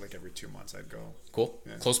average, I say like every 2 months I'd go. Cool.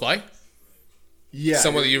 Yeah. Close by? Yeah.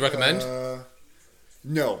 Someone that you recommend?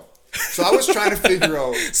 No. So I was trying to figure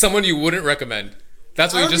out. Someone you wouldn't recommend.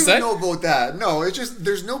 That's what I you don't just even said? know about that. No, it's just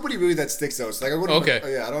there's nobody really that sticks out. So like I go to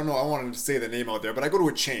Okay. I don't know. I wanted to say the name out there, but I go to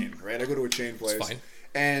a chain, right? I go to a chain place, It's fine.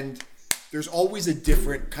 and there's always a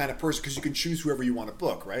different kind of person because you can choose whoever you want to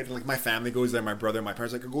book, right? And like my family goes there, my brother, my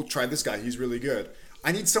parents, like go try this guy. He's really good.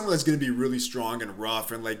 I need someone that's going to be really strong and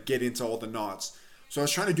rough and like get into all the knots. So I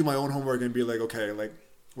was trying to do my own homework and be like, okay, like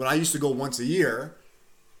when I used to go once a year,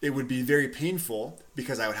 it would be very painful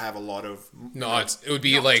because I would have a lot of It would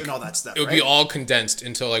be knots like and all that stuff. it would right? be all condensed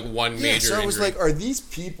into like one Yeah, major so I was injury. like, are these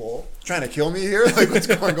people trying to kill me here? Like, what's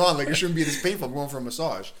going on? Like, it shouldn't be this painful. I'm going for a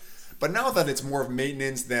massage. But now that it's more of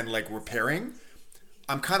maintenance than like repairing,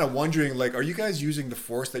 I'm kind of wondering, like, are you guys using the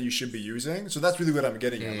force that you should be using? So that's really what I'm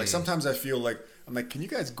getting at. Like, sometimes I feel like, I'm like, can you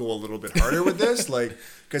guys go a little bit harder with this? Like,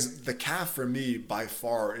 because the calf for me by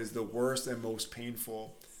far is the worst and most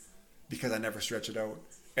painful because I never stretch it out.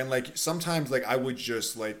 And like sometimes like I would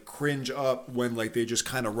just like cringe up when like they just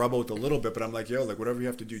kind of rub out a little bit, but I'm like, yo, like whatever you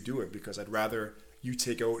have to do it, because I'd rather you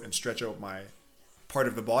take out and stretch out my part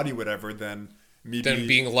of the body, whatever, than me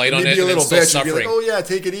being light on it a and then little still bitch and be like, suffering. oh yeah,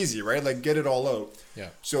 take it easy, right? Like get it all out. Yeah.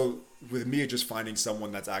 So with me, just finding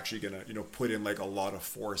someone that's actually gonna put in like a lot of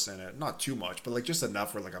force in it, not too much, but like just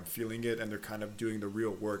enough where like I'm feeling it and they're kind of doing the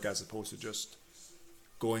real work as opposed to just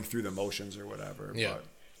going through the motions or whatever. Yeah. But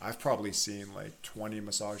I've probably seen like 20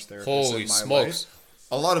 massage therapists Holy in my smokes. life.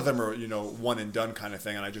 A lot of them are, one and done kind of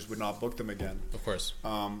thing, and I just would not book them again. Of course.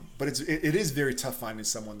 But it is very tough finding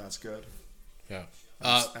someone that's good. Yeah.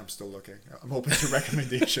 I'm still looking. I'm open to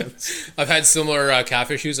recommendations. I've had similar calf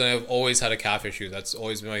issues, and I've always had a calf issue. That's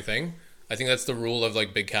always been my thing. I think that's the rule of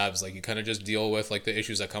like big calves. Like you kind of just deal with like the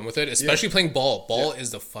issues that come with it, especially playing ball. Ball is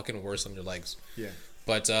the fucking worst on your legs. Yeah.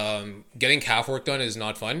 But getting calf work done is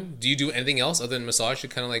not fun. Do you do anything else other than massage to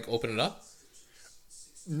kind of like open it up?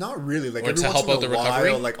 Not really. Like Or every to once help in out a the while,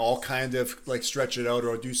 recovery? like I'll kind of like stretch it out,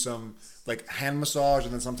 or I'll do some like hand massage,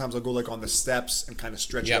 and then sometimes I'll go like on the steps and kind of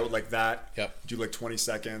stretch it Yep. out like that. Yep. Do like 20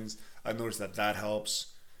 seconds. I've noticed that helps.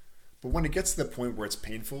 But when it gets to the point where it's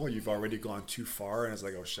painful, you've already gone too far, and it's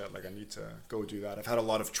like, oh shit, like I need to go do that. I've had a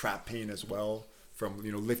lot of trap pain as well from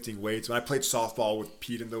lifting weights. When I played softball with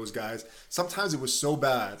Pete and those guys, sometimes it was so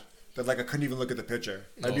bad that like I couldn't even look at the pitcher.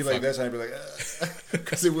 I'd be like this, and I'd be like,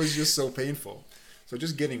 because it was just so painful. So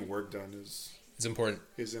just getting work done It's important.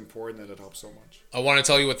 is important, and it helps so much. I want to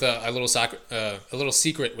tell you with a little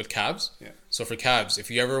secret with calves. Yeah. So for calves, if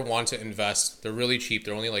you ever want to invest, they're really cheap.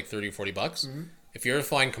 They're only like 30 or 40 bucks. Mm-hmm. If you ever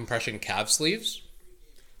find compression calf sleeves,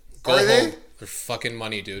 go Are home. they? They're fucking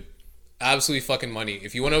money, dude. Absolutely fucking money.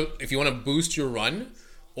 If you want to boost your run,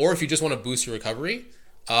 or if you just want to boost your recovery,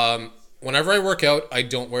 whenever I work out, I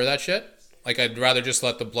don't wear that shit. Like I'd rather just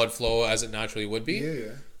let the blood flow as it naturally would be.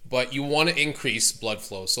 Yeah. but you want to increase blood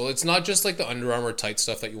flow. So it's not just like the Under Armour tight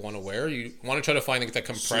stuff that you want to wear. You want to try to find like that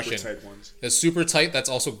compression. Super tight ones. The super tight, that's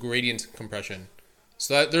also gradient compression.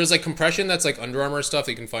 So that there's like compression that's like Under Armour stuff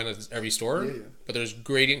that you can find at every store, but there's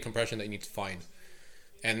gradient compression that you need to find.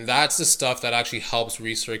 And that's the stuff that actually helps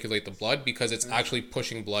recirculate the blood because it's actually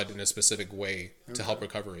pushing blood in a specific way to help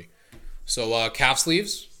recovery. So calf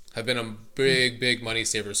sleeves have been a big money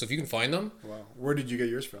saver. So if you can find them. Wow. Where did you get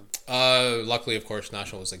yours from? Luckily, of course,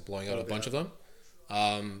 National was like blowing out a bunch of them.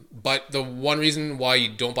 But the one reason why you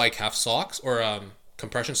don't buy calf socks or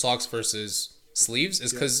compression socks versus sleeves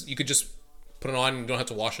is because you could just put it on and you don't have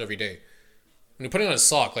to wash it every day. When you're putting on a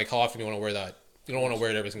sock, like how often do you want to wear that? You don't want to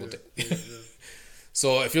wear it every single day.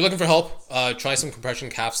 So if you're looking for help, try some compression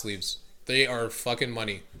calf sleeves. They are fucking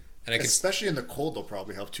money. And especially in the cold, they'll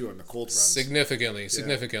probably help too in the cold runs.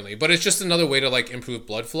 Significantly. But it's just another way to like improve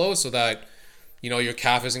blood flow so that, you know, your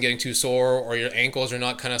calf isn't getting too sore or your ankles are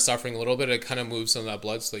not kind of suffering a little bit. It kind of moves some of that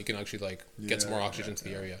blood so you can actually like get some more oxygen to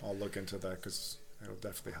the area. I'll look into that because it'll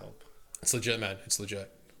definitely help. It's legit, man. It's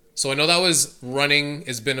legit. So I know that was running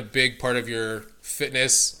has been a big part of your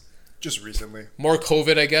fitness. Just recently. More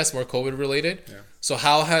COVID, I guess. More COVID related. Yeah. So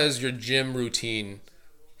how has your gym routine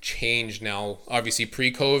changed now? Obviously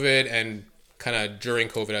pre-COVID and kind of during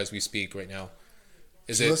COVID as we speak right now.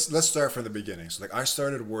 Let's start from the beginning. So like I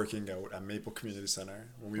started working out at Maple Community Center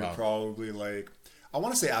when we were probably like, I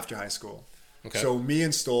want to say after high school. Okay. So me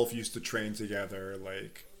and Stolf used to train together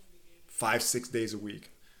like 5-6 days a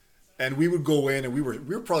week. And we would go in and we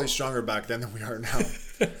were probably stronger back then than we are now.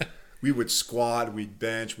 We would squat, we'd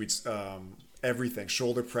bench, we'd everything,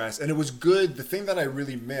 shoulder press, and it was good. The thing that I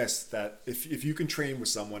really missed, that if you can train with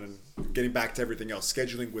someone, and getting back to everything else,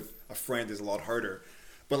 scheduling with a friend is a lot harder,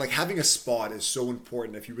 but like having a spot is so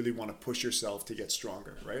important if you really want to push yourself to get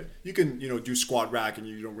stronger, right? You can, do squat rack and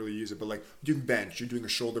you don't really use it, but like you can bench, you're doing a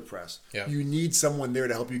shoulder press. Yeah. You need someone there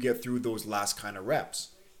to help you get through those last kind of reps,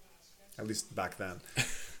 at least back then.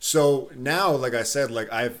 So now, like I said,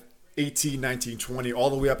 like I've 18, 19, 20, all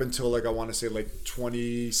the way up until like I want to say like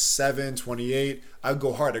 27, 28. I would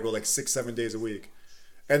go hard. I go like 6-7 days a week.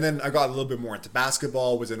 And then I got a little bit more into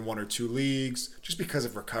basketball, was in 1 or 2 leagues just because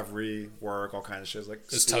of recovery, work, all kinds of shit. Like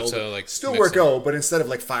it's tough to like still work out, but instead of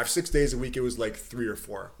like 5-6 days a week, it was like 3 or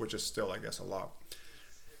 4, which is still, I guess, a lot.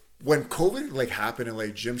 When COVID like happened and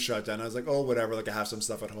like gym shut down, I was like, oh, whatever. Like I have some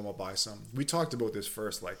stuff at home, I'll buy some. We talked about this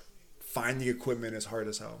first, like finding equipment is hard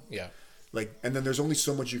as hell. Yeah. Like, and then there's only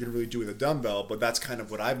so much you can really do with a dumbbell, but that's kind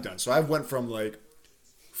of what I've done. So I went from like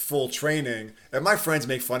full training, and my friends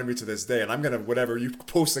make fun of me to this day, and I'm going to, whatever, you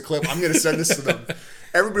post a clip, I'm going to send this to them.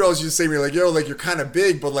 Everybody else used to say to me like, yo, like you're kind of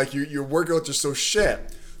big, but like your workouts are so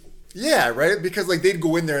shit. Yeah, right? Because like they'd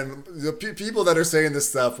go in there and the people that are saying this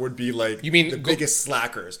stuff would be like the biggest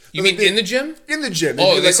slackers. You mean in the gym? In the gym.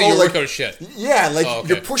 They like, say your workout shit. Yeah, like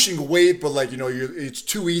you're pushing weight, but like, it's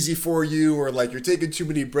too easy for you, or like you're taking too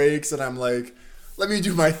many breaks, and I'm like, let me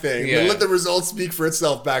do my thing. Yeah. Let the results speak for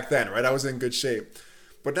itself back then, right? I was in good shape.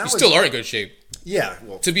 But now you still are in good shape. Yeah.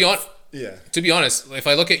 Well, to be honest, if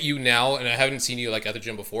I look at you now and I haven't seen you like at the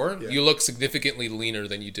gym before, you look significantly leaner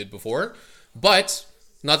than you did before. But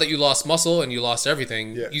not that you lost muscle and you lost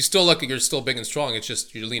everything. Yeah. You still look like you're still big and strong. It's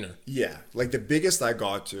just you're leaner. Yeah. Like the biggest I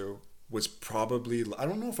got to was probably, I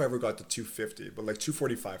don't know if I ever got to 250, but like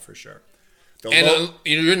 245 for sure.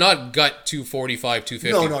 You're not gut 245,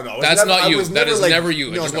 250. No. That's not you. That is never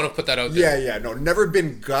you. I just want to put that out there. Yeah. No, never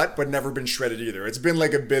been gut, but never been shredded either. It's been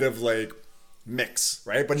like a bit of like mix,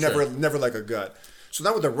 right? But never like a gut. So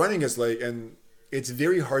now what the running is like, and it's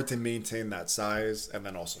very hard to maintain that size, and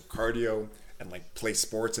then also cardio, and like play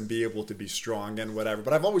sports and be able to be strong and whatever.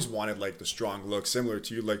 But I've always wanted like the strong look, similar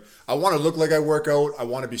to you. Like I want to look like I work out. I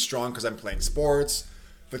want to be strong because I'm playing sports.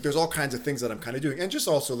 Like there's all kinds of things that I'm kind of doing. And just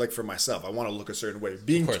also like for myself, I want to look a certain way.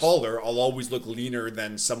 Being taller, I'll always look leaner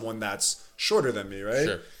than someone that's shorter than me, right?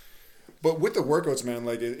 Sure. But with the workouts, man,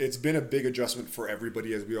 like it's been a big adjustment for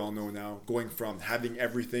everybody, as we all know now, going from having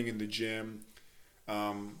everything in the gym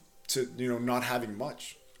to, not having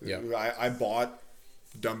much. Yeah. I bought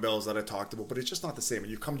dumbbells that I talked about, but it's just not the same.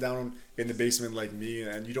 And you come down in the basement like me,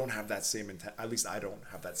 and you don't have that same at least I don't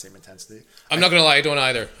have that same intensity. I'm not gonna lie, I don't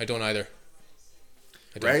either.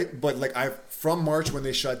 Right? But like from March when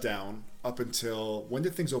they shut down up until, when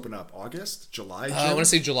did things open up? August? July? I want to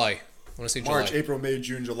say July. March, April, May,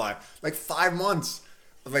 June, July. Like 5 months.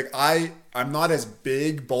 Like I'm not as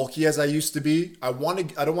big, bulky as I used to be. I don't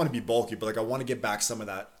want to be bulky, but like I want to get back some of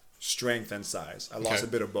that strength and size. I lost a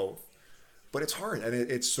bit of both. But it's hard, and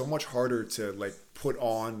it's so much harder to like put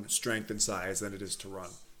on strength and size than it is to run.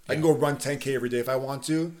 I can go run 10K every day if I want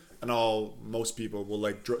to, and most people will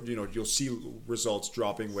like, you'll see results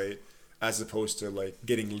dropping weight as opposed to like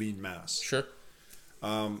getting lean mass. Sure.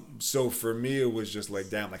 So for me, it was just like,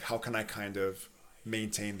 damn, like how can I kind of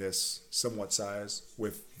maintain this somewhat size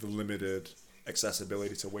with the limited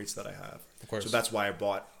accessibility to weights that I have? Of course. So that's why I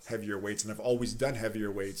bought heavier weights, and I've always done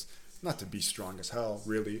heavier weights, not to be strong as hell,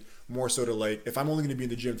 really. More so to like, if I'm only going to be in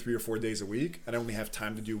the gym 3 or 4 days a week, and I only have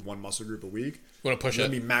time to do one muscle group a week, want to push let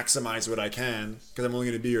me maximize what I can, because I'm only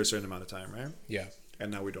going to be here a certain amount of time, right? Yeah.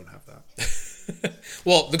 And now we don't have that.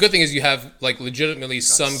 Well, the good thing is you have like legitimately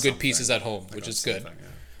some good pieces at home, which is good.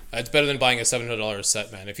 It's better than buying a $700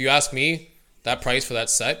 set, man. If you ask me, that price for that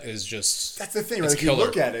set is just... That's the thing, right? If you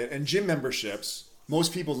look at it, and gym memberships,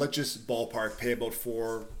 most people, let's just ballpark, pay about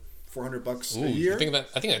 $400 a year. I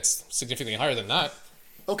think that's significantly higher than that.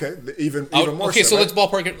 Okay, even more. Okay, so right? let's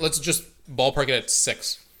ballpark it. Let's just ballpark it at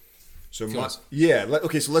 6. So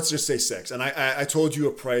okay, so let's just say 6. And I told you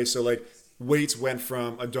a price. So like weights went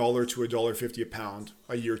from $1 to $1.50 a pound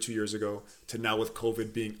a year, 2 years ago, to now with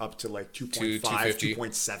COVID being up to like 2.5,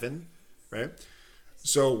 2.7, right?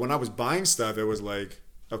 So when I was buying stuff, it was like,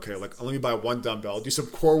 okay, like let me buy one dumbbell, do some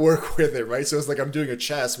core work with it, right? So it's like I'm doing a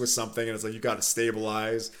chest with something, and it's like you got to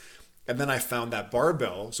stabilize. And then I found that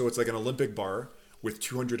barbell, so it's like an Olympic bar with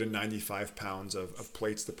 295 pounds of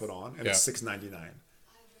plates to put on, and it's $699.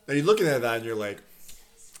 Now you're looking at that and you're like,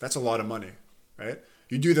 that's a lot of money, right?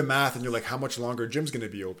 You do the math and you're like, how much longer gym's going to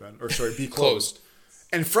be open, or sorry, be closed?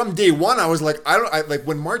 And from day one, I was like, like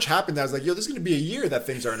when March happened, I was like, yo, this is going to be a year that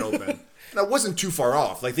things aren't open. And I wasn't too far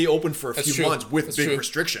off. Like they opened for a few months with big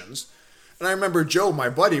restrictions. And I remember Joe, my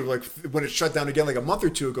buddy, like when it shut down again, like a month or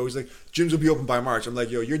two ago, he's like, gyms will be open by March. I'm like,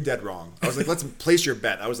 yo, you're dead wrong. I was like, let's place your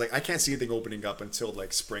bet. I was like, I can't see anything opening up until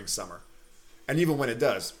like spring, summer. And even when it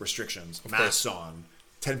does, restrictions, masks on,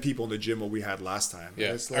 10 people in the gym what we had last time.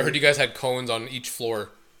 Yeah, like, I heard you guys had cones on each floor.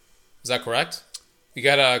 Is that correct? You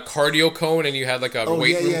got a cardio cone and you had like a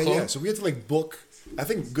weight room cone? Yeah. So we had to like book. I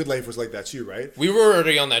think Good Life was like that too, right? We were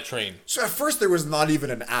already on that train. So at first there was not even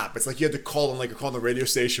an app. It's like you had to call on the radio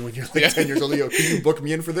station when you're like 10 years old. Yo, can you book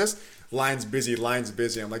me in for this? Line's busy.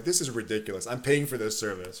 I'm like, this is ridiculous. I'm paying for this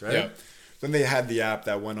service, right? Yeah. Then they had the app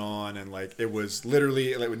that went on, and like it was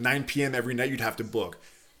literally like 9 p.m. every night you'd have to book.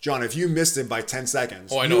 John, if you missed it by 10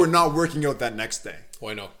 seconds, you were not working out that next day. Oh,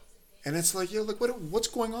 I know. And it's like, yo, look, what's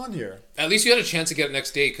going on here? At least you had a chance to get it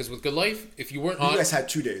next day, because with Good Life, if you weren't on... You guys had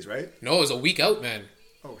 2 days, right? No, it was a week out, man.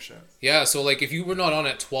 Oh, shit. Yeah, so like if you were not on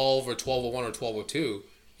at 12 or 12:01 or 12:02,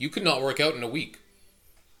 you could not work out in a week.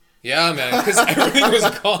 Yeah, man, because everything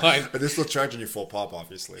was gone. But they're still charging you full pop,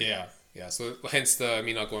 obviously. Yeah, so hence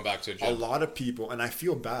me not going back to a gym. A lot of people, and I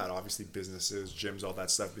feel bad, obviously, businesses, gyms, all that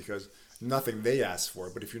stuff, because nothing they ask for.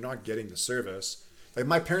 But if you're not getting the service... Like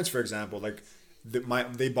my parents, for example, like...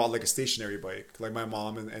 They bought like a stationary bike. Like my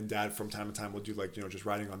mom and dad from time to time will do like, just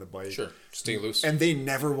riding on the bike. Sure, stay loose. And they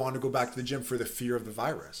never want to go back to the gym for the fear of the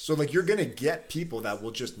virus. So like you're going to get people that will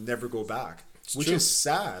just never go back, which is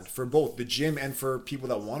sad for both the gym and for people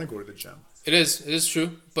that want to go to the gym. It is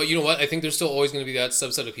true. But you know what? I think there's still always going to be that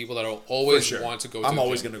subset of people that will always want to go to the gym. I'm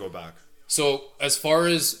always going to go back. So as far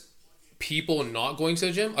as people not going to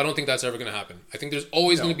the gym, I don't think that's ever going to happen. I think there's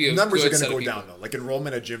always going to be a numbers good are set going of to go people. down though. Like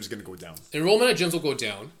enrollment at gyms is going to go down. Enrollment at gyms will go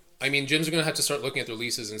down. I mean, gyms are going to have to start looking at their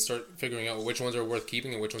leases and start figuring out which ones are worth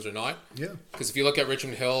keeping and which ones are not. Yeah. Because if you look at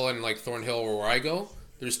Richmond Hill and like Thornhill or where I go,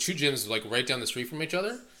 there's 2 gyms like right down the street from each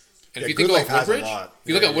other. And if you think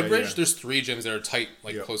about Woodbridge, there's 3 gyms that are tight,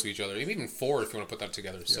 like close to each other. Even 4 if you want to put that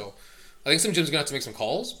together. Yeah. So I think some gyms are going to have to make some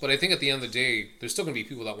calls, but I think at the end of the day, there's still going to be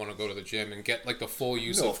people that want to go to the gym and get like the full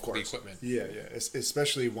use of the equipment. Yeah.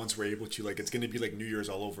 Especially once we're able to, like, it's going to be like New Year's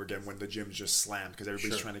all over again when the gym's just slammed because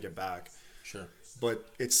everybody's trying to get back. Sure. But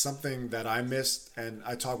it's something that I missed, and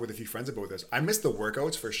I talked with a few friends about this. I miss the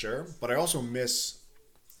workouts for sure, but I also miss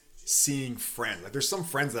seeing friends. Like, there's some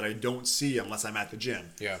friends that I don't see unless I'm at the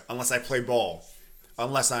gym. Yeah. Unless I play ball.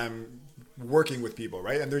 Unless I'm working with people,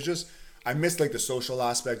 right? And there's just... I miss like the social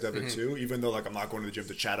aspect of it too, even though like I'm not going to the gym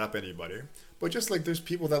to chat up anybody. But just like there's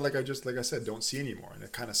people that like I said, don't see anymore, and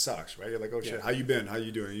it kind of sucks, right? You're like, oh shit, how you been? How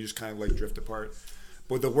you doing? And you just kind of like drift apart.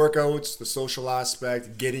 But the workouts, the social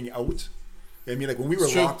aspect, getting out. I mean, like when we were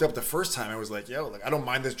locked up the first time, I was like, yo, like I don't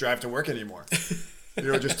mind this drive to work anymore.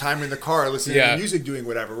 Just time in the car, listening to music, doing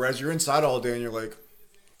whatever. Whereas you're inside all day and you're like,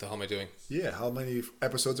 what the hell am I doing? Yeah, how many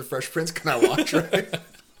episodes of Fresh Prince can I watch, right?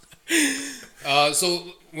 So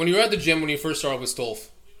when you were at the gym when you first started with Stolf,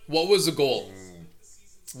 what was the goal?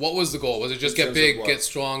 What was the goal? Was it just get big, get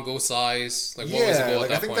strong, go size? Like what was the goal at that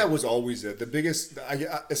point? I think that was always it. The biggest,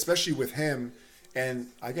 especially with him, And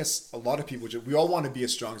I guess a lot of people, we all want to be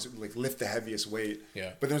as strong as, like, lift the heaviest weight.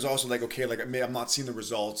 Yeah. But there's also like, okay, like I'm not seeing the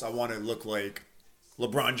results. I want to look like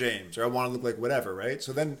LeBron James, or I want to look like whatever, right?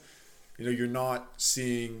 So then, you're not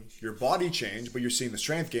seeing your body change, but you're seeing the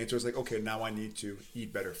strength gain. So it's like, okay, now I need to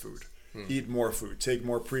eat better food, eat more food, take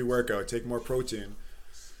more pre-workout, take more protein.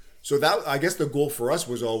 So that, I guess the goal for us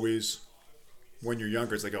was always, when you're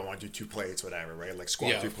younger, it's like, oh, I want to do 2 plates, whatever, right? Like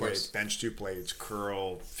squat 2 plates, bench 2 plates,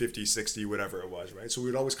 curl 50, 60, whatever it was, right? So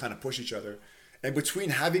we'd always kind of push each other. And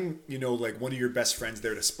between having, like one of your best friends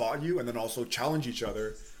there to spot you and then also challenge each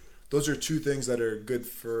other, those are 2 things that are good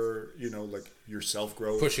for, like your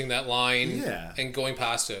self-growth. Pushing that line and going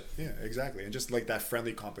past it. Yeah, exactly. And just like that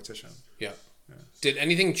friendly competition. Yeah. Did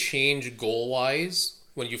anything change goal-wise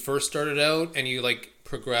when you first started out and you like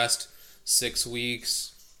progressed 6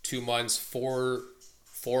 weeks, 2 months, 4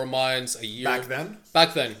 months, a year?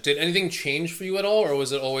 Back then. Did anything change for you at all? Or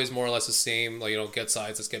was it always more or less the same? Like, get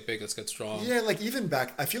size, let's get big, let's get strong. Yeah, like even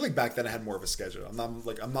I feel like back then I had more of a schedule. I'm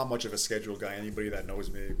not much of a schedule guy. Anybody that knows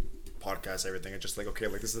me, podcast, everything, it's just like, okay,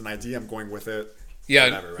 like this is an idea, I'm going with it. Yeah,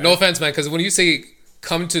 whatever, right? No offense, man, because when you say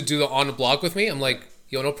come to do the on the block with me, I'm like,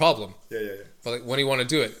 yo, no problem. Yeah. But like, when do you want to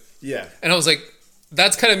do it? Yeah. And I was like,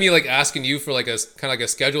 that's kind of me like asking you for like a kind of like a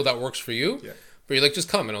schedule that works for you. Yeah. But you're like, just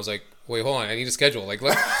come. And I was like, wait, hold on, I need a schedule. Like, so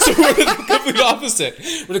we're the complete opposite.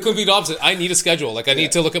 We're the complete opposite. I need a schedule. Like, I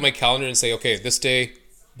need to look at my calendar and say, okay, this day,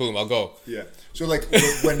 boom, I'll go. Yeah. So like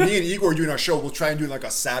when me and Igor are doing our show, we'll try and do like a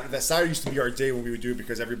Saturday. That Saturday used to be our day when we would do it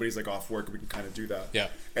because everybody's like off work. We can kind of do that. Yeah.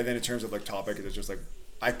 And then in terms of like topic, it's just like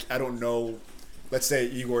I don't know. Let's say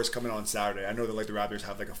Igor's coming on Saturday. I know that like the Raptors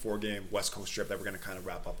have like a 4-game West Coast trip that we're gonna kind of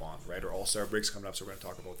wrap up on, right? Or All-Star breaks coming up, so we're gonna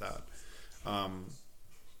talk about that.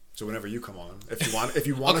 So whenever you come on, if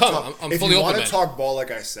you want to talk ball,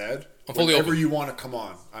 like I said, whenever you want to come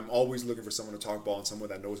on, I'm always looking for someone to talk ball and someone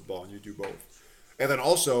that knows ball, and you do both. And then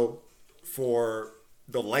also, for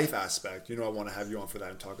the life aspect, I want to have you on for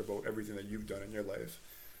that and talk about everything that you've done in your life.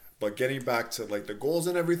 But getting back to like the goals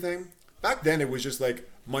and everything, back then it was just like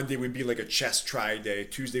Monday would be like a chest try day,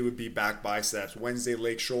 Tuesday would be back biceps, Wednesday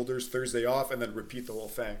leg shoulders, Thursday off, and then repeat the whole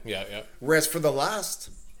thing. Yeah. Whereas for the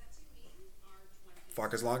last,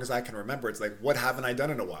 as long as I can remember, it's like, what haven't I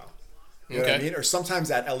done in a while? You know what I mean? Or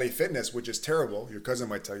sometimes at LA Fitness, which is terrible, your cousin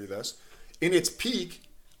might tell you this, in its peak,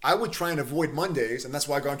 I would try and avoid Mondays, and that's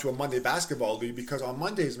why I got into a Monday basketball league, because on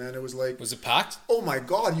Mondays, man, it was like... Was it packed? Oh my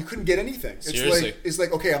God, you couldn't get anything. Seriously? It's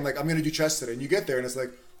like, okay, I'm going to do chest today, and you get there, and it's like,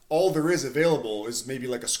 all there is available is maybe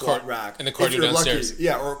like a squat rack. And the cardio downstairs. Lucky.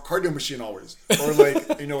 Yeah, or a cardio machine always. Or like,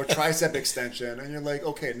 a tricep extension, and you're like,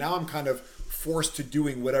 okay, now I'm kind of forced to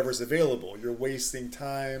doing whatever's available. You're wasting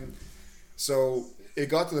time. So it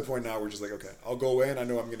got to the point now where we're just like, okay, I'll go in, I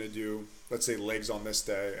know I'm going to do... let's say legs on this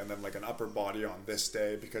day and then like an upper body on this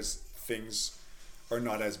day because things are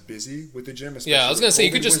not as busy with the gym. Yeah, I was gonna say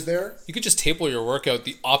you could just taper your workout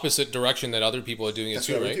the opposite direction that other people are doing it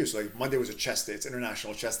too, right? Do. So like Monday was a chest day. It's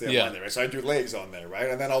International Chest Day on Monday, right? So I do legs on there, right?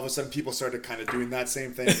 And then all of a sudden people started kind of doing that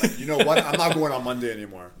same thing. Like, you know what? I'm not going on Monday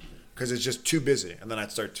anymore because it's just too busy. And then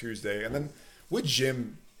I'd start Tuesday. And then with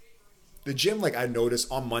the gym, like I noticed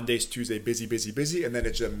on Mondays, Tuesday, busy. And then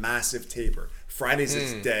it's a massive taper. Fridays,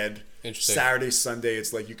 it's dead. Interesting. Saturday, Sunday,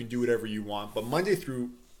 it's like you can do whatever you want. But Monday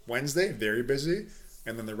through Wednesday, very busy.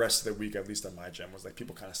 And then the rest of the week, at least at my gym, was like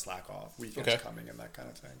people kind of slack off. Weekends coming and that kind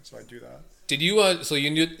of thing. So I do that. Did you, so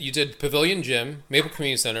you did Pavilion Gym, Maple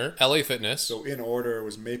Community Center, LA Fitness. So in order, it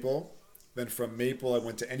was Maple. Then from Maple, I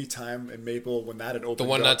went to Anytime in Maple when that had opened. The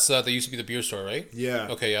one up. that used to be the beer store, right? Yeah.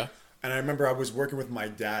 Okay, yeah. And I remember I was working with my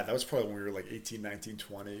dad. That was probably when we were like 18, 19,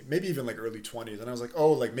 20. Maybe even like early 20s. And I was like,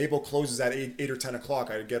 oh, like Maple closes at 8 or 10 o'clock.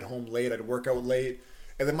 I'd get home late. I'd work out late.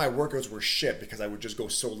 And then my workouts were shit because I would just go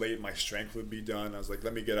so late. My strength would be done. I was like,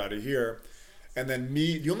 let me get out of here. And then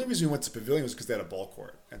the only reason we went to Pavilion was because they had a ball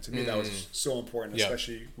court. And to me, that was so important,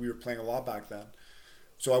 especially we were playing a lot back then.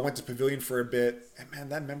 So I went to Pavilion for a bit. And man,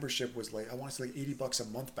 that membership was like, I want to say like $80 a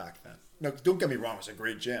month back then. No, don't get me wrong. It was a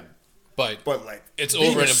great gym. But like it's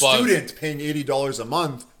over and above. Student paying $80 a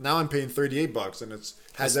month. Now I'm paying $38, and it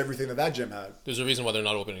has everything that gym had. There's a reason why they're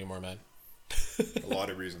not open anymore, man. A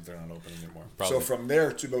lot of reasons they're not open anymore. Probably. So from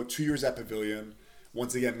there to about 2 years at Pavilion,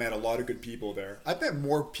 once again, met a lot of good people there. I met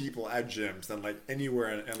more people at gyms than like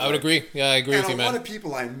anywhere. And I would agree. Yeah, I agree with you, man. And a lot of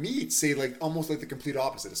people I meet say like almost like the complete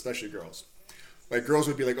opposite, especially girls. Like girls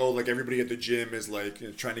would be like, oh, like everybody at the gym is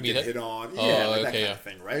like trying to get hit on, that kind of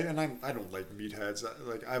thing, right? And I don't like meatheads.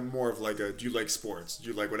 Like I'm more of like do you like sports? Do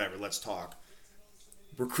you like whatever? Let's talk.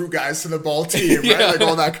 Recruit guys to the ball team, right? Like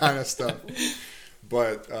all that kind of stuff.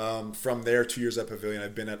 But from there, 2 years at Pavilion,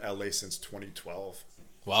 I've been at LA since 2012.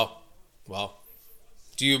 Wow.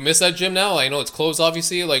 Do you miss that gym now? I know it's closed,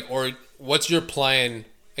 obviously. Like, or what's your plan?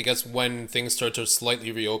 I guess when things start to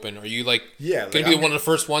slightly reopen, are you like gonna be one of the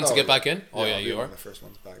first ones to get back in? Oh yeah, you are. One of the first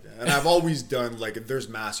ones back in. And I've always done like if there's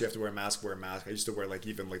masks, you have to wear a mask. Wear a mask. I used to wear like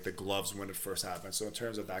even like the gloves when it first happened. So in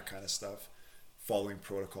terms of that kind of stuff, following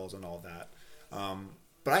protocols and all that.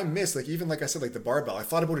 But I miss like even like I said like the barbell. I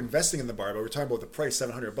thought about investing in the barbell. We're talking about the price,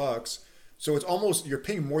 $700. So it's almost you're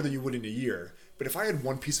paying more than you would in a year. But if I had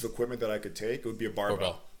one piece of equipment that I could take, it would be a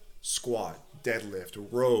barbell. Squat, deadlift,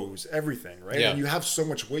 rows, everything, right? Yeah. And you have so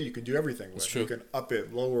much weight, you can do everything with. That's true. You can up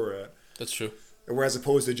it, lower it. That's true. Whereas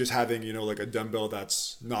opposed to just having, like a dumbbell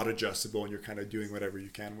that's not adjustable and you're kind of doing whatever you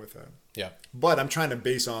can with it. Yeah. But I'm trying to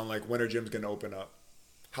base on like when are gyms going to open up?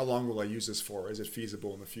 How long will I use this for? Is it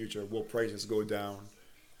feasible in the future? Will prices go down?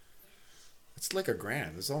 It's like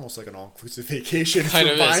 $1,000. It's almost like an all-inclusive vacation for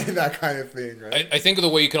buying that kind of thing, right? I think the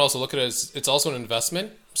way you can also look at it is it's also an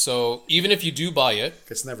investment. So even if you do buy it,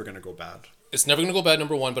 it's never going to go bad. It's never going to go bad,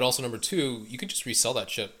 number one, but also number two, you can just resell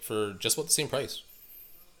that shit for just about the same price.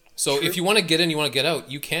 So if you want to get in, you want to get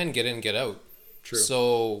out, you can get in and get out. True.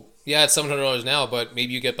 So yeah, it's $700 now, but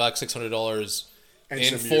maybe you get back $600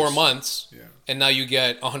 in 4 months, and now you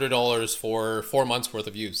get $100 for 4 months worth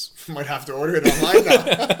of use. Might have to order it online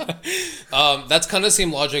now. That's kind of the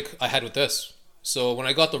same logic I had with this. So when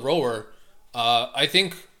I got the rower, I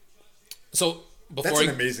think so. That's an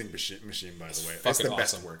amazing machine, by the way. It's the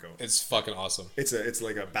best workout. It's fucking awesome. It's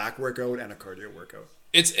like a back workout and a cardio workout.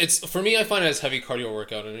 It's for me. I find it as heavy cardio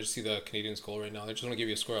workout, and I just see the Canadian goal right now. I just want to give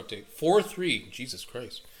you a score update. 4-3. Jesus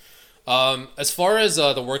Christ. As far as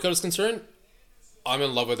the workout is concerned, I'm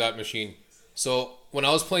in love with that machine. So when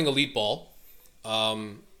I was playing elite ball,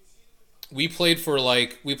 we played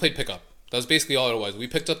pickup. That was basically all it was. We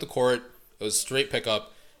picked up the court. It was straight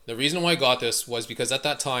pickup. The reason why I got this was because at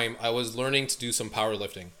that time I was learning to do some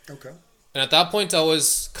powerlifting. Okay. And at that point I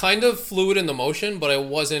was kind of fluid in the motion, but I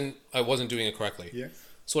wasn't doing it correctly. Yeah.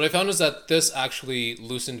 So what I found is that this actually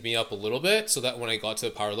loosened me up a little bit so that when I got to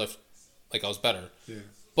powerlift, like I was better. Yeah.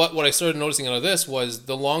 But what I started noticing out of this was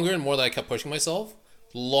the longer and more that I kept pushing myself,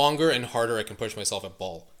 the longer and harder I can push myself at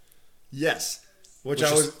ball. Yes. Which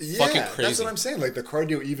fucking crazy. That's what I'm saying. Like the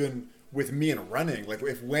cardio even with me and running, like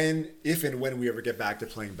if and when we ever get back to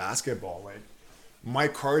playing basketball, like my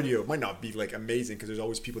cardio might not be like amazing because there's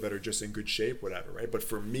always people that are just in good shape, whatever, right? But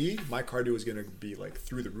for me, my cardio is gonna be like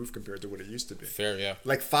through the roof compared to what it used to be. Fair, yeah.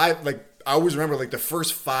 I always remember like the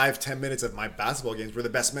first 5-10 minutes of my basketball games were the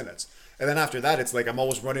best minutes. And then after that, it's like I'm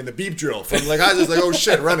almost running the beep drill from like I was like, oh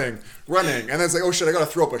shit, running. And then it's like, oh shit, I gotta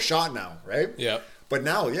throw up a shot now, right? Yeah. But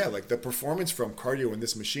now, yeah, like the performance from cardio in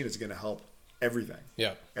this machine is gonna help everything.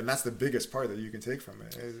 Yeah. And that's the biggest part that you can take from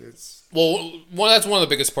it. That's one of the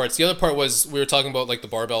biggest parts. The other part was we were talking about like the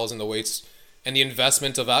barbells and the weights and the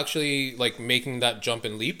investment of actually like making that jump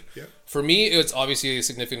and leap. Yeah. For me, it's obviously a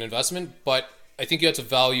significant investment, but I think you have to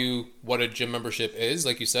value what a gym membership is,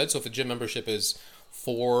 like you said. So if a gym membership is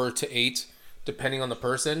 4 to 8, depending on the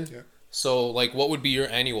person. Yeah. So like what would be your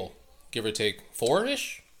annual, give or take?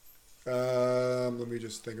 4-ish? Let me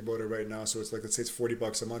just think about it right now. So it's like, let's say it's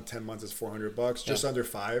 $40 a month, 10 months is $400, just under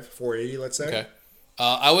 480, let's say. Okay.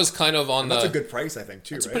 I was kind of on that's a good price, I think,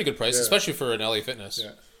 too. That's a pretty good price, especially for an LA Fitness.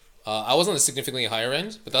 Yeah. I was on the significantly higher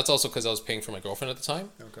end, but that's also because I was paying for my girlfriend at the time.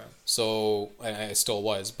 Okay. So I still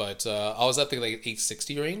was, but I was at the like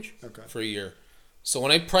 860 range for a year. So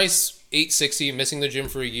when I priced 860, missing the gym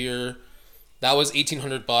for a year, that was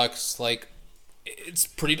 $1,800. Like, it's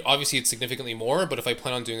pretty obviously it's significantly more, but if I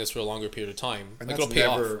plan on doing this for a longer period of time, and like, it'll pay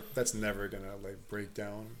off. That's never gonna like break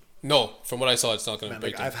down. No, from what I saw, it's not gonna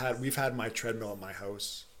break down. We've had my treadmill at my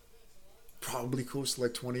house probably close to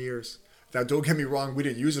like 20 years. Now, don't get me wrong, we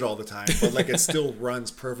didn't use it all the time, but like it still runs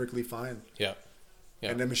perfectly fine. Yeah.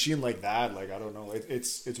 And a machine like that, like I don't know,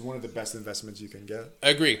 it's one of the best investments you can get. I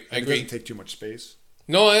agree. It doesn't take too much space.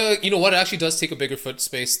 No, you know what? It actually does take a bigger foot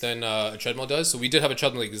space than a treadmill does. So we did have a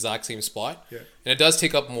treadmill in the exact same spot. Yeah. And it does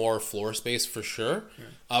take up more floor space for sure.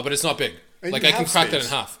 Yeah. But it's not big. And like I can crack that in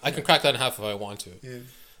half. I can crack that in half if I want to. Yeah.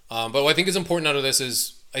 But what I think is important out of this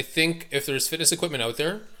is I think if there's fitness equipment out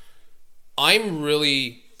there, I'm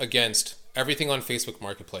really against everything on Facebook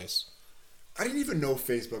Marketplace. I didn't even know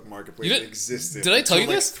Facebook Marketplace existed. Did I tell you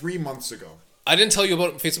this? 3 months ago. I didn't tell you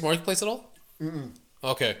about Facebook Marketplace at all? Mm-mm.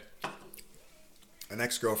 Okay. An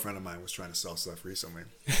ex-girlfriend of mine was trying to sell stuff recently.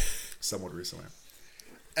 Somewhat recently.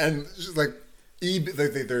 And just like,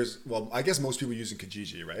 there's, well, I guess most people using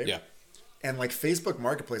Kijiji, right? Yeah. And like Facebook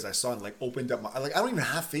Marketplace, I saw and like opened up my, like, I don't even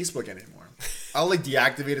have Facebook anymore. I'll like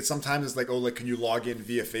deactivate it. Sometimes it's like, oh, like, can you log in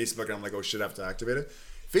via Facebook? And I'm like, oh shit, I have to activate it.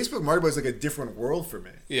 Facebook Marketplace is like a different world for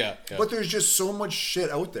me. Yeah. But there's just so much shit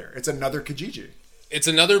out there. It's another Kijiji. It's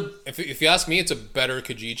another. If you ask me, it's a better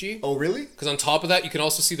Kijiji. Oh, really? Because on top of that, you can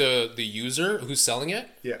also see the user who's selling it.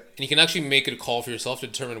 Yeah. And you can actually make a call for yourself to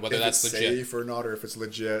determine whether if that's it's legit. safe or not, or if it's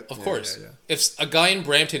legit. Of course. If a guy in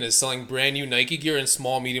Brampton is selling brand new Nike gear in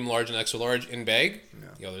small, medium, large, and extra large in bag,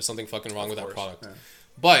 there's something fucking wrong with that product. Yeah.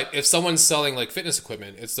 But if someone's selling like fitness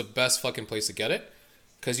equipment, it's the best fucking place to get it.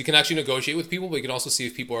 Because you can actually negotiate with people, but you can also see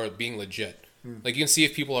if people are being legit. Like you can see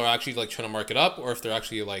if people are actually like trying to mark it up or if they're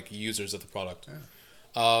actually like users of the product.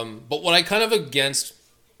 Yeah. But what I kind of against,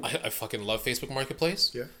 I fucking love Facebook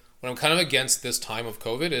Marketplace. Yeah. What I'm kind of against this time of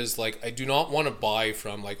COVID is like I do not want to buy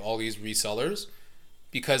from like all these resellers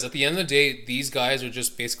because at the end of the day, these guys are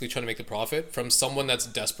just basically trying to make the profit from someone that's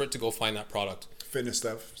desperate to go find that product. Fitness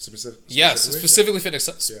stuff, specifically fitness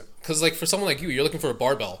stuff. Yeah. Because like for someone like you're looking for a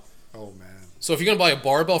barbell. Oh man. So if you're gonna buy a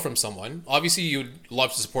barbell from someone, obviously you'd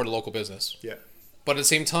love to support a local business. Yeah. But at the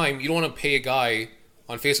same time, you don't want to pay a guy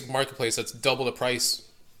on Facebook Marketplace that's double the price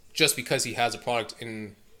just because he has a product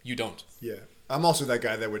and you don't. Yeah. I'm also that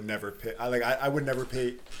guy that would never pay. I would never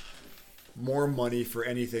pay more money for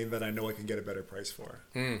anything that I know I can get a better price for.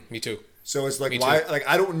 Me too. So it's like why? Like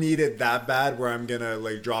I don't need it that bad where I'm gonna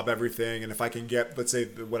like drop everything. And if I can get, let's say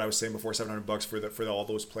what I was saying before, $700 for all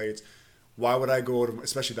those plates. Why would I go to,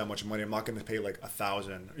 especially that much money? I'm not going to pay like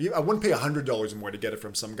 $1,000. I wouldn't pay $100 more to get it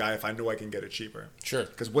from some guy if I know I can get it cheaper. Sure.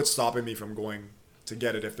 Because what's stopping me from going to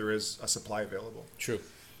get it if there is a supply available? True.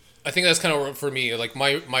 I think that's kind of for me. Like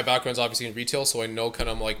my background's obviously in retail, so I know kind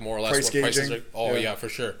of like more or less price what gauging. Prices are. Oh yeah, for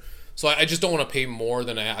sure. So I just don't want to pay more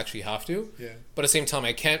than I actually have to. Yeah. But at the same time,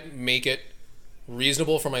 I can't make it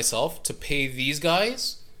reasonable for myself to pay these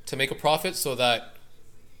guys to make a profit so that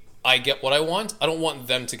I get what I want. I don't want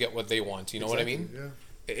them to get what they want. You know what I mean? Yeah.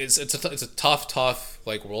 It's a tough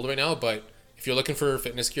like world right now. But if you're looking for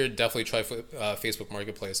fitness gear, definitely try Facebook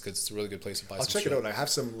Marketplace because it's a really good place to buy. I'll check it out. I have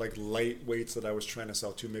some like light weights that I was trying to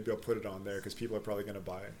sell too. Maybe I'll put it on there because people are probably gonna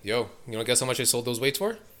buy it. Yo, you want to guess how much I sold those weights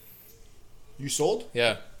for? You sold?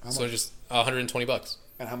 Yeah. So just $120.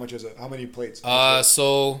 And how much is it? How many plates?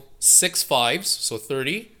 So 6 5s, so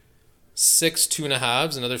 30. 6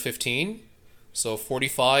 2.5s, another 15. So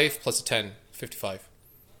 45 plus a 10, 55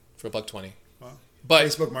 for $120. Wow. But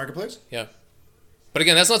Facebook Marketplace? Yeah. But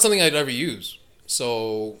again, that's not something I'd ever use.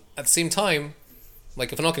 So at the same time,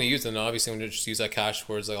 like if I'm not going to use it, then obviously I'm going to just use that cash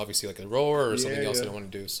towards like obviously like a rower or something else I don't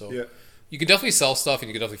want to do. So you can definitely sell stuff and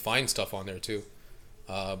you can definitely find stuff on there too.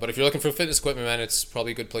 But if you're looking for fitness equipment, man, it's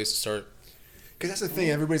probably a good place to start. Because that's the thing.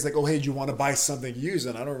 Everybody's like, oh, hey, do you want to buy something used?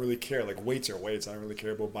 And I don't really care. Like, weights are weights. I don't really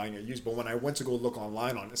care about buying it used. But when I went to go look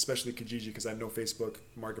online on, especially Kijiji, because I know Facebook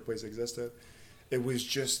Marketplace existed, it was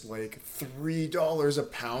just like $3 a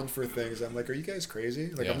pound for things. I'm like, are you guys crazy?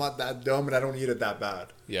 Like, I'm not that dumb and I don't need it that bad.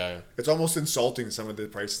 Yeah. It's almost insulting, some of the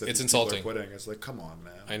prices that people are putting. It's like, come on,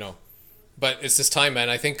 man. I know. But it's this time, man.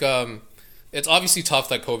 I think it's obviously tough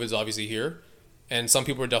that COVID's obviously here. And some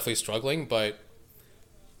people are definitely struggling, but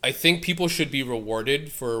I think people should be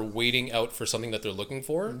rewarded for waiting out for something that they're looking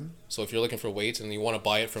for. Mm-hmm. So if you're looking for weights and you want to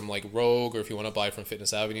buy it from like Rogue or if you want to buy it from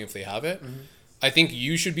Fitness Avenue if they have it, I think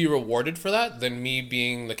you should be rewarded for that than me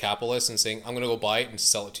being the capitalist and saying I'm going to go buy it and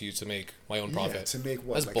sell it to you to make my own profit. To make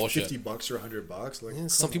what? That's like bullshit. $50 or $100? Like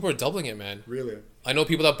some people are doubling it, man. Really? I know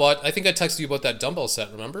people that bought, I think I texted you about that dumbbell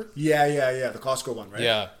set, remember? Yeah. The Costco one, right?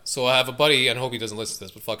 Yeah. So I have a buddy, and I hope he doesn't listen to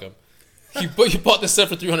this, but fuck him. He bought this set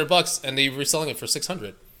for $300 and they're reselling it for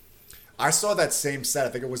 $600. I saw that same set. I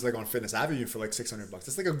think it was like on Fitness Avenue for like $600.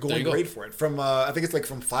 It's like a going rate for it. From I think it's like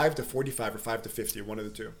from 5 to 45 or 5 to 50, one of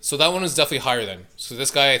the two. So that one was definitely higher then. So this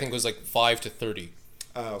guy I think was like 5 to 30.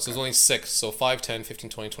 Oh, okay. So it's only 6. So 5, 10, 15,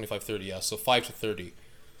 20, 25, 30. Yeah. So 5 to 30.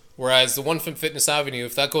 Whereas the one from Fitness Avenue,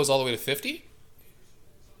 if that goes all the way to 50,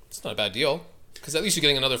 it's not a bad deal. Because at least you're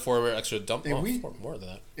getting another 4 extra dump. More than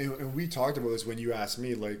that. And we talked about this when you asked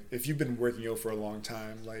me, like, if you've been working out for a long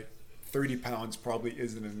time, like, 30 pounds probably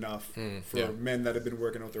isn't enough for men that have been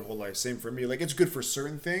working out their whole life. Same for me. Like, it's good for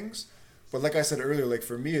certain things. But like I said earlier, like,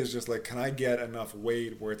 for me, it's just like, can I get enough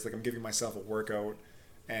weight where it's like I'm giving myself a workout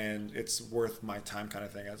and it's worth my time kind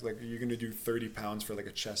of thing. It's like, you're going to do 30 pounds for like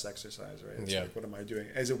a chest exercise, right? It's like, what am I doing?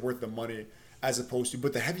 Is it worth the money as opposed to,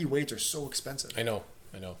 but the heavy weights are so expensive. I know.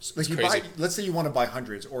 Like you buy, let's say you want to buy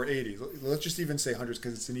hundreds or 80s. Let's just even say hundreds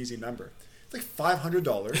because it's an easy number. It's like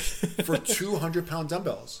 $500 for 200-pound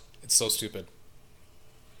dumbbells. It's so stupid.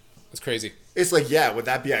 It's crazy. It's like, yeah, would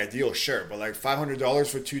that be ideal? Sure. But like $500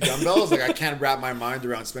 for 2 dumbbells? Like I can't wrap my mind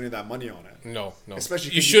around spending that money on it. No.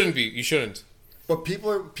 Especially you shouldn't be. You shouldn't. But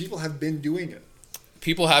people have been doing it.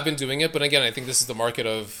 People have been doing it. But again, I think this is the market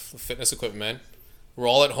of fitness equipment, man. We're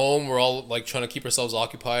all at home. We're all like trying to keep ourselves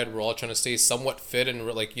occupied. We're all trying to stay somewhat fit and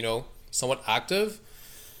like, somewhat active.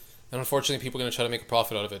 And unfortunately, people are going to try to make a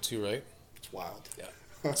profit out of it too, right? It's wild.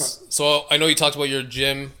 Yeah. So I know you talked about your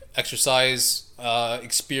gym exercise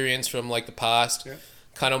experience from like the past,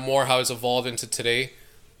 kind of more how it's evolved into today.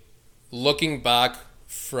 Looking back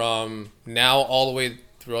from now all the way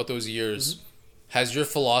throughout those years, has your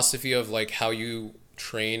philosophy of like how you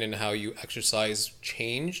train and how you exercise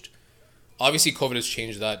changed? Obviously, COVID has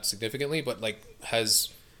changed that significantly, but like, has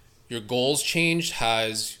your goals changed?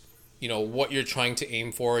 Has, you know, what you're trying to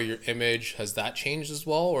aim for, your image, has that changed as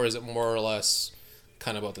well? Or is it more or less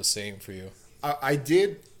kind of about the same for you? I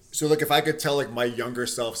did. So like, if I could tell like my younger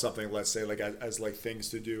self something, let's say like as like things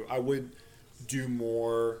to do, I would do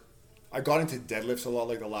more. I got into deadlifts a lot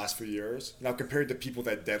like the last few years. Now compared to people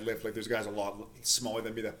that deadlift, like there's guys a lot smaller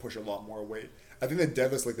than me that push a lot more weight. I think that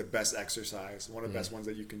deadlift's like the best exercise, one of the best ones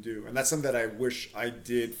that you can do. And that's something that I wish I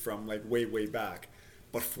did from like way, way back.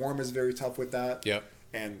 But form is very tough with that. Yep.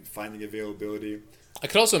 And finding availability. I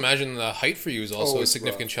could also imagine the height for you is also a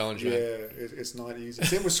significant challenge. Yeah, it's not easy.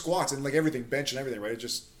 Same with squats and like everything, bench and everything, right? It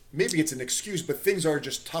just, maybe it's an excuse, but things are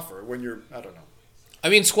just tougher when you're, I don't know. I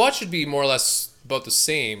mean, squats should be more or less about the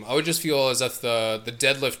same. I would just feel as if the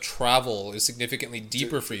deadlift travel is significantly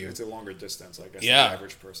deeper for you. It's a longer distance, I guess, yeah, than the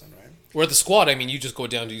average person, right? Where the squat, I mean, you just go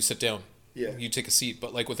down to you sit down. Yeah. You take a seat.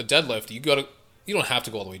 But like with a deadlift, you don't have to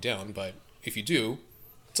go all the way down, but if you do,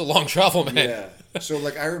 it's a long travel, man. Yeah. So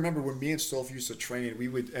like I remember when me and Stolf used to train,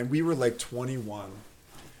 we were like 21,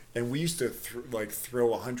 and we used to throw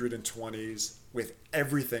 120s with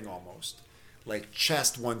everything almost. Like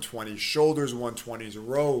chest 120, shoulders 120s,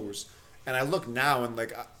 rows. And I look now and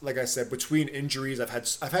like I said, between injuries, I've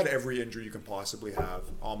had every injury you can possibly have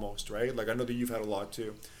almost, right? Like I know that you've had a lot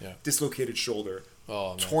too. Yeah. Dislocated shoulder,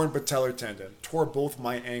 torn patellar tendon, tore both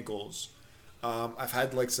my ankles. I've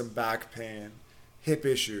had like some back pain, hip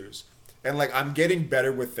issues. And like I'm getting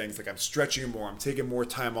better with things. Like I'm stretching more, I'm taking more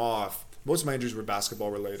time off. Most of my injuries were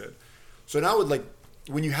basketball related. So now with like,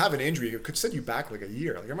 when you have an injury, it could set you back like a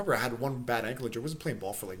year. Like I remember I had one bad ankle injury. I wasn't playing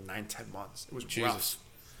ball for like 9-10 months. It was rough.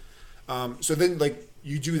 So then like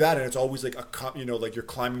you do that and it's always like like you're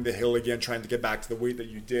climbing the hill again, trying to get back to the weight that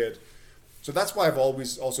you did. So that's why I've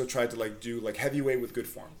always also tried to like do like heavyweight with good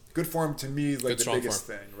form. Good form to me is like the biggest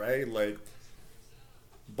thing, right? Like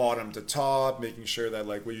bottom to top, making sure that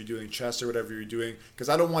like what you're doing, chest or whatever you're doing, because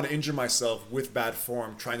I don't want to injure myself with bad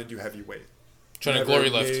form trying to do heavyweight. Trying to glory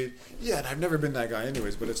lift. Yeah, and I've never been that guy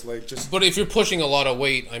anyways, but it's like just... But if you're pushing a lot of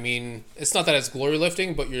weight, I mean, it's not that it's glory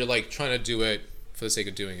lifting, but you're like trying to do it for the sake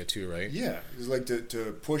of doing it too, right? Yeah, it's like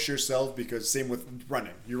to push yourself, because same with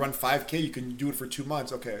running. You run 5K, you can do it for 2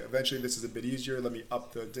 months. Okay, eventually this is a bit easier. Let me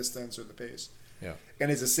up the distance or the pace. Yeah. And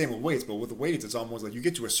it's the same with weights, but with weights, it's almost like you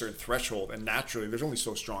get to a certain threshold, and naturally, there's only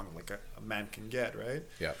so strong like a man can get, right?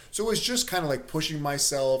 Yeah. So it's just kind of like pushing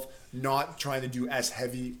myself, not trying to do as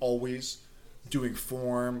heavy always, doing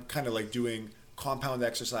form, kind of like doing compound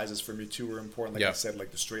exercises for me too were important. Like I said,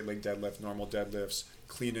 like the straight leg deadlift, normal deadlifts,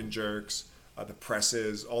 clean and jerks, the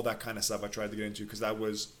presses, all that kind of stuff I tried to get into, because that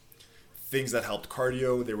was things that helped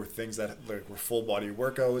cardio. They were things that like were full body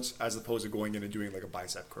workouts, as opposed to going in and doing like a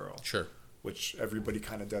bicep curl. Sure. Which everybody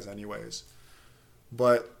kind of does anyways.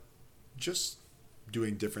 But just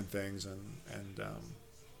doing different things and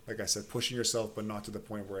like I said, pushing yourself, but not to the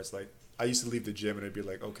point where it's like, I used to leave the gym and it'd be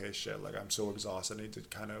like, okay, shit, like I'm so exhausted, I need to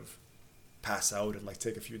kind of pass out and like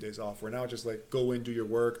take a few days off. Where now just like go in, do your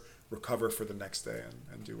work, recover for the next day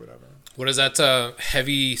and do whatever. What does that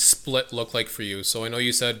heavy split look like for you? So I know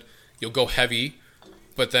you said you'll go heavy,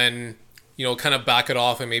 but then, you know, kind of back it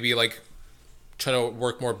off and maybe like try to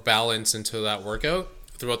work more balance into that workout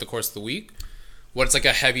throughout the course of the week. What's like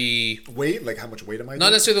a heavy weight? Like how much weight am I doing?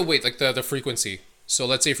 Not necessarily the weight, like the frequency. So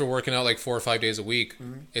let's say if you're working out like 4 or 5 days a week,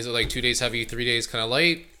 is it like 2 days heavy, 3 days kind of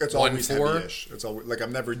light? It's always heavy-ish. It's always like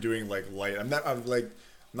I'm never doing like light. I'm like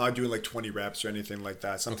not doing like 20 reps or anything like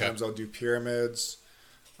that. Sometimes I'll do pyramids,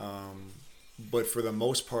 but for the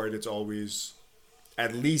most part, it's always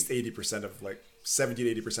at least 80% of like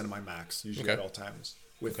 70 to 80% of my max usually at all times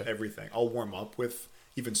with everything. I'll warm up with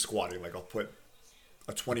even squatting. Like I'll put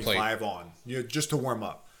a 25 on, you know, just to warm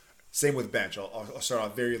up. Same with bench. I'll start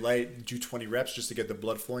off very light, do 20 reps just to get the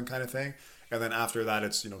blood flowing kind of thing. And then after that,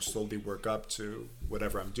 it's, you know, slowly work up to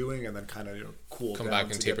whatever I'm doing and then kind of, you know, cool come down back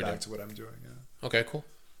and to taper get back down to what I'm doing. Yeah. Okay, cool.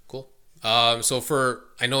 So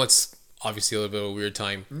I know it's obviously a little bit of a weird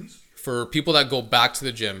time for people that go back to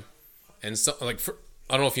the gym and so like,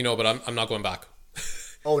 I don't know if you know, but I'm not going back.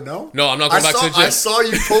 Oh, no? No, I'm not going back to the gym. I saw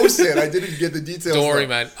you post it. I didn't get the details. Don't worry,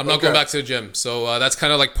 man. I'm not going back to the gym. So that's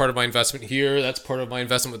kind of like part of my investment here. That's part of my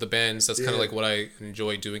investment with the bands. That's kind of like what I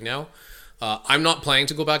enjoy doing now. I'm not planning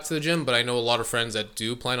to go back to the gym, but I know a lot of friends that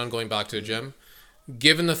do plan on going back to the gym.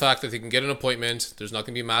 given the fact that they can get an appointment, there's not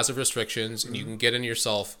going to be massive restrictions, and you can get in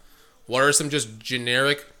yourself, what are some just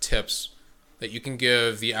generic tips that you can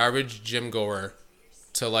give the average gym goer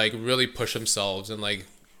to like really push themselves and like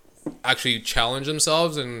actually challenge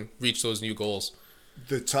themselves and reach those new goals?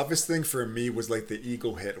 The toughest thing for me was like the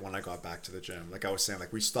ego hit when I got back to the gym. Like I was saying,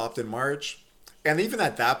 like we stopped in March, and even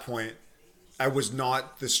at that point, I was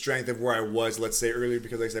not the strength of where I was, let's say earlier,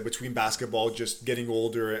 because like I said, between basketball, just getting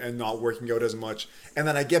older and not working out as much. And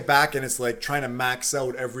then I get back and it's like trying to max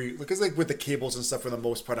out because like with the cables and stuff for the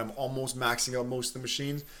most part, I'm almost maxing out most of the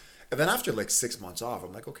machines. And then after like 6 months off,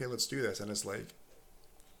 I'm like, okay, let's do this. And it's like,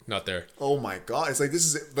 not there. Oh my God. It's like, this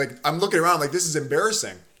is like, I'm looking around like, this is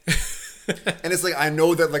embarrassing. And it's like, I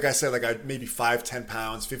know that, like I said, like I maybe 5, 10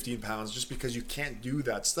 pounds, 15 pounds, just because you can't do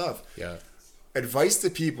that stuff. Yeah. Advice to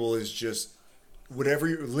people is just whatever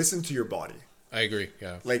listen to your body. I agree.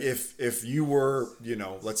 Yeah. Like if you were,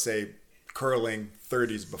 let's say curling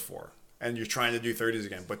 30s before and you're trying to do 30s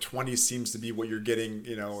again, but 20 seems to be what you're getting,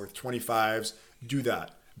 or 25s, do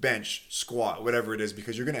that. Bench, squat, whatever it is,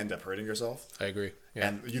 because you're going to end up hurting yourself. I agree. Yeah.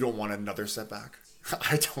 And you don't want another setback.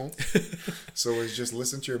 I don't. So it's just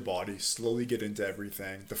listen to your body, slowly get into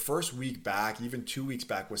everything. The first week back, even 2 weeks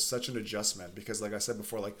back, was such an adjustment because like I said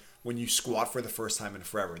before, like when you squat for the first time in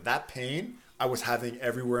forever, that pain I was having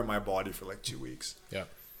everywhere in my body for like 2 weeks. Yeah.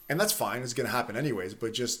 And that's fine. It's going to happen anyways.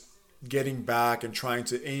 But just getting back and trying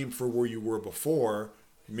to aim for where you were before,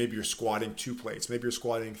 maybe you're squatting 2 plates, maybe you're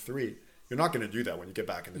squatting 3. You're not going to do that when you get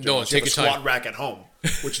back in the gym. No, take a your squat time. rack at home,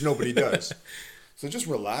 which nobody does. So just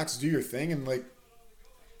relax, do your thing, and like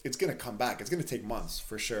it's going to come back. It's going to take months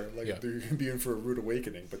for sure. Like you're going to be in for a rude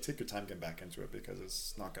awakening, but take your time getting back into it because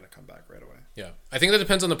it's not going to come back right away. Yeah. I think that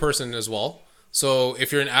depends on the person as well. So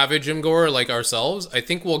if you're an avid gym goer like ourselves, I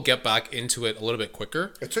think we'll get back into it a little bit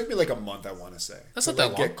quicker. It took me like a month, I want to say. That's not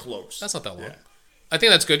that long. Get close. That's not that long. Yeah. I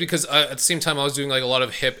think that's good because at the same time I was doing like a lot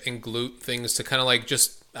of hip and glute things to kind of like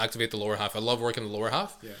just activate the lower half. I love working the lower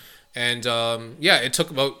half. Yeah. And it took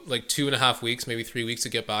about like 2.5 weeks, maybe 3 weeks to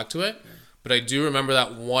get back to it. Yeah. But I do remember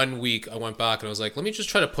that 1 week I went back and I was like, let me just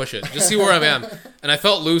try to push it, just see where I am. And I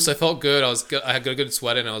felt loose. I felt good. I had a good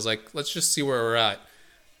sweat in. I was like, let's just see where we're at.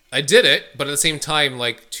 I did it, but at the same time,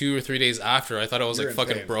 like 2 or 3 days after, I thought I was like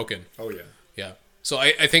fucking pain. Broken. Oh yeah. Yeah. So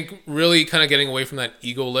I think really kind of getting away from that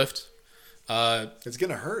ego lift. It's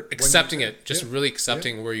gonna hurt. Accepting it, just really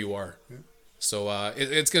accepting where you are. Yeah. So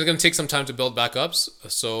it's gonna take some time to build back up.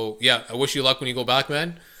 So yeah, I wish you luck when you go back,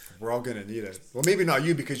 man. We're all gonna need it. Well, maybe not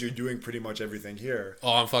you because you're doing pretty much everything here.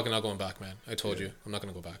 Oh, I'm fucking not going back, man. I told you, I'm not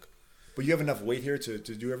gonna go back. But you have enough weight here to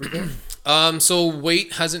do everything. So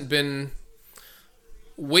weight has been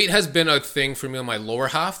a thing for me on my lower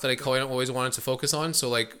half that I always wanted to focus on. So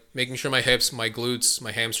like making sure my hips, my glutes,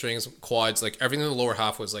 my hamstrings, quads, like everything in the lower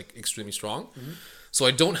half was like extremely strong. Mm-hmm. So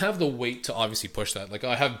I don't have the weight to obviously push that. Like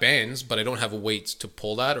I have bands, but I don't have a weight to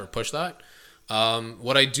pull that or push that.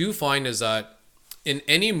 What I do find is that in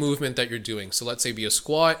any movement that you're doing, so let's say be a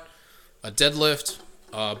squat, a deadlift,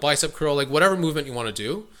 a bicep curl, like whatever movement you want to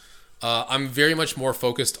do, I'm very much more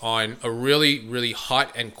focused on a really, really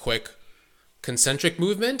hot and quick concentric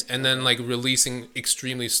movement and then like releasing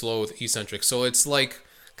extremely slow with eccentric. So it's like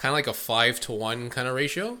kind of like a 5-to-1 kind of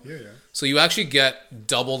ratio. Yeah. So you actually get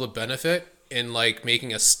double the benefit in like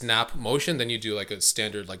making a snap motion than you do like a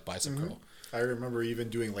standard like bicep curl. I remember even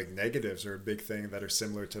doing like negatives are a big thing that are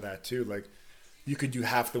similar to that too. Like you could do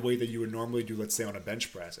half the way that you would normally do, let's say on a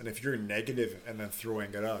bench press. And if you're negative and then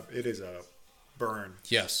throwing it up, it is a burn.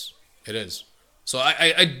 Yes, it is. So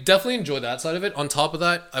I definitely enjoy that side of it. On top of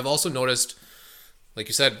that, I've also noticed, like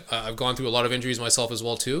you said, I've gone through a lot of injuries myself as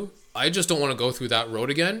well too. I just don't want to go through that road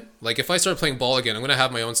again. Like if I start playing ball again, I'm going to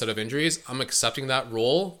have my own set of injuries. I'm accepting that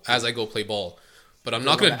role as I go play ball. But I'm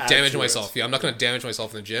not going to damage myself. Yeah, I'm not going to damage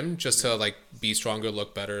myself in the gym just to like be stronger,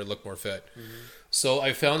 look better, look more fit. Mm-hmm. So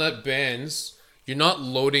I found that bands, you're not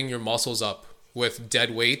loading your muscles up with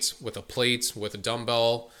dead weights, with a plate, with a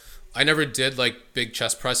dumbbell. I never did like big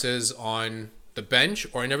chest presses on the bench,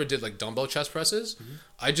 or I never did like dumbbell chest presses. Mm-hmm.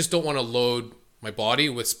 I just don't want to load my body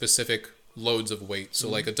with specific loads of weight. So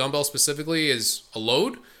like a dumbbell specifically is a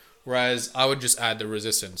load, whereas I would just add the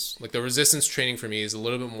resistance. Like the resistance training for me is a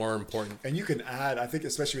little bit more important. And you can add, I think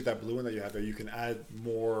especially with that blue one that you have there, you can add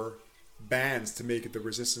more bands to make the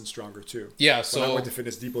resistance stronger too. Yeah, so when I went to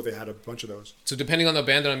Fitness Depot, they had a bunch of those. So depending on the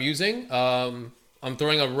band that I'm using, I'm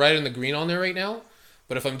throwing a red and the green on there right now.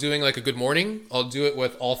 But if I'm doing like a good morning, I'll do it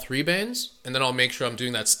with all 3 bands, and then I'll make sure I'm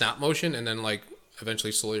doing that snap motion and then like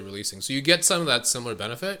eventually slowly releasing. So you get some of that similar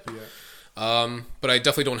benefit. Yeah. But I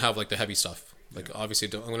definitely don't have like the heavy stuff. Like obviously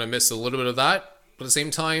I'm going to miss a little bit of that. But at the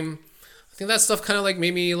same time, I think that stuff kind of like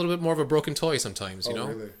made me a little bit more of a broken toy sometimes, you know?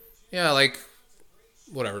 Really? Yeah, like,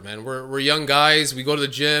 whatever, man. We're young guys. We go to the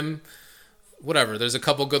gym. Whatever. There's a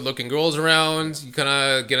couple good-looking girls around. You kind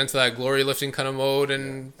of get into that glory lifting kind of mode,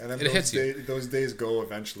 and then it hits you. Those days go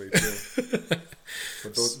eventually, too.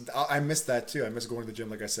 But I miss that, too. I miss going to the gym,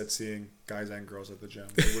 like I said, seeing guys and girls at the gym.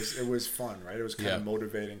 It was fun, right? It was kind of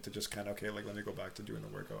motivating to just kind of, okay, like, let me go back to doing the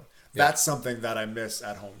workout. That's something that I miss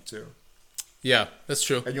at home, too. Yeah, that's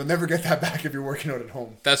true. And you'll never get that back if you're working out at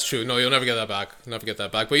home. That's true. No, you'll never get that back. Never get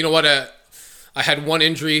that back. But you know what? I had one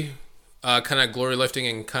injury, kind of glory lifting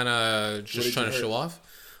and kind of just trying to show off.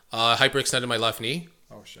 Hyperextended my left knee.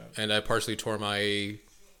 Oh, shit. And I partially tore my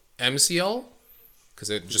MCL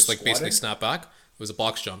because it just like basically snapped back. It was a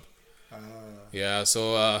box jump. Yeah,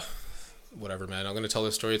 so whatever, man. I'm going to tell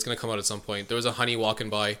this story. It's going to come out at some point. There was a honey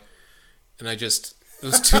walking by, and it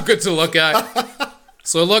was too good to look at.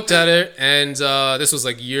 So I looked at it, and this was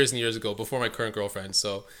like years and years ago, before my current girlfriend.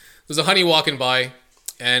 So there's a honey walking by,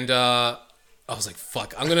 and I was like,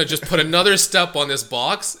 fuck, I'm going to just put another step on this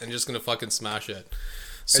box and just going to fucking smash it.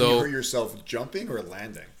 So, and you hurt yourself jumping or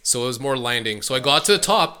landing? So it was more landing. So I got to the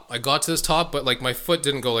top. I got to this top, but like my foot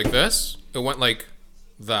didn't go like this. It went like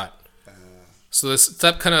that. So this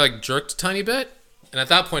step kind of like jerked a tiny bit. And at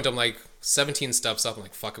that point, I'm like 17 steps up. I'm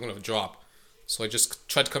like, fuck, I'm going to drop. So I just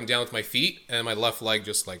tried to come down with my feet, and my left leg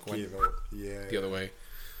just like went the other way.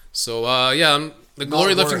 So the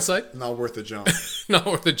glory lifting side, not worth the jump. Not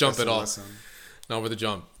worth the jump at all. Not worth the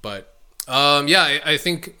jump. But I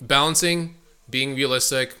think balancing, being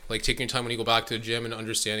realistic, like taking your time when you go back to the gym, and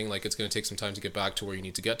understanding like it's going to take some time to get back to where you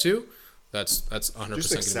need to get to. That's 100%.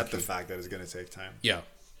 Just accept the fact that it's going to take time. Yeah,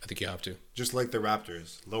 I think you have to. Just like the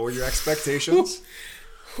Raptors, lower your expectations.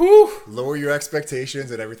 Lower your expectations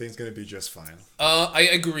and everything's going to be just fine. I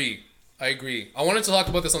agree. I wanted to talk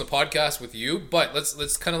about this on the podcast with you, but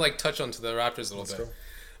let's kind of like touch onto the Raptors a little bit.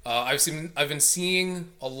 I've been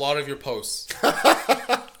seeing a lot of your posts.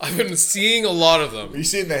 I've been seeing a lot of them. Are you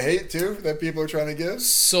seeing the hate too that people are trying to give?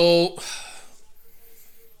 So,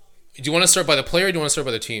 do you want to start by the player or do you want to start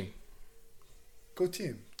by the team? Go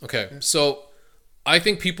team. Okay, so I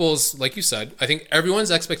think people's, like you said, I think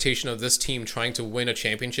everyone's expectation of this team trying to win a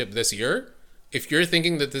championship this year, if you're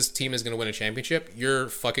thinking that this team is going to win a championship, you're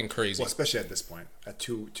fucking crazy. Well, especially at this point, at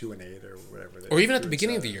 2-8 or whatever. Or even at the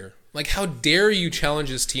beginning of the year. Like, how dare you challenge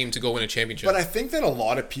this team to go win a championship? But I think that a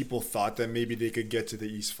lot of people thought that maybe they could get to the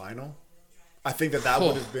East Final. I think that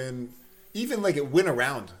would have been, even like it went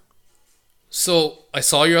around. So, I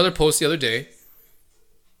saw your other post the other day.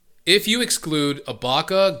 If you exclude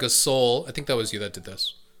Ibaka, Gasol, I think that was you that did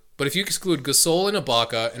this. But if you exclude Gasol and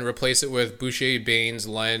Ibaka and replace it with Boucher, Baines,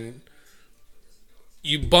 Len,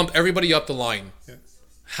 you bump everybody up the line. Yeah.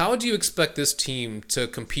 How do you expect this team to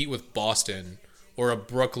compete with Boston or a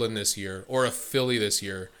Brooklyn this year or a Philly this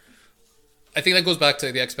year? I think that goes back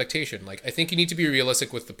to the expectation. Like, I think you need to be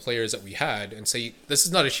realistic with the players that we had and say, this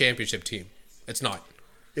is not a championship team. It's not.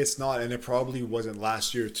 It's not, and it probably wasn't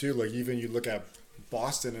last year too. Like, even you look at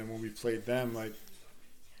Boston and when we played them, like,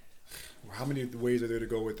 how many ways are there to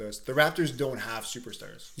go with this? The Raptors don't have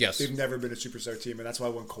superstars. Yes. They've never been a superstar team, and that's why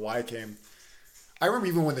when Kawhi came, I remember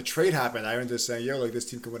even when the trade happened, I remember just saying, yo, like, this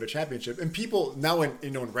team can win a championship. And people, now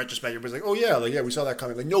in retrospect, everybody's like, oh yeah, we saw that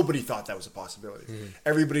coming. Like, nobody thought that was a possibility. Mm-hmm.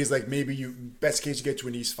 Everybody's like, maybe best case you get to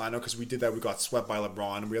an East Final, because we did that, we got swept by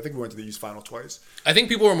LeBron, and I think we went to the East Final twice. I think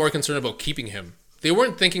people were more concerned about keeping him. They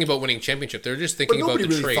weren't thinking about winning championship. They were just thinking about the trade.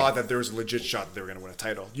 But nobody really thought that there was a legit shot that they were going to win a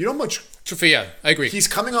title. You know how much... Yeah, I agree. He's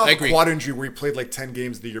coming off a quad injury where he played like 10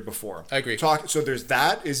 games the year before. I agree. So there's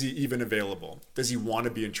that. Is he even available? Does he want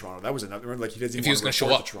to be in Toronto? That was another... Remember, like, he doesn't even want to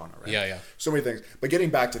show up to Toronto, right? Yeah. So many things. But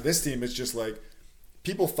getting back to this team, it's just like...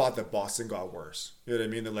 People thought that Boston got worse. You know what I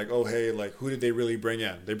mean? They're like, oh, hey, like, who did they really bring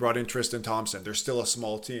in? They brought in Tristan Thompson. They're still a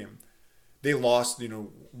small team. They lost,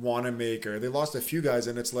 Wanamaker. They lost a few guys,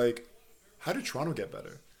 and it's like, how did Toronto get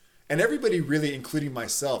better? And everybody really, including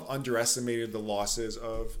myself, underestimated the losses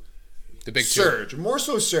of the big Serge. More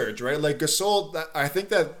so Serge, right? Like Gasol, I think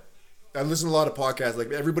that I listen to a lot of podcasts.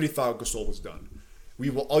 Like, everybody thought Gasol was done.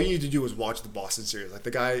 All you need to do is watch the Boston series. Like, the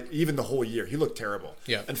guy, even the whole year, he looked terrible.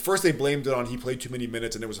 Yeah. And first they blamed it on he played too many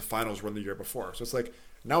minutes and it was a finals run the year before. So it's like,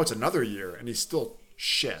 now it's another year and he's still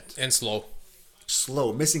shit. And slow,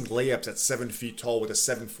 missing layups at 7 feet tall with a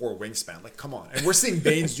 7'4" wingspan. Like, come on. And we're seeing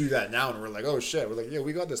Baines do that now, and we're like, oh shit. We're like, yeah,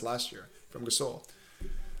 we got this last year from Gasol.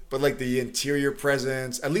 But like the interior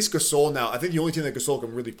presence, at least Gasol now, I think the only team that Gasol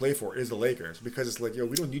can really play for is the Lakers, because it's like, yo,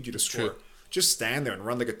 we don't need you to score. True. Just stand there and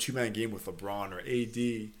run like a 2-man game with LeBron or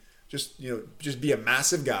AD. Just be a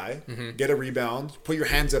massive guy, get a rebound, put your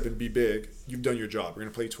hands up and be big. You've done your job. We're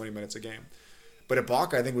going to play 20 minutes a game. But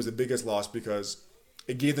Ibaka, I think, was the biggest loss because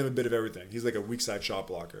it gave them a bit of everything. He's like a weak side shot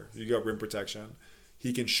blocker. You got rim protection.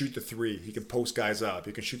 He can shoot the three. He can post guys up.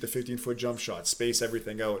 He can shoot the 15-foot jump shot, space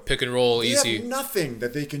everything out. Pick and roll, easy. They have nothing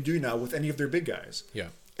that they can do now with any of their big guys. Yeah.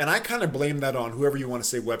 And I kind of blame that on whoever you want to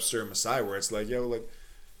say, Webster or Masai, where it's like,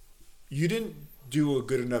 you didn't do a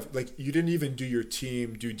good enough, you didn't even do your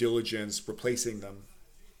team due diligence replacing them.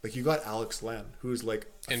 Like, you got Alex Len, who's like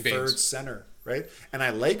a and third Baines. center, right? And I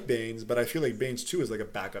like Baines, but I feel like Baines too is like a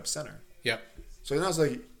backup center. Yeah. So then I was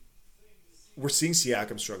like, we're seeing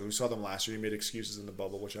Siakam struggle. We saw them last year. He made excuses in the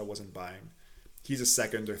bubble, which I wasn't buying. He's a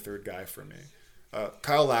second or third guy for me.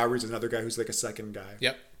 Kyle Lowry's another guy who's like a second guy.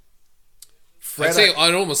 Yep. Fred,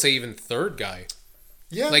 I'd almost say even third guy.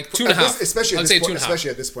 Yeah, like 2.5. Especially I'd at say this point, 2.5. especially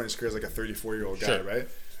at this point in his career, as like a 34-year-old guy, Sure. right?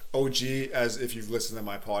 OG, as if you've listened to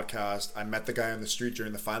my podcast, I met the guy on the street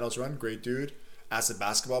during the finals run. Great dude. As a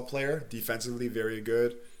basketball player, defensively very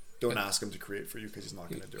good. Don't ask him to create for you because he's not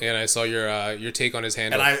going to do it. And I saw your take on his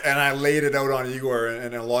handle. And I laid it out on Igor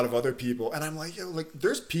and a lot of other people, and I'm like,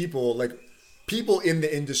 there's people in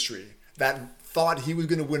the industry that thought he was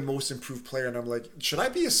going to win most improved player, and I'm like, should I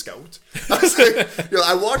be a scout? I was like,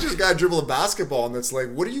 I watch this guy dribble a basketball, and it's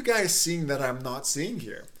like, what are you guys seeing that I'm not seeing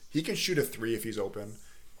here? He can shoot a three if he's open.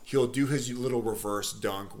 He'll do his little reverse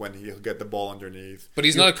dunk when he'll get the ball underneath. But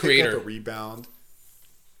he's not a creator. Pick up a rebound.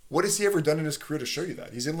 What has he ever done in his career to show you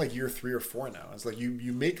that? He's in like year 3 or 4 now. It's like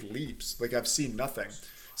you make leaps. Like, I've seen nothing.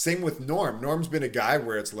 Same with Norm. Norm's been a guy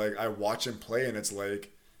where it's like I watch him play and it's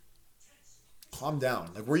like, calm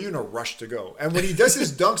down. Like, were you in a rush to go? And when he does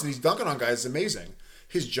his dunks and he's dunking on guys, it's amazing.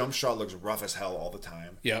 His jump shot looks rough as hell all the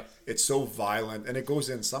time. Yeah. It's so violent and it goes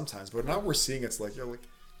in sometimes. But now we're seeing it's like,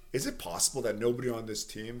 is it possible that nobody on this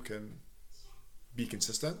team can be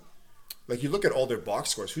consistent? Like, you look at all their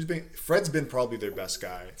box scores. Fred's been probably their best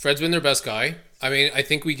guy. Fred's been their best guy. I mean, I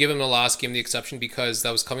think we give him the last game the exception because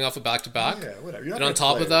that was coming off a back-to-back. Yeah, whatever. You're not and on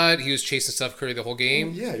top play. of that, he was chasing Steph Curry the whole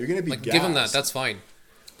game. Yeah, you're gonna be like, gassed. give him that. That's fine.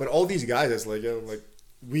 But all these guys, it's like,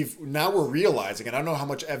 we're realizing, and I don't know how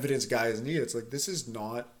much evidence guys need. It's like, this is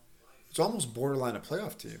not. It's almost borderline a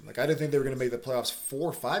playoff team. Like, I didn't think they were going to make the playoffs 4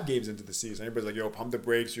 or 5 games into the season. Everybody's like, pump the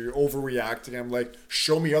brakes. You're overreacting. I'm like,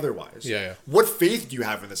 show me otherwise. Yeah. What faith do you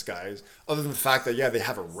have in this, guys? Other than the fact that, they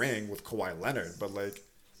have a ring with Kawhi Leonard. But,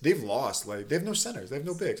 they've lost. They have no centers. They have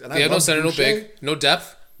no bigs. And they have no center, Boucher, no big, no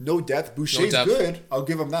depth. No depth. Boucher's depth. good. I'll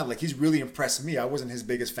give him that. Like, he's really impressed me. I wasn't his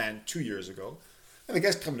biggest fan 2 years ago. And the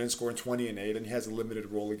guy's coming in scoring 20 and 8, and he has a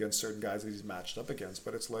limited role against certain guys that he's matched up against.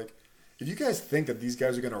 But it's like, if you guys think that these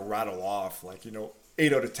guys are going to rattle off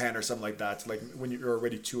 8 out of 10 or something like that, when you're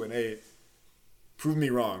already 2 and 8, prove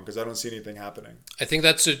me wrong because I don't see anything happening. I think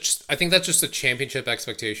that's just a championship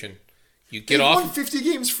expectation. You get They've off. won 50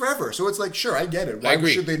 games forever, so it's like, sure, I get it. I Why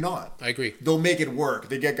agree. should they not? I agree. They'll make it work.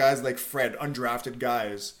 They get guys like Fred, undrafted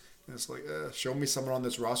guys. And it's like, show me someone on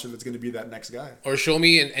this roster that's going to be that next guy. Or show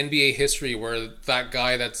me in NBA history where that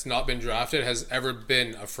guy that's not been drafted has ever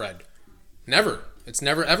been a Fred. Never. It's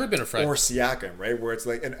never ever been a Fred. Or Siakam, right? Where it's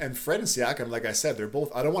like, and Fred and Siakam, like I said, they're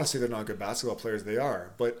both, I don't want to say they're not good basketball players, they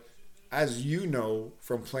are. But as you know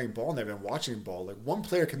from playing ball and I've been watching ball, one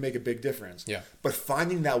player can make a big difference. Yeah. But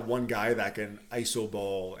finding that one guy that can ISO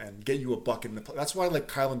ball and get you a bucket in the play, that's why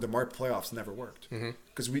Kyle and DeMar playoffs never worked.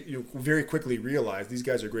 Because we very quickly realized these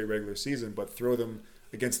guys are great regular season, but throw them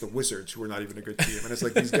against the Wizards, who are not even a good team. And it's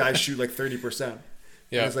like these guys shoot 30%.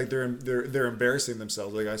 Yeah, and it's like they're embarrassing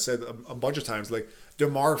themselves. Like I said a bunch of times,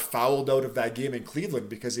 DeMar fouled out of that game in Cleveland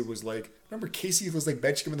because it was remember Casey was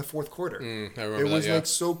benching him in the fourth quarter. I remember it was that,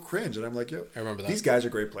 so cringe, and I'm like, I remember that. These guys are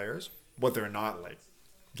great players, but they're not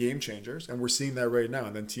game changers, and we're seeing that right now.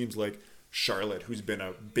 And then teams like Charlotte, who's been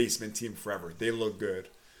a basement team forever, they look good.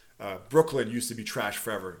 Brooklyn used to be trash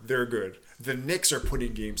forever. They're good. The Knicks are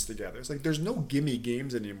putting games together. It's there's no gimme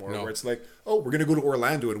games anymore where it's we're going to go to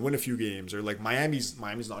Orlando and win a few games, or Miami's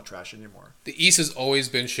not trash anymore. The East has always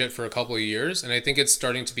been shit for a couple of years, and I think it's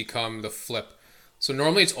starting to become the flip. So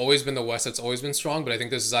normally it's always been the West that's always been strong, but I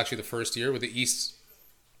think this is actually the first year where the East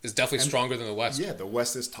is definitely stronger than the West. Yeah, the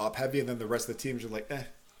West is top heavy, and then the rest of the teams are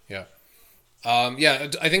Yeah.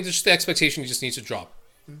 I think just the expectation just needs to drop.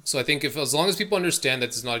 So I think as long as people understand that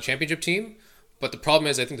it's not a championship team, but the problem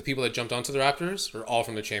is I think the people that jumped onto the Raptors are all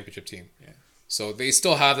from the championship team. Yeah. So they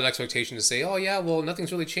still have that expectation to say, oh yeah, well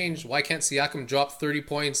nothing's really changed. Why can't Siakam drop 30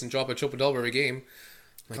 points and drop a triple-double every game?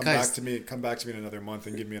 Come back to me in another month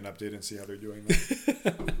and give me an update and see how they're doing.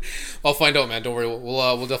 I'll find out, man. Don't worry.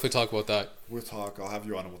 We'll definitely talk about that. We'll talk. I'll have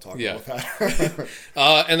you on and we'll talk Yeah. about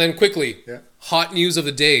that. And then quickly, Yeah. hot news of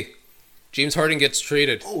the day. James Harden gets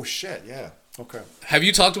traded. Oh shit! Yeah. Okay. Have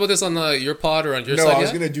you talked about this on your pod or on your No, side I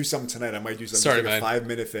was yet? gonna do something tonight. I might do something. Sorry, It's man. a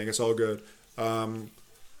 5-minute thing. It's all good.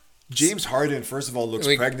 James Harden, first of all, looks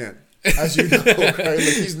pregnant. As you know, right? Like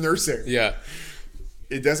he's nursing. Yeah.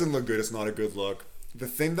 It doesn't look good. It's not a good look. The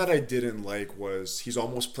thing that I didn't like was he's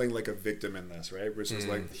almost playing like a victim in this, right? Which is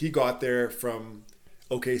like he got there from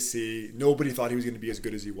OKC. Nobody thought he was going to be as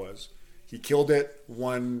good as he was. He killed it,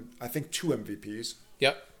 won, I think, 2 MVPs.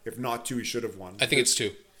 Yep. If not 2, he should have won. I think it's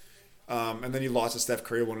 2. And then he lost to Steph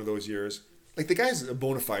Curry one of those years. Like, the guy's a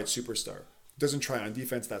bona fide superstar. Doesn't try on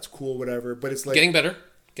defense. That's cool, whatever. But it's like... Getting better.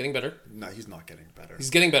 Getting better. No, he's not getting better. He's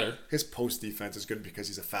getting better. His post defense is good because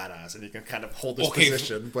he's a fat ass and he can kind of hold his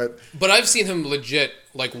position. But I've seen him legit,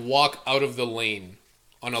 like, walk out of the lane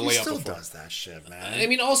on a layup he still before. does that shit, man. I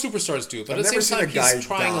mean, all superstars do, but at the same time, he's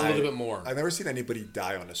trying a little bit more. I've never seen anybody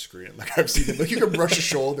die on a screen. Like, I've seen him. Like, you can brush a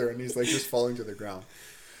shoulder and he's, like, just falling to the ground.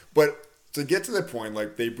 But to get to the point,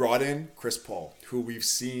 like, they brought in Chris Paul, who we've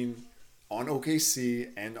seen on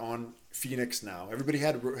OKC and on Phoenix now. Everybody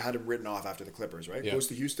had him written off after the Clippers, right? Yeah. Goes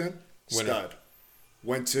to Houston, Winner. stud.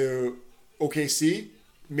 Went to OKC,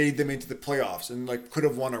 made them into the playoffs and, like, could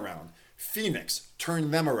have won a round. Phoenix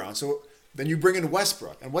turned them around. So... Then you bring in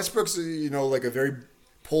Westbrook. And Westbrook's, like a very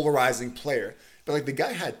polarizing player. But, like, the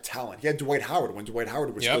guy had talent. He had Dwight Howard when Dwight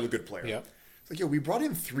Howard was still a good player. Yep. It's like, we brought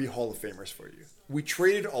in 3 Hall of Famers for you. We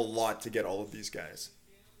traded a lot to get all of these guys.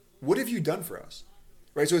 What have you done for us?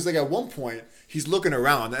 Right? So it's like at one point, he's looking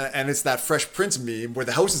around, and it's that Fresh Prince meme where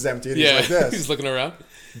the house is empty and he's like this. He's looking around.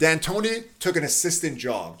 D'Antoni took an assistant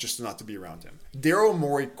job just not to be around him. Daryl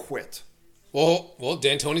Morey quit. Well,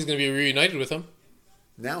 D'Antoni's going to be reunited with him.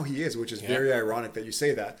 Now he is, which is very ironic that you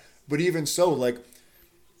say that. But even so, like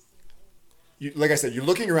I said, you're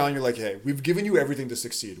looking around, you're like, hey, we've given you everything to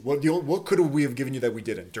succeed. What could we have given you that we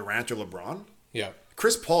didn't? Durant or LeBron? Yeah.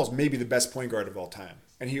 Chris Paul's maybe the best point guard of all time.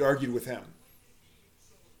 And he argued with him.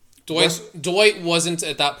 Dwight wasn't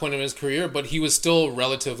at that point in his career, but he was still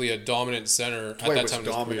relatively a dominant center Dwight at that was time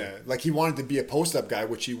dominant. in his career. Like, he wanted to be a post-up guy,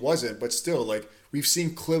 which he wasn't. But still, like, we've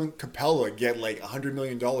seen Clint Capella get, like, $100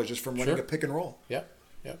 million just from running a pick and roll. Yeah.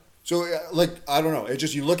 So, like, I don't know. It's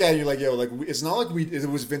just, you look at it and you're like, yo, like, it's not like it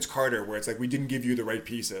was Vince Carter where it's like, we didn't give you the right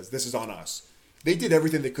pieces. This is on us. They did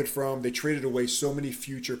everything they could for him. They traded away so many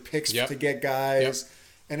future picks to get guys. Yep.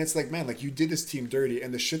 And it's like, man, like, you did this team dirty.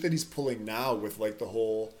 And the shit that he's pulling now with, like, the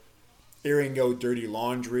whole airing out dirty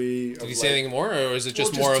laundry. Did he say anything more? Or is it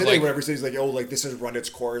just more today, of like... whenever he says, like, oh, like, this has run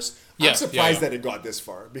its course. I'm surprised that it got this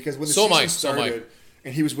far. Because when the season started,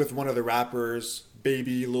 and he was with one of the rappers,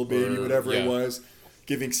 Lil Baby, whatever it was,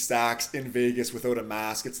 giving stacks in Vegas without a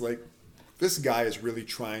mask. It's like, this guy is really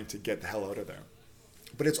trying to get the hell out of there.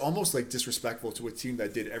 But it's almost like disrespectful to a team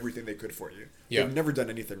that did everything they could for you. Yeah. They've never done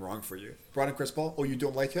anything wrong for you. Brought in Chris Paul. Oh, you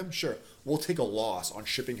don't like him? Sure. We'll take a loss on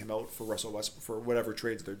shipping him out for Russell Westbrook for whatever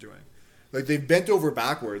trades they're doing. Like, they've bent over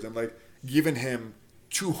backwards and, like, given him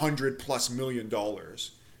 $200+ million.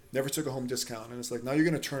 Never took a home discount. And it's like, now you're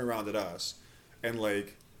going to turn around at us and,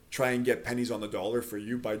 like, try and get pennies on the dollar for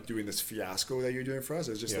you by doing this fiasco that you're doing for us.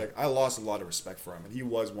 It's just like, I lost a lot of respect for him. And he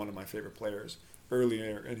was one of my favorite players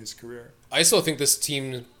earlier in his career. I still think this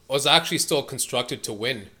team was actually still constructed to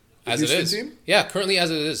win as it is. Team? Yeah, currently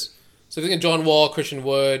as it is. So if you think of John Wall, Christian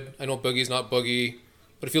Wood, I know Boogie's not Boogie,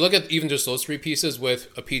 but if you look at even just those 3 pieces with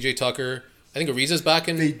a PJ Tucker, I think Ariza's back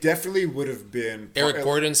in. They definitely would have been. Eric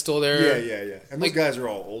Gordon's still there. Yeah. And those guys are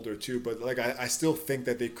all older too, but like I still think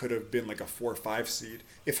that they could have been like a 4 or 5 seed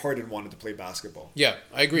if Harden wanted to play basketball. Yeah,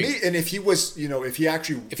 I agree. And if he was, if he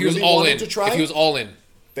actually if he was all in,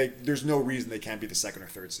 there's no reason they can't be the 2nd or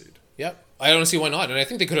 3rd seed. Yeah, I don't see why not, and I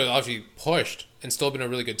think they could have actually pushed and still been a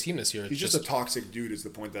really good team this year. He's just a toxic dude is the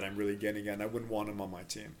point that I'm really getting at, and I wouldn't want him on my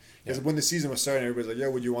team. Because when the season was starting, everybody's like, yeah,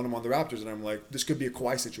 would you want him on the Raptors? And I'm like, this could be a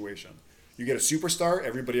Kawhi situation. You get a superstar,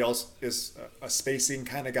 everybody else is a spacing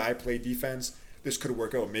kind of guy, play defense. This could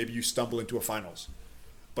work out. Maybe you stumble into a finals.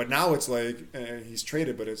 But now it's like, he's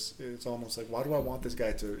traded, but it's almost like, why do I want this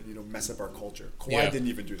guy to mess up our culture? Kawhi didn't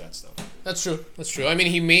even do that stuff. That's true. I mean,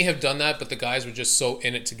 he may have done that, but the guys were just so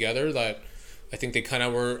in it together that I think they kind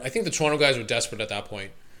of were. I think the Toronto guys were desperate at that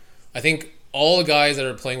point. I think all the guys that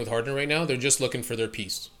are playing with Harden right now, they're just looking for their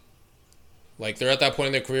piece. Like, they're at that point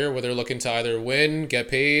in their career where they're looking to either win, get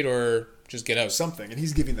paid, or just get out. Something, and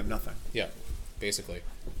he's giving them nothing. Yeah, basically.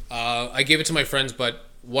 I gave it to my friends, but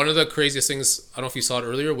one of the craziest things, I don't know if you saw it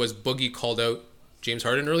earlier, was Boogie called out James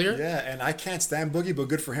Harden earlier. Yeah, and I can't stand Boogie, but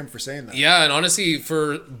good for him for saying that. Yeah, and honestly,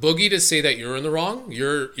 for Boogie to say that you're in the wrong,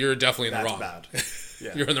 you're definitely in the wrong. That's bad.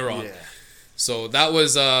 Yeah. You're in the wrong. Yeah. So that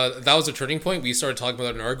was a turning point. We started talking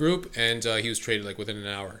about it in our group, and he was traded like within an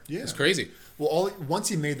hour. Yeah, it's crazy. Well, once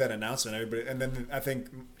he made that announcement, everybody, and then I think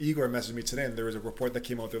Igor messaged me today, and there was a report that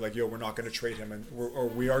came out. They're like, "Yo, we're not going to trade him, or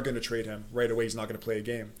we are going to trade him right away. He's not going to play a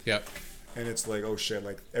game." Yeah. and it's like, oh shit,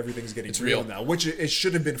 like everything's getting It's real real. now, which it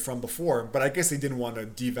should have been from before. But I guess they didn't want to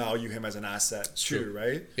devalue him as an asset too, true.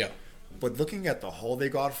 right? Yeah. But looking at the haul they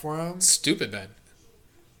got for him, Stupid, man.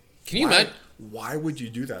 Can you imagine? Why would you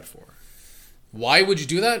do that for? Why would you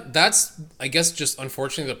do that? That's, I guess, just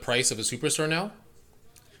unfortunately the price of a superstar now.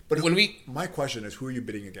 But when my question is, who are you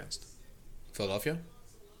bidding against? Philadelphia,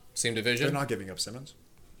 same division. They're not giving up Simmons.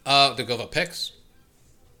 They give up picks.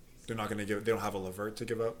 They're not going to give. They don't have a Levert to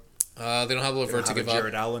give up. They don't have Levert to give up.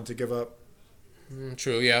 Jared Allen to give up.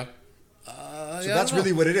 True, yeah. So that's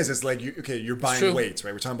really what it is. It's like, you're buying weights,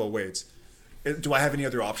 right? We're talking about weights. Do I have any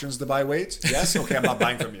other options to buy weights? Yes. Okay, I'm not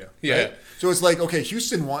buying from you. Yeah. Right? So it's like, okay,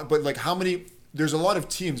 Houston but like how many? There's a lot of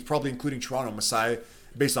teams, probably including Toronto. Masai,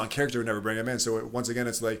 based on character, would never bring him in. So once again,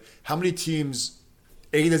 it's like, how many teams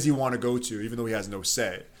does he want to go to, even though he has no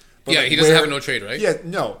say? But yeah, like, he doesn't have a no trade, right? Yeah,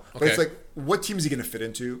 no. But Okay. it's like, what team is he going to fit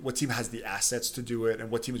into? What team has the assets to do it? And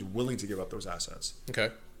what team is willing to give up those assets?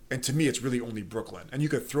 Okay. And to me, it's really only Brooklyn. And you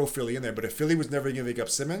could throw Philly in there, but if Philly was never going to give up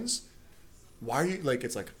Simmons, why are you, like,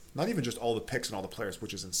 it's like, not even just all the picks and all the players,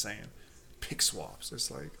 which is insane. Pick swaps. It's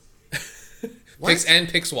like, what? Picks and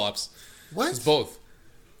pick swaps. What? It's both.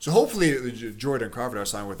 So hopefully, Jordan Crawford I was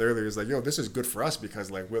signing with earlier is like, yo, this is good for us because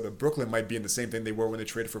like where the Brooklyn might be in the same thing they were when they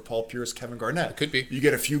traded for Paul Pierce, Kevin Garnett. It could be. You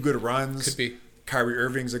get a few good runs. Could be. Kyrie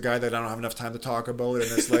Irving's a guy that I don't have enough time to talk about, and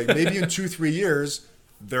it's like maybe in 2-3 years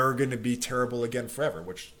they're going to be terrible again forever,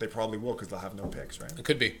 which they probably will because they'll have no picks, right? It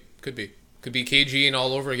could be. Could be. Could be KG and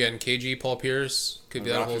all over again. KG, Paul Pierce. Could be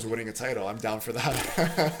that whole. Raptors winning a title. I'm down for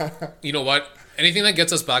that. You know what? Anything that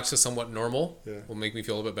gets us back to somewhat normal Yeah. will make me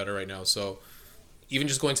feel a little bit better right now. So even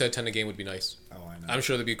just going to attend a game would be nice. Oh, I know. I'm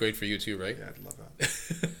sure that'd be great for you too, right? Yeah, I'd love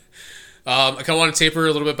that. I kind of want to taper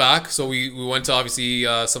a little bit back. So we went to obviously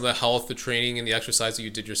some of the health, the training, and the exercise that you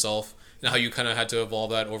did yourself, and how you kind of had to evolve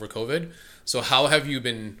that over COVID. So how have you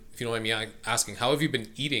been, if you don't mind me asking, how have you been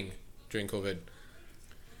eating during COVID?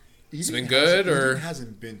 Has it been good or? It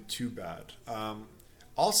hasn't been too bad.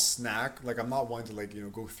 I'll snack. Like I'm not one to like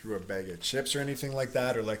go through a bag of chips or anything like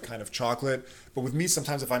that, or like kind of chocolate. But with me,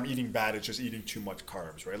 sometimes if I'm eating bad, it's just eating too much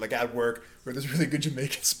carbs, right? Like at work, where there's a really good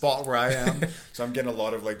Jamaican spot where I am, so I'm getting a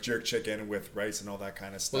lot of like jerk chicken with rice and all that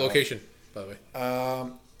kind of stuff. What location, by the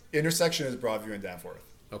way? Intersection is Broadview and Danforth.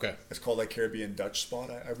 Okay. It's called like Caribbean Dutch spot,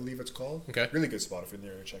 I believe it's called. Okay. Really good spot if you're in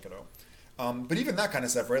the area, check it out. But even that kind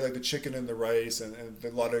of stuff, right? Like the chicken and the rice and a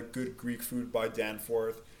lot of good Greek food by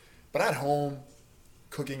Danforth. But at home,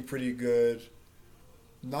 cooking pretty good,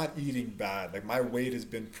 not eating bad. Like my weight has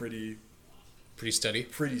been pretty steady.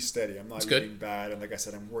 I'm not eating bad. And like I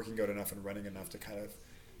said, I'm working out enough and running enough to kind of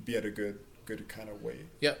be at a good kind of weight.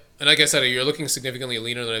 Yeah. And like I said, you're looking significantly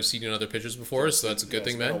leaner than I've seen you in other pictures before, so that's a good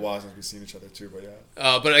thing, man. It's been a while since we've seen each other too, but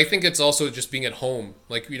yeah. But I think it's also just being at home.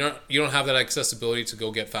 Like you don't have that accessibility to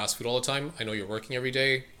go get fast food all the time. I know you're working every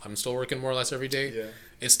day. I'm still working more or less every day. Yeah.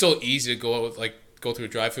 It's still easy to go through a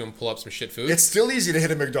drive-thru and pull up some shit food. It's still easy to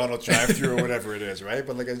hit a McDonald's drive-thru or whatever it is, right?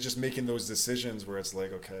 But like it's just making those decisions where it's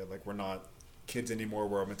like, okay, like we're not kids anymore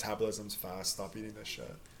where our metabolism's fast. Stop eating this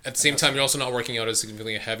shit. At the same time, you're also not working out as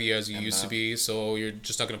significantly heavy as you used to be, so you're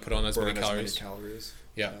just not going to put on as many calories.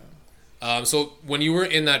 Yeah. So when you were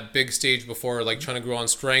in that big stage before, like trying to grow on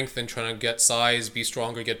strength and trying to get size, be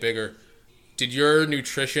stronger, get bigger, did your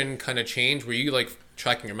nutrition kind of change? Were you like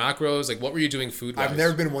tracking your macros? Like what were you doing food-wise? I've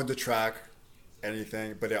never been one to track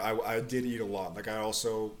anything, but I did eat a lot. Like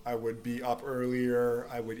I would be up earlier.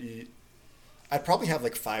 I'd probably have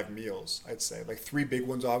like 5 meals, I'd say. Like 3 big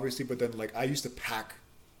ones, obviously, but then like I used to pack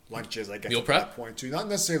lunches, I guess, meal at prep? that point too. Not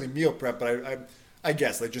necessarily meal prep, but I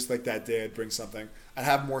guess like just like that day I'd bring something. I'd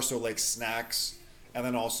have more so like snacks, and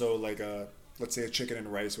then also like let's say a chicken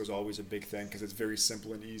and rice was always a big thing because it's very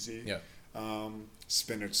simple and easy. Yeah.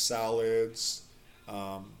 Spinach salads,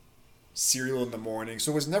 cereal in the morning.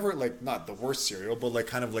 So it was never like not the worst cereal, but like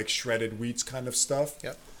kind of like shredded wheats kind of stuff.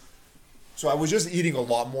 Yep. So I was just eating a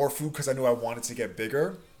lot more food because I knew I wanted to get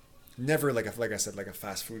bigger. Never like I said, like a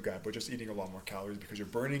fast food guy, but just eating a lot more calories because you're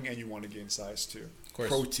burning and you want to gain size too. Of course.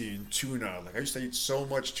 Protein, tuna. Like I used to eat so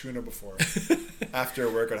much tuna before. After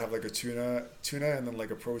work, I'd have like a tuna, and then like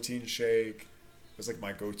a protein shake. It was like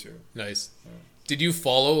my go-to. Nice. Yeah. Did you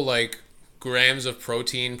follow like grams of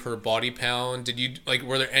protein per body pound? Did you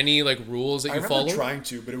were there any like rules that you followed? I remember trying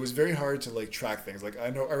to, but it was very hard to like track things. Like I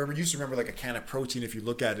used to remember like a can of protein, if you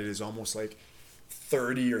look at it, is almost like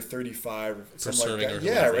 30 or 35 or something like that.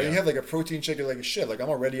 Yeah, right. Yeah. You have like a protein shake, you're like shit. Like I'm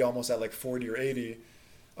already almost at like 40 or 80.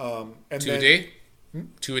 And Two a day?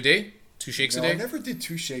 2 a day? 2 shakes a day? I never did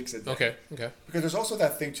 2 shakes a day. Okay. Because there's also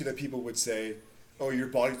that thing too that people would say, oh, your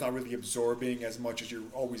body's not really absorbing as much as you're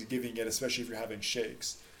always giving it, especially if you're having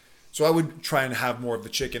shakes. So I would try and have more of the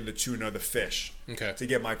chicken, the tuna, the fish. Okay. To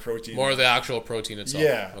get my protein. More of the actual protein itself.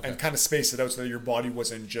 Yeah, Okay. and kind of space it out so that your body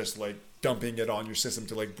wasn't just like dumping it on your system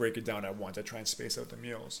to like break it down at once. I try and space out the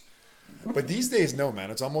meals. But these days, no,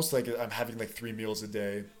 man. It's almost like I'm having like 3 meals a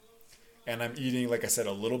day, and I'm eating, like I said,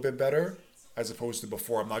 a little bit better as opposed to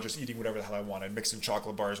before. I'm not just eating whatever the hell I want. I mixed in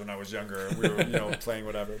chocolate bars when I was younger. We were, playing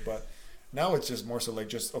whatever. But now it's just more so like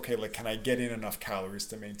just, okay, like can I get in enough calories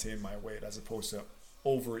to maintain my weight as opposed to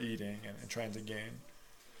overeating and trying to gain.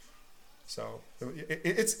 So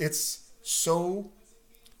it's so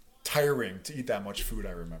tiring to eat that much food.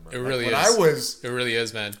 I remember it really when is. It really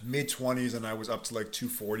is, man. Mid-20s and I was up to like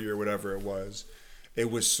 240 or whatever it was. It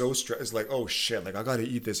was so stressed. It's like, oh shit, like I got to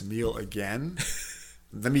eat this meal again.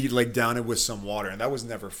 Let me like down it with some water, and that was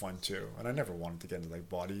never fun too. And I never wanted to get into like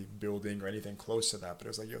bodybuilding or anything close to that. But it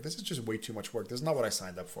was like, yo, this is just way too much work. This is not what I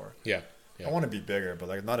signed up for. Yeah. I want to be bigger, but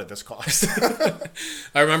like not at this cost.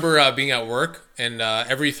 I remember being at work, and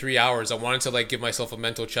every 3 hours I wanted to like give myself a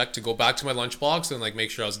mental check to go back to my lunchbox and like make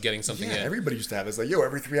sure I was getting something in. Everybody used to have this like, yo,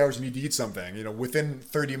 every 3 hours you need to eat something. Within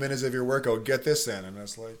 30 minutes of your workout, get this in, and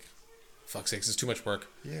it's like, fuck's sakes, it's too much work.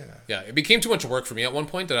 Yeah, it became too much work for me at one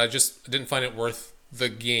point that I just didn't find it worth the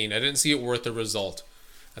gain. I didn't see it worth the result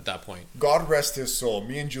at that point. God rest his soul.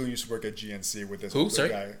 Me and Julian used to work at GNC with this older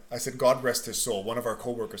guy. I said, God rest his soul. One of our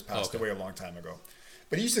coworkers passed away a long time ago.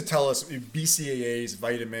 But he used to tell us BCAAs,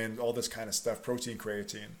 vitamins, all this kind of stuff, protein,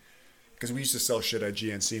 creatine. Because we used to sell shit at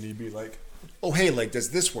GNC, and he'd be like, oh, hey, like,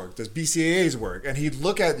 does this work? Does BCAAs work? And he'd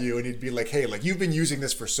look at you and he'd be like, hey, like, you've been using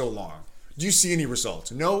this for so long. Do you see any results?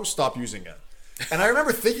 No, stop using it. And I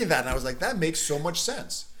remember thinking that, and I was like, that makes so much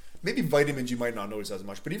sense. Maybe vitamins you might not notice as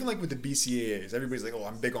much, but even like with the BCAAs, everybody's like, oh,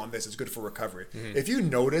 I'm big on this. It's good for recovery. Mm-hmm. If you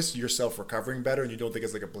notice yourself recovering better and you don't think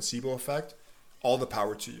it's like a placebo effect, all the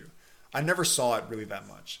power to you. I never saw it really that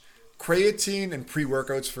much. Creatine and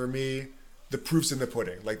pre-workouts for me, the proof's in the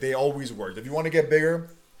pudding. Like they always work. If you want to get bigger,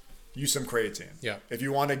 use some creatine. Yeah. If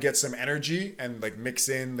you want to get some energy and like mix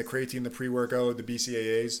in the creatine, the pre-workout, the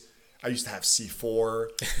BCAAs, I used to have C4.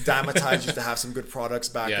 Dymatize used to have some good products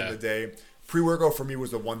back in the day. Pre-workout for me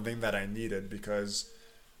was the one thing that I needed because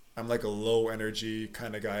I'm like a low energy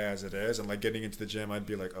kind of guy as it is. And like getting into the gym, I'd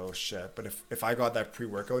be like, oh shit. But if I got that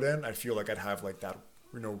pre-workout in, I feel like I'd have like that,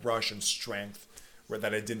 rush and strength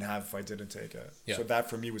that I didn't have if I didn't take it. Yeah. So that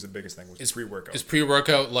for me was the biggest thing was pre-workout. Is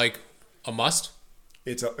pre-workout like a must?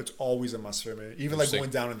 It's always a must for me. Even like going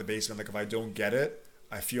down in the basement, like if I don't get it,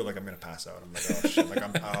 I feel like I'm gonna pass out. I'm like, oh shit, like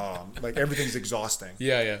I'm like everything's exhausting.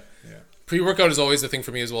 Yeah. Pre-workout is always the thing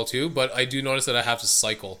for me as well too, but I do notice that I have to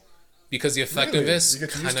cycle because the effectiveness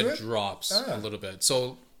kind of drops a little bit.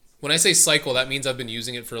 So when I say cycle, that means I've been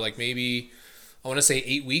using it for like maybe I want to say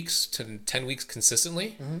 8 weeks to 10 weeks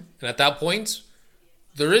consistently, and at that point,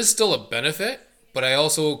 there is still a benefit. But I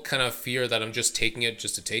also kind of fear that I'm just taking it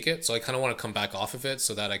just to take it. So I kind of want to come back off of it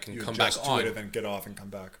so that I can come back on. It and then get off and come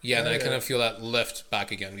back. Yeah, and then I kind of feel that lift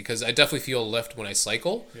back again because I definitely feel a lift when I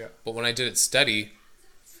cycle. Yeah. But when I did it steady,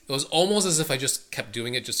 it was almost as if I just kept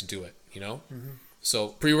doing it just to do it, Mm-hmm. So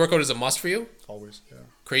pre-workout is a must for you? Always, yeah.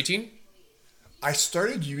 Creatine? I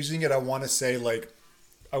started using it, I want to say, like,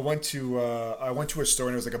 I went to a store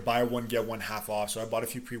and it was like a buy one get one half off. So I bought a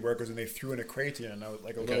few pre-workouts and they threw in a creatine and I was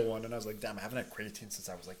like a little one and I was like, damn, I haven't had creatine since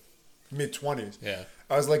I was like mid-20s. Yeah.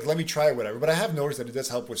 I was like, let me try it, whatever. But I have noticed that it does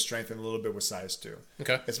help with strength and a little bit with size too.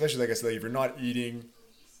 Okay. Especially like I said, if you're not eating,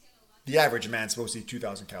 the average man's supposed to eat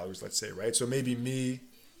 2,000 calories, let's say, right? So maybe me,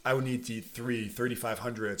 I would need to eat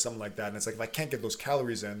 3,500, something like that. And it's like if I can't get those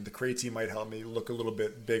calories in, the creatine might help me look a little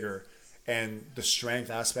bit bigger. And the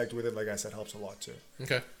strength aspect with it, like I said, helps a lot too.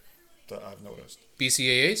 Okay. That I've noticed.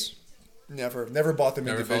 BCAAs? Never bought them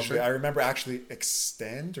individually. I remember actually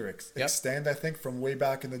Extend, I think, from way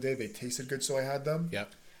back in the day. They tasted good, so I had them.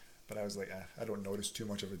 Yep. But I was like, I don't notice too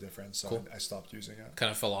much of a difference, so cool. I stopped using it. Kind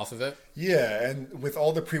of fell off of it? Yeah, and with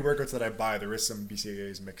all the pre-workouts that I buy, there is some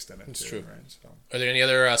BCAAs mixed in it. That's too, true. Right? So. Are there any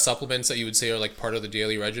other supplements that you would say are like part of the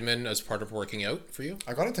daily regimen as part of working out for you?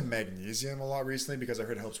 I got into magnesium a lot recently because I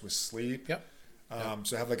heard it helps with sleep. Yep.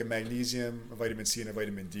 So I have like a magnesium, a vitamin C, and a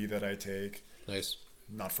vitamin D that I take. Nice.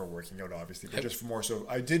 Not for working out, obviously, but just for more so.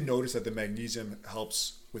 I did notice that the magnesium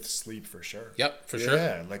helps with sleep for sure. Yep, for sure.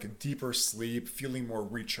 Yeah, like a deeper sleep, feeling more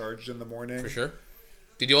recharged in the morning. For sure.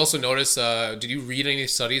 Did you also notice, did you read any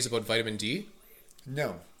studies about vitamin D?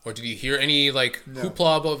 No. Or did you hear any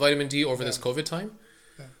hoopla about vitamin D over this COVID time?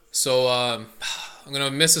 Yeah. So I'm going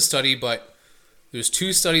to miss a study, but there's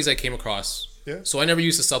 2 studies I came across. Yeah. So I never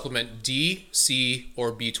used to supplement D, C,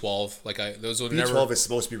 or B12. Those would B12 is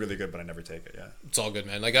supposed to be really good, but I never take it. Yeah. It's all good,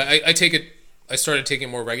 man. Like I take it. I started taking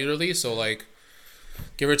it more regularly. So like,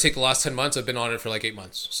 give or take the last 10 months, I've been on it for like 8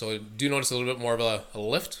 months. So I do notice a little bit more of a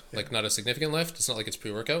lift, like not a significant lift. It's not like it's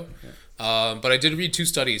pre-workout. But I did read 2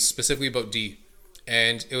 studies specifically about D.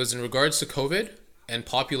 And it was in regards to COVID and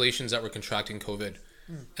populations that were contracting COVID.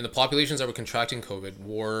 And the populations that were contracting COVID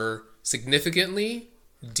were significantly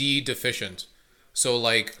D deficient. So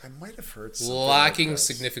like I might have heard lacking like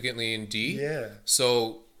significantly in D. Yeah.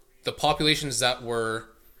 So the populations that were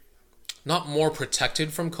not more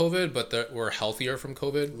protected from COVID, but that were healthier from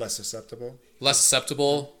COVID. Less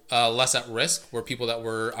susceptible, less at risk were people that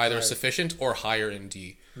were either sufficient or higher in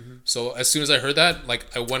D. So as soon as I heard that, like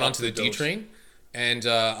I went onto the D train. And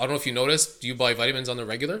I don't know if you noticed, do you buy vitamins on the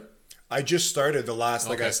regular? I just started the last,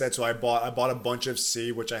 like I said, so I bought a bunch of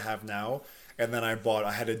C, which I have now. And then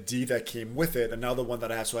I had a D that came with it. And now the one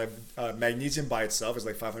that I have, so I have magnesium by itself is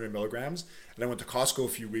like 500 milligrams. And I went to Costco a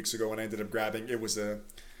few weeks ago and I ended up grabbing, it was a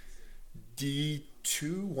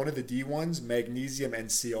D2, one of the D ones, magnesium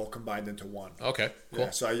and C all combined into one. Okay, cool. Yeah,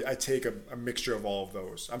 so I take a mixture of all of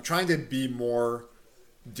those. I'm trying to be more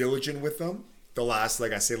diligent with them. The last,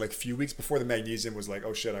 like I say, like few weeks before, the magnesium was like,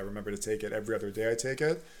 oh shit, I remember to take it every other day. I take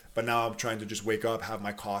it, but now I'm trying to just wake up, have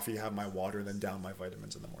my coffee, have my water, and then down my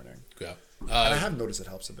vitamins in the morning. Yeah, and I have noticed it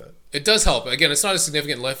helps a bit. It does help. Again, it's not a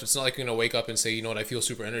significant lift. It's not like you're gonna wake up and say, you know what, I feel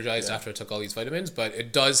super energized after I took all these vitamins. But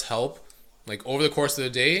it does help, like over the course of the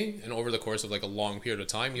day and over the course of like a long period of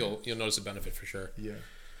time, you'll notice a benefit for sure. Yeah.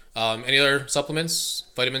 Any other supplements,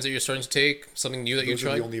 vitamins that you're starting to take? Something new that you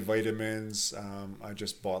tried? Those are the only vitamins. I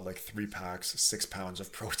just bought like 3 packs, 6 pounds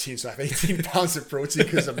of protein. So I have 18 pounds of protein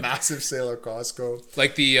because of a massive sale at Costco.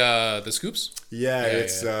 Like the scoops? Yeah,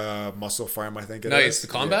 it's Muscle Farm, I think it is. Nice. The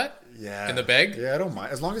Combat? Yeah. In the bag? Yeah, I don't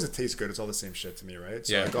mind. As long as it tastes good, it's all the same shit to me, right?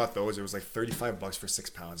 So yeah. I got those. It was like $35 for 6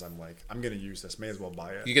 pounds. I'm like, I'm going to use this. May as well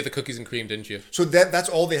buy it. You get the cookies and cream, didn't you? So that's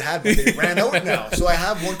all they had, but they ran out now. So I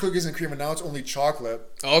have one cookies and cream, and now it's only chocolate.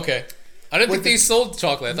 Oh, okay. I didn't think they sold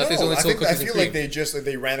chocolate. I thought they only sold cookies and cream. I feel like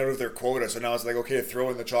they ran out of their quota, so now it's like, okay, throw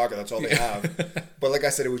in the chocolate. That's all they have. But like I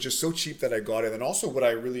said, it was just so cheap that I got it. And also what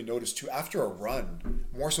I really noticed too, after a run,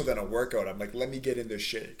 more so than a workout, I'm like, let me get in this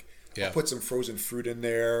shake. Yeah. I'll put some frozen fruit in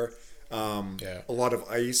there, a lot of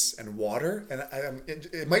ice and water. And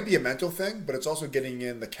it might be a mental thing, but it's also getting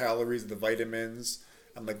in the calories, the vitamins.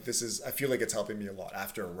 I'm like, I feel like it's helping me a lot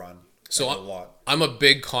after a run. So I'm a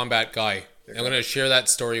big Combat guy. Okay. I'm going to share that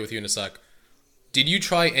story with you in a sec. Did you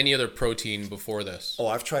try any other protein before this? Oh,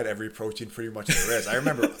 I've tried every protein pretty much there is. I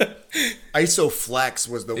remember Isoflex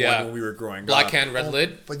was the one when we were growing up. Black Hand, Red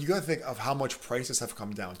Lid. But you got to think of how much prices have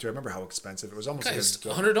come down too. I remember how expensive it was. Almost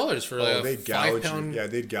 $100 for a 5 pound. Yeah,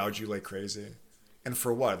 they'd gouge you like crazy. And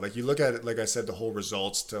for what? Like you look at it, like I said, the whole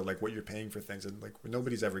results to like what you're paying for things, and like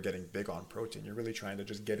nobody's ever getting big on protein. You're really trying to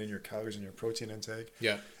just get in your calories and your protein intake.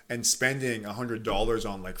 Yeah. And spending $100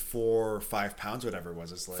 on like 4 or 5 pounds, whatever it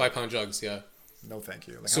was, it's like 5 pound jugs. Yeah. No, thank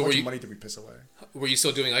you. Like, so how much money did we piss away? Were you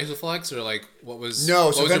still doing Isoflex, or like what was? No,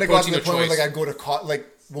 so then it got to the point where like I go to like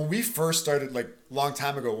when we first started, like long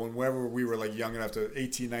time ago, whenever we were like young enough to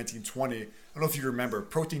 18, 19, 20. I don't know if you remember.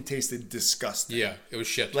 Protein tasted disgusting. Yeah, it was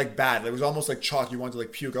shit. Like bad. It was almost like chalk. You wanted to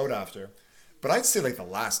like puke out after. But I'd say like the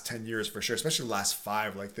last 10 years for sure, especially the last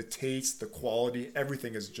 5. Like the taste, the quality,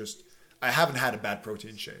 everything is just. I haven't had a bad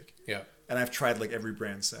protein shake. Yeah. And I've tried like every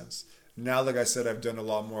brand since. Now, like I said, I've done a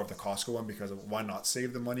lot more of the Costco one because of why not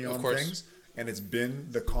save the money on things? And it's been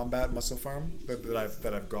the Combat Muscle Farm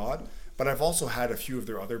that I've got. But I've also had a few of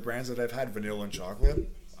their other brands that I've had, vanilla and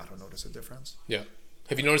chocolate. I don't notice a difference. Yeah.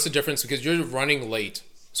 Have you noticed a difference? Because you're running late.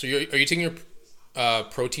 So are you taking your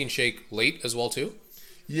protein shake late as well too?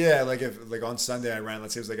 Yeah, like if on Sunday I ran,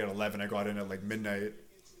 let's say it was like at 11, I got in at like midnight.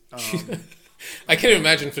 I can't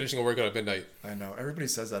imagine finishing a workout at midnight. I know. Everybody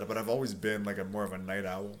says that, but I've always been like more of a night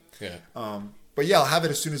owl. Yeah. But yeah, I'll have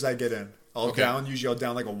it as soon as I get in. I'll down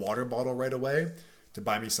like a water bottle right away to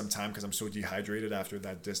buy me some time because I'm so dehydrated after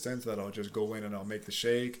that distance that I'll just go in and I'll make the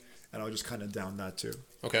shake and I'll just kind of down that too.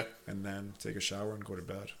 Okay. And then take a shower and go to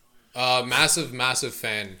bed. Massive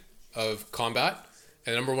fan of Combat.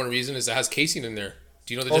 And the number one reason is it has casein in there.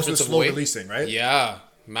 Do you know the difference of slow releasing, right? Yeah.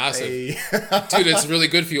 Massive. Hey. Dude, it's really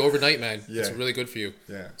good for you overnight, man. Yeah. It's really good for you.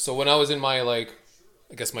 Yeah. So when I was in my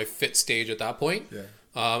my fit stage at that point,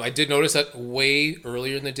 I did notice that way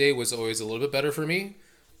earlier in the day was always a little bit better for me.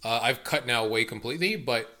 I've cut now way completely,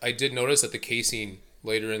 but I did notice that the casein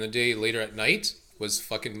later in the day, later at night, was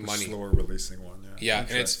fucking money. The slower releasing one, yeah. Yeah,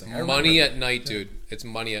 and it's money at night, dude. It's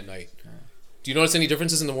money at night. Yeah. Do you notice any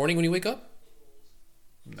differences in the morning when you wake up?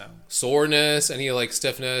 No. Soreness, any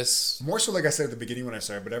stiffness? More so like I said at the beginning when I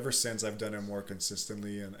started, but ever since I've done it more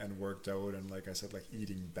consistently and worked out and like I said, like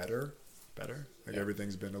eating better. Like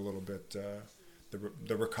everything's been a little bit,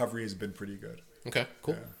 the recovery has been pretty good. Okay,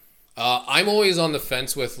 cool. I'm always on the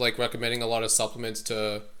fence with like recommending a lot of supplements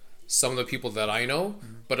to some of the people that I know,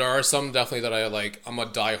 but there are some definitely that I'm a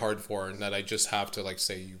diehard for, and that I just have to like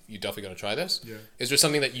say you definitely got to try this. Yeah. Is there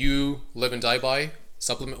something that you live and die by,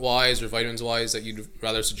 supplement wise or vitamins wise, that you'd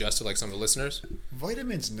rather suggest to like some of the listeners?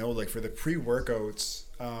 Vitamins, no. Like for the pre-workouts,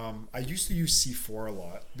 I used to use C4 a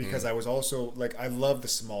lot because I was also like, I love the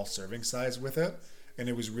small serving size with it, and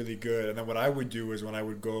it was really good. And then what I would do is when I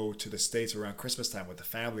would go to the States around Christmas time with the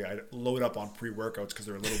family, I'd load up on pre-workouts because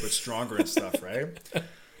they're a little bit stronger and stuff, right?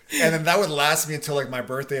 And then that would last me until like my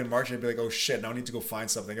birthday in March. I'd be like, oh shit, now I need to go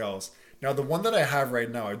find something else. Now the one that I have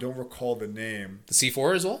right now, I don't recall the name. The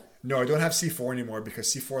C4 as well? No, I don't have C4 anymore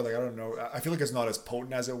because C4, like, I don't know. I feel like it's not as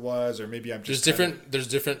potent as it was, or maybe I'm just there's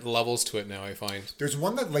different levels to it now, I find. There's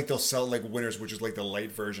one that like they'll sell like Winners, which is like the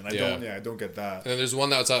light version. I don't get that. And then there's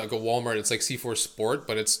one that's at like a Walmart. It's like C4 Sport,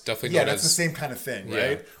 but it's definitely not that's the same kind of thing,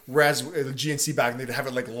 right? Yeah. Whereas the GNC back, they'd have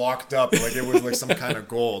it like locked up, like it was like some kind of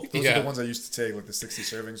gold. Those are the ones I used to take, like the 60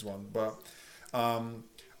 servings one. But I'll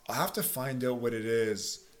have to find out what it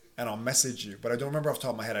is, and I'll message you. But I don't remember off the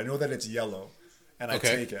top of my head. I know that it's yellow, and I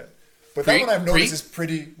take it. But that one I've noticed is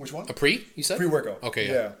pretty... Which one? A pre, you said? Pre-workout. Okay,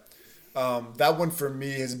 yeah. That one for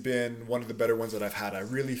me has been one of the better ones that I've had. I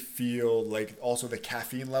really feel like also the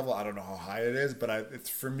caffeine level, I don't know how high it is, but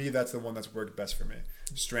for me, that's the one that's worked best for me.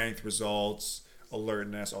 Strength, results,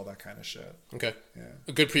 alertness, all that kind of shit. Okay. Yeah.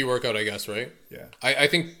 A good pre-workout, I guess, right? Yeah. I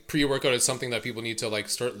think pre-workout is something that people need to like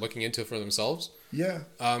start looking into for themselves. Yeah.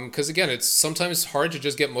 Because again, it's sometimes hard to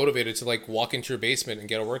just get motivated to like walk into your basement and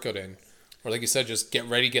get a workout in. Or like you said, just get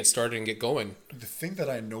ready, get started, and get going. The thing that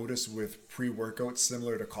I notice with pre-workouts,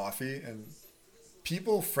 similar to coffee, and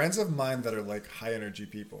friends of mine that are like high energy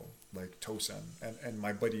people, like Tosin and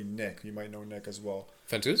my buddy Nick, you might know Nick as well.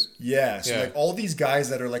 Fentus? Yeah. So like all these guys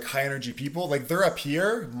that are like high energy people, like they're up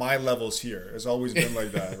here, my level's here. It's always been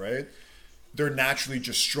like that, right? They're naturally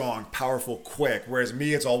just strong, powerful, quick. Whereas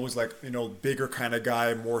me, it's always like, bigger kind of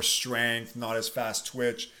guy, more strength, not as fast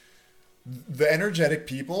twitch. The energetic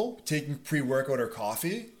people taking pre-workout or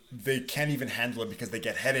coffee, they can't even handle it because they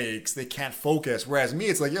get headaches, they can't focus. Whereas me,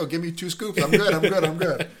 it's like, yo, give me 2 scoops, I'm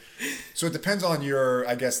good. So it depends on your,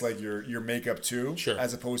 I guess, like your makeup too, sure,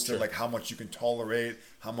 as opposed to like how much you can tolerate,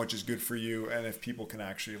 how much is good for you, and if people can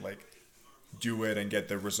actually like do it and get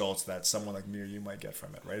the results that someone like me or you might get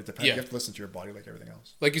from it, right? It depends. You have to listen to your body like everything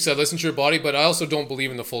else. Like you said, listen to your body, but I also don't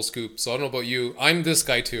believe in the full scoop. So I don't know about you. I'm this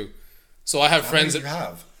guy too. So I have friends that...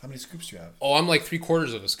 How many scoops do you have? Oh, I'm like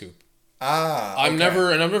 3/4 of a scoop. I'm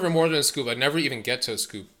never more than a scoop. I never even get to a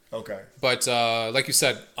scoop. Okay. But like you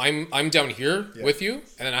said, I'm down here with you,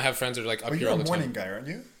 and then I have friends that are like up here all the time. You're a morning guy, aren't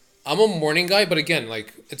you? I'm a morning guy, but again,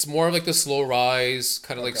 like it's more of like the slow rise,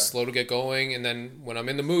 kind of like slow to get going, and then when I'm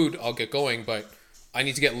in the mood, I'll get going, but I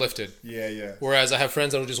need to get lifted. Yeah. Whereas I have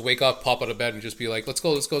friends that will just wake up, pop out of bed, and just be like, let's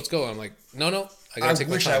go. I'm like, no, I gotta take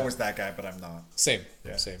my time. I wish I was that guy, but I'm not. Same.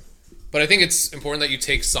 But I think it's important that you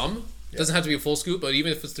take some. It doesn't have to be a full scoop, but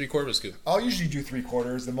even if it's 3/4 of a scoop. I'll usually do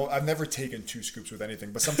 3/4. I've never taken 2 scoops with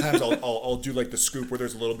anything, but sometimes I'll do like the scoop where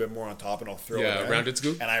there's a little bit more on top, and I'll throw it in. Rounded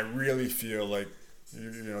scoop. And I really feel like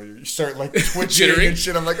you start like twitching and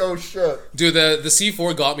shit. I'm like, oh shit. Dude, the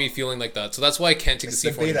C4 got me feeling like that, so that's why I can't take the C4.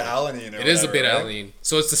 It's the beta-alanine. It is the beta-alanine. Right?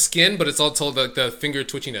 So it's the skin, but it's also the finger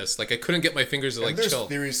twitchiness. Like I couldn't get my fingers to like chill. There's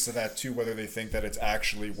theories to that too, whether they think that it's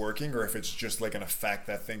actually working or if it's just like an effect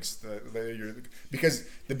that thinks that you're, because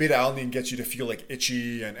the beta-alanine gets you to feel like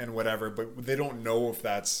itchy and whatever, but they don't know if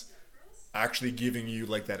that's actually giving you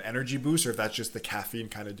like that energy boost or if that's just the caffeine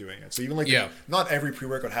kind of doing it. So even like not every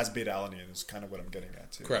pre-workout has beta-alanine is kind of what I'm getting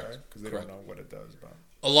at too. Correct. Because they don't know what it does. But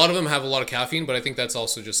a lot of them have a lot of caffeine, but I think that's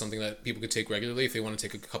also just something that people could take regularly if they want to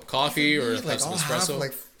take a cup of coffee or have some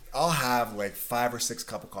espresso. I'll have like 5 or 6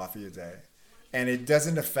 cups of coffee a day. And it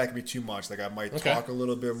doesn't affect me too much. Like I might talk a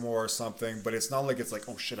little bit more or something, but it's not like it's like,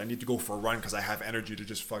 oh shit, I need to go for a run because I have energy to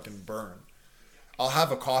just fucking burn. I'll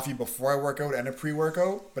have a coffee before I work out and a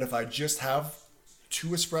pre-workout, but if I just have 2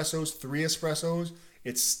 espressos, 3 espressos,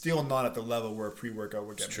 it's still not at the level where a pre-workout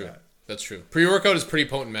would get me at. That's true. Pre-workout is pretty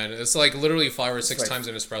potent, man. It's like literally 5 or 6 times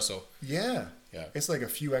an espresso. Yeah. It's like a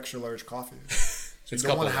few extra large coffees. So you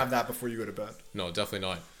don't want to have that before you go to bed. No, definitely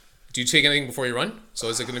not. Do you take anything before you run? So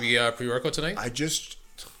is it going to be pre-workout tonight?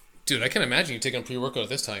 Dude, I can imagine you taking a pre-workout at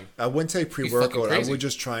this time. I wouldn't say pre-workout. I would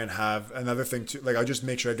just try and have another thing too. Like I just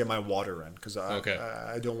make sure I get my water in because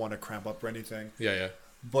I don't want to cramp up or anything. Yeah.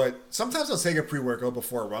 But sometimes I'll take a pre-workout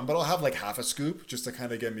before a run, but I'll have like half a scoop just to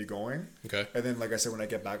kind of get me going. Okay. And then, like I said, when I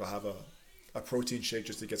get back, I'll have a protein shake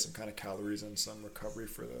just to get some kind of calories and some recovery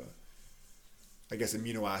for I guess,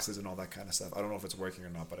 amino acids and all that kind of stuff. I don't know if it's working or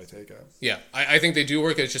not, but I take it. Yeah, I think they do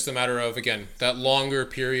work. It's just a matter of, again, that longer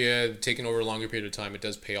period, taking over a longer period of time, it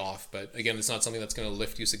does pay off. But again, it's not something that's going to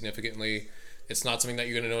lift you significantly. It's not something that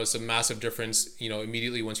you're going to notice a massive difference,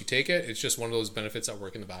 immediately once you take it. It's just one of those benefits that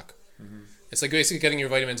work in the back. Mm-hmm. It's like basically getting your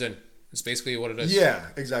vitamins in. It's basically what it is. Yeah,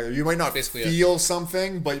 exactly. You might not feel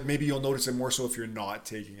something, but maybe you'll notice it more so if you're not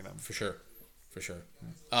taking them. For sure.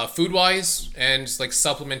 Food-wise and like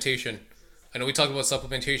supplementation. I know we talked about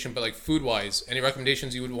supplementation, but like food-wise, any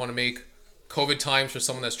recommendations you would want to make COVID times for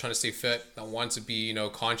someone that's trying to stay fit, that wants to be,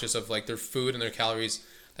 conscious of like their food and their calories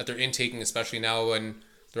that they're intaking, especially now when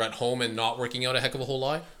they're at home and not working out a heck of a whole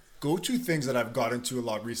lot? Go-to things that I've got into a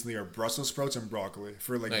lot recently are Brussels sprouts and broccoli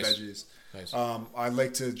for like veggies. Nice. I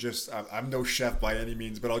like to I'm no chef by any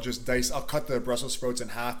means, but I'll cut the Brussels sprouts in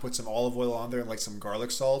half, put some olive oil on there and like some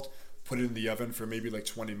garlic salt, put it in the oven for maybe like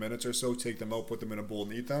 20 minutes or so, take them out, put them in a bowl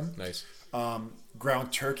and eat them. Nice.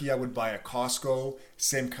 Ground turkey I would buy at Costco,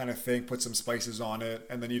 same kind of thing, put some spices on it,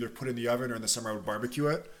 and then either put it in the oven or in the summer I would barbecue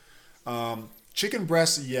it. Chicken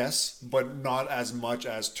breast, yes, but not as much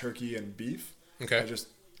as turkey and beef. Okay.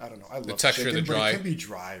 I don't know. I love the texture chicken, of the dry. But it can be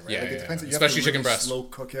dry, right? Yeah, like, it depends. You especially have to chicken breast. Slow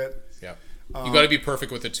cook it. Yeah. You got to be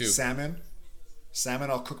perfect with it too. Salmon,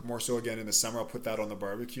 I'll cook more so again in the summer. I'll put that on the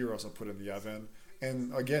barbecue, or else I'll put it in the oven.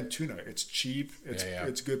 And again, tuna. It's cheap.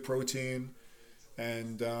 It's good protein,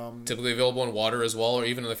 and typically available in water as well, or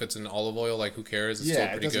even if it's in olive oil, like who cares? It's still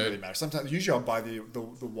pretty it doesn't good. really matter. Sometimes, usually, I'll buy the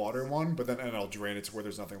water one, but then I'll drain it to where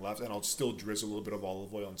there's nothing left, and I'll still drizzle a little bit of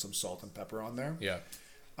olive oil and some salt and pepper on there. Yeah.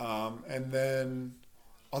 And then,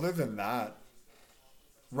 other than that,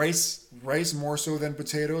 rice more so than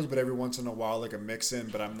potatoes, but every once in a while, like a mix in.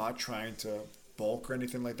 But I'm not trying to bulk or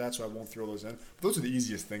anything like that, so I won't throw those in. But those are the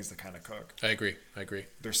easiest things to kind of cook. I agree.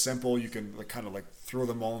 They're simple. You can kind of throw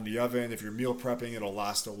them all in the oven. If you're meal prepping, it'll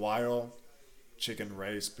last a while. Chicken,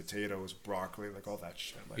 rice, potatoes, broccoli, like all that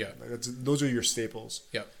shit. Those are your staples.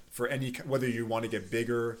 Yeah. For whether you want to get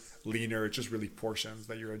bigger, leaner, it's just really portions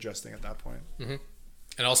that you're adjusting at that point. Mm-hmm.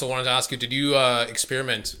 And I also wanted to ask you, did you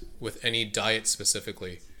experiment with any diet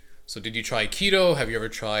specifically? So did you try keto? Have you ever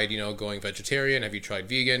tried, going vegetarian? Have you tried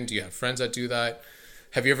vegan? Do you have friends that do that?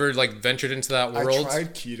 Have you ever ventured into that world? I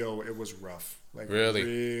tried keto. It was rough.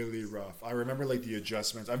 Really rough. I remember the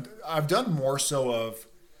adjustments. I've done more so of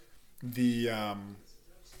the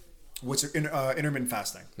intermittent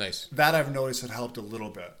fasting. Nice. That I've noticed had helped a little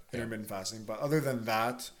bit. Intermittent fasting, but other than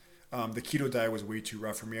that, the keto diet was way too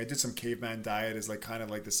rough for me. I did some caveman diet, is kind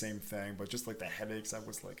of the same thing, but just the headaches, I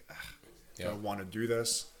was like, do I want to do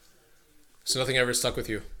this? So nothing ever stuck with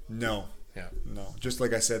you? No. Yeah. No. Just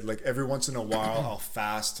like I said, every once in a while, I'll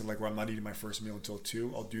fast to where I'm not eating my first meal until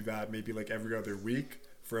 2. I'll do that maybe every other week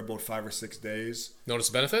for about 5 or 6 days. Notice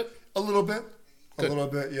a benefit? A little bit. Good. A little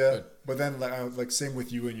bit, yeah. Good. But then, same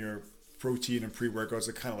with you and your protein and pre-workouts,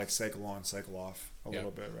 it kind of cycle on, cycle off a little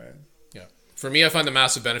bit, right? Yeah. For me, I find the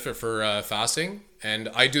massive benefit for fasting, and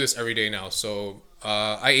I do this every day now. So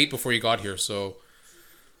I ate before you got here, so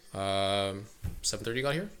 7:30 you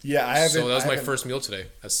got here? Yeah, I haven't. So that was my first meal today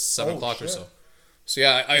at 7 o'clock shit. or so. So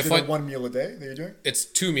yeah, I find 1 meal a day that you're doing? It's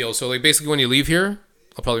 2 meals. So basically when you leave here,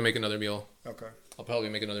 I'll probably make another meal. Okay. I'll probably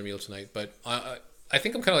make another meal tonight, but I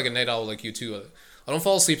think I'm kind of like a night owl like you too. I don't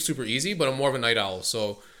fall asleep super easy, but I'm more of a night owl.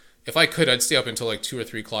 So if I could, I'd stay up until 2 or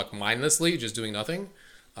 3 o'clock mindlessly, just doing nothing.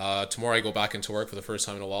 Tomorrow I go back into work for the first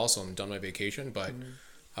time in a while, so I'm done my vacation. But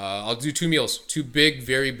I'll do 2 meals, 2 big,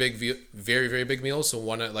 very big, very, very big meals. So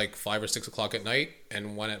one at 5 or 6 o'clock at night,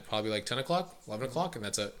 and one at probably 10 o'clock, 11 o'clock, and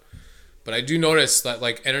that's it. But I do notice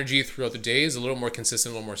that energy throughout the day is a little more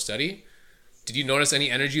consistent, a little more steady. Did you notice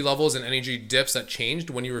any energy levels and energy dips that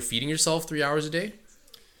changed when you were feeding yourself 3 hours a day?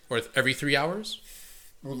 Or every 3 hours?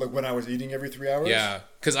 When I was eating every 3 hours? Yeah,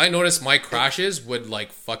 because I noticed my crashes would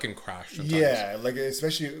fucking crash sometimes. Yeah,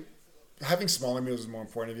 especially having smaller meals is more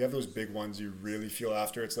important. If you have those big ones, you really feel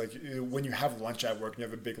after. It's when you have lunch at work and you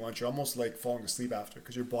have a big lunch, you're almost falling asleep after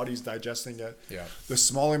because your body's digesting it. Yeah. The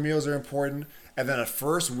smaller meals are important. And then at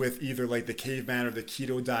first with either the caveman or the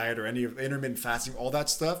keto diet or any of intermittent fasting, all that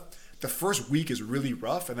stuff, the first week is really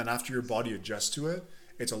rough. And then after your body adjusts to it,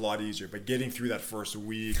 it's a lot easier. But getting through that first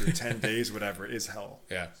week or 10 days, whatever, is hell.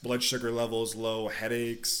 Yeah. Blood sugar levels low,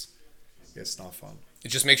 headaches. It's not fun.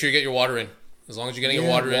 Just make sure you get your water in. As long as you're getting your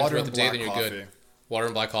water in throughout the day, then you're good. Water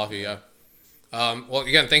and black coffee, yeah. Well,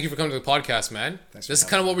 again, thank you for coming to the podcast, man. This is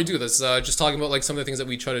kind of what we do. This just talking about some of the things that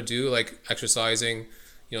we try to do, like exercising,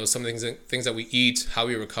 some of the things that we eat, how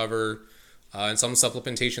we recover, and some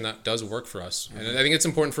supplementation that does work for us. Mm-hmm. And I think it's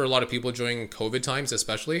important for a lot of people during COVID times,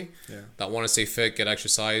 especially, that want to stay fit, get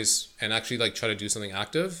exercise, and actually try to do something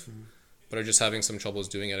active, but are just having some troubles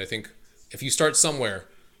doing it. I think if you start somewhere,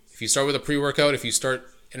 if you start with a pre-workout, if you start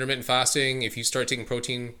intermittent fasting, if you start taking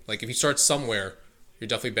protein, like if you start somewhere, you're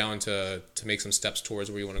definitely bound to make some steps towards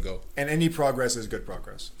where you want to go. And any progress is good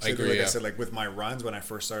progress. So I agree. Like I said, like with my runs, when I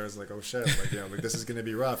first started, I was like, oh shit, like, like this is going to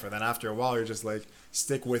be rough. And then after a while, you're just like,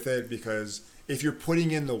 stick with it, because if you're putting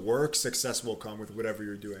in the work, success will come with whatever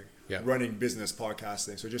you're doing. Yeah. Running, business,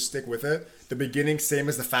 podcasting. So just stick with it. The beginning, same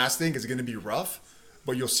as the fasting, is going to be rough,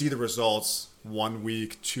 but you'll see the results 1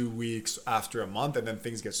 week, 2 weeks, after a month, and then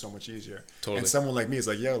things get so much easier. Totally. And someone like me is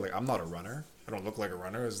like, like I'm not a runner. I don't look like a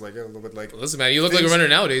runner. It's like a little bit like, listen, man, you look like a runner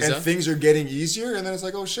nowadays. And things are getting easier, and then it's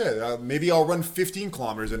like, oh shit, maybe I'll run 15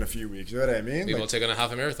 kilometers in a few weeks. You know what I mean? Maybe I'll take on a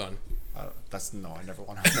half a marathon. I never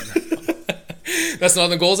want to run a marathon. That's not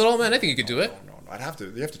the goals at all, man. I think you could do it. No.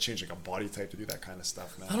 You have to change like a body type to do that kind of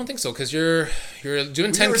stuff, man. I don't think so, because you're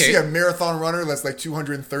doing 10K. You ever see a marathon runner that's like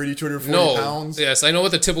 230, 240 pounds? Yes, I know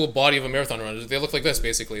what the typical body of a marathon runner is. They look like this,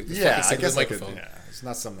 basically. I guess microphone. It's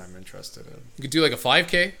not something I'm interested in. You could do like a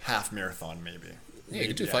 5K. Half marathon, maybe. Yeah, you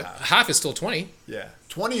could do half is still 20. Yeah.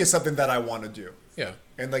 20 is something that I want to do. Yeah.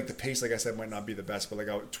 And like the pace, like I said, might not be the best, but like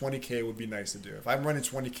 20K would be nice to do. If I'm running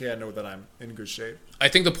 20K, I know that I'm in good shape. I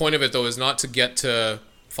think the point of it, though, is not to get to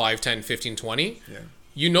 5, 10, 15, 20. Yeah.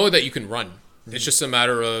 You know that you can run. Mm-hmm. It's just a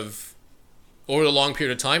matter of, over a long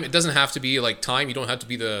period of time, it doesn't have to be like time. You don't have to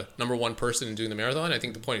be the number one person in doing the marathon. I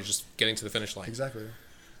think the point is just getting to the finish line. Exactly.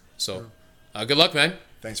 So, good luck, man.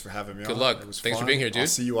 Thanks for having me on. Good luck. It was Thanks fun. for being here, dude. I'll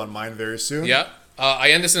see you on mine very soon. Yeah.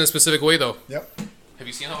 I end this in a specific way, though. Yep. Have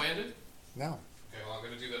you seen how I ended? No. Okay, well, I'm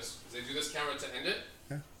going to do this. Because I do this camera to end it.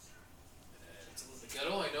 Yeah. It's a little bit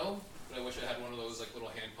ghetto, I know, but I wish I had one of those like little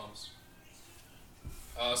hand pumps.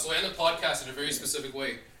 So I end the podcast in a very specific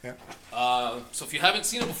way. Yeah. So if you haven't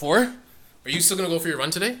seen it before, are you still going to go for your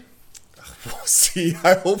run today? We'll see.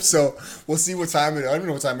 I hope so. We'll see what time it is. I don't even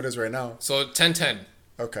know what time it is right now. So 10:10.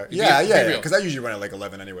 Okay. Yeah. Because I usually run at like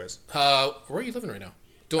 11 anyways. Where are you living right now?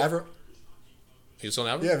 You still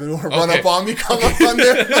in Aver? Yeah, if you want to run up on me, come up on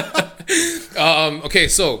there. Okay,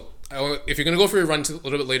 so if you're going to go for your run a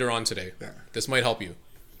little bit later on today, yeah. This might help you.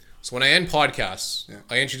 So when I end podcasts, yeah.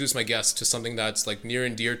 I introduce my guests to something that's like near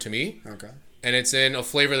and dear to me. Okay. And it's in a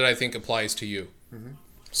flavor that I think applies to you. Mm-hmm.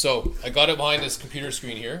 So I got it behind this computer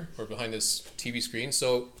screen here, or behind this TV screen.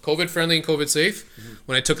 So COVID friendly and COVID safe. Mm-hmm.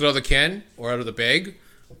 When I took it out of the can or out of the bag,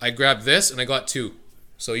 I grabbed this and I got 2.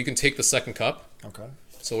 So you can take the second cup. Okay.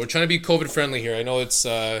 So we're trying to be COVID friendly here. I know it's,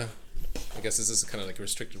 I guess this is kind of like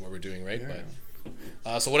restricted what we're doing, right? Yeah.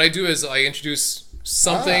 But, so what I do is I introduce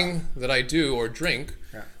something that I do or drink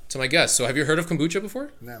to my guests. So have you heard of kombucha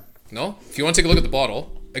before? No. No? If you want to take a look at the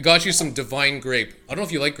bottle, I got you some Divine Grape. I don't know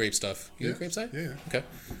if you like grape stuff. You like grape stuff? Yeah. Okay.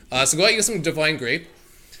 So go out and get some Divine Grape.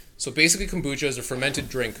 So basically kombucha is a fermented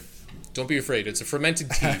drink. Don't be afraid. It's a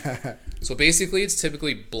fermented tea. So basically it's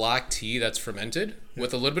typically black tea that's fermented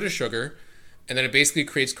with a little bit of sugar, and then it basically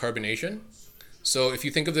creates carbonation. So if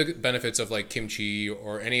you think of the benefits of like kimchi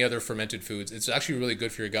or any other fermented foods, it's actually really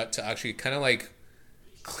good for your gut to actually kind of like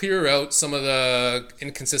clear out some of the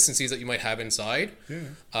inconsistencies that you might have inside.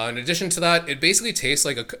 Yeah. In addition to that, it basically tastes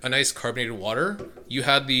like a nice carbonated water. You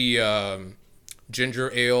had the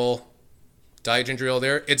ginger ale, diet ginger ale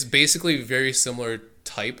there. It's basically very similar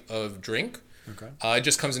type of drink. Okay. It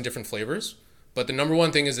just comes in different flavors. But the number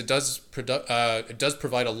one thing is it does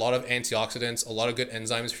provide a lot of antioxidants, a lot of good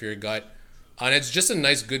enzymes for your gut. And it's just a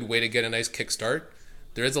nice, good way to get a nice kickstart.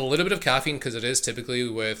 There is a little bit of caffeine because it is typically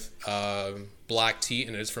with black tea,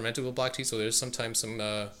 and it is fermented with black tea, so there's sometimes some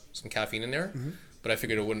caffeine in there. Mm-hmm. But I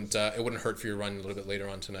figured it wouldn't hurt for your run a little bit later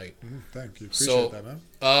on tonight. Mm-hmm. Thank you. Appreciate that, man.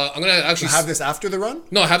 I'm gonna actually have this after the run.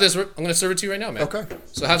 No, have this. I'm gonna serve it to you right now, man. Okay.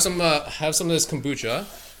 So have some of this kombucha.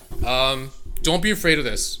 Don't be afraid of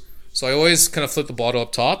this. So I always kind of flip the bottle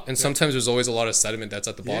up top, and sometimes there's always a lot of sediment that's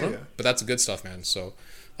at the bottom. Yeah. But that's the good stuff, man. So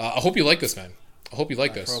I hope you like this, man. I hope you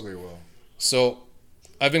like this. I probably will. So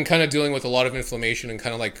I've been kind of dealing with a lot of inflammation and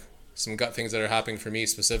kind of like some gut things that are happening for me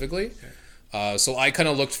specifically. Okay. So I kind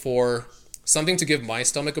of looked for something to give my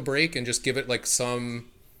stomach a break and just give it like some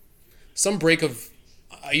break of.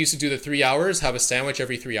 I used to do the 3 hours, have a sandwich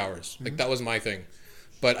every 3 hours. Mm-hmm. Like that was my thing.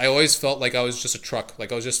 But I always felt like I was just a truck.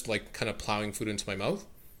 Like I was just like kind of plowing food into my mouth.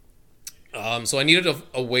 So I needed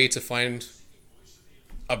a way to find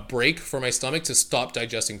a break for my stomach to stop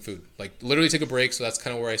digesting food. Like literally take a break. So that's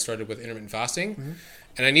kind of where I started with intermittent fasting. Mm-hmm.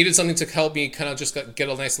 And I needed something to help me kind of just get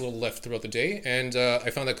a nice little lift throughout the day. And I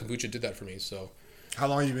found that kombucha did that for me. So how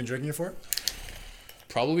long have you been drinking it for?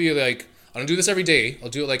 Probably like, I don't do this every day. I'll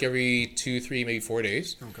do it like every 2, 3, maybe 4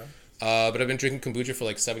 days. Okay. But I've been drinking kombucha for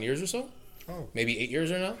like 7 years or so. Oh. Maybe 8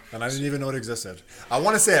 years or now. And I didn't even know it existed. I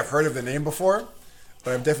want to say I've heard of the name before,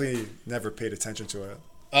 but I've definitely never paid attention to it.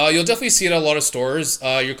 You'll definitely see it at a lot of stores.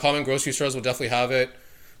 Your common grocery stores will definitely have it.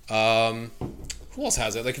 Who else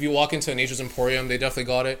has it? Like if you walk into a Nature's Emporium, they definitely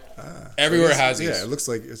got it. Everywhere has these. Yeah, it looks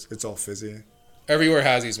like it's all fizzy. Everywhere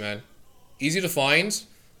has these, man. Easy to find.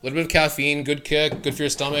 A little bit of caffeine, good kick, good for your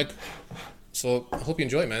stomach. So I hope you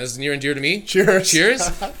enjoy it, man. This is near and dear to me. Cheers.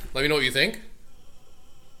 Cheers. Let me know what you think.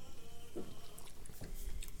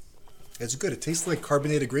 It's good. It tastes like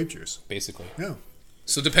carbonated grape juice. Basically. Yeah.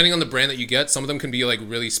 So depending on the brand that you get, some of them can be like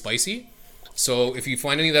really spicy. So if you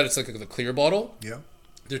find any that it's like the clear bottle, Yeah.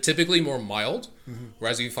 they're typically more mild.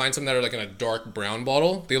 Whereas if you find some that are like in a dark brown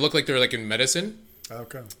bottle, they look like they're like in medicine.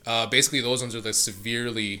 Okay. Basically, those ones are the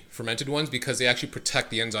severely fermented ones because they actually protect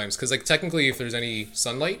the enzymes. Because like technically, if there's any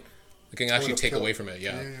sunlight, it can actually take away from it.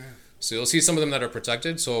 Yeah. So you'll see some of them that are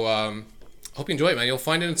protected. So hope you enjoy it, man. You'll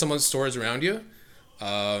find it in some of the stores around you.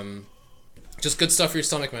 Just good stuff for your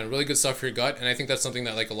stomach, man. Really good stuff for your gut. And I think that's something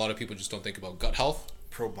that like a lot of people just don't think about. Gut health.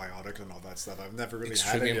 Probiotics and all that stuff. I've never really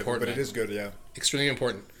Extremely had any important, of it, but man. it is good, yeah. Extremely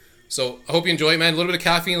important. So I hope you enjoy it, man. A little bit of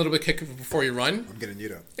caffeine, a little bit of kick before you run. I'm getting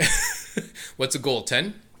need up. What's the goal?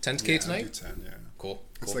 10? 10K Yeah, tonight? I'll do 10, yeah. Cool.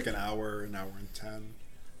 It's like an hour and 10,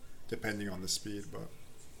 depending on the speed, but...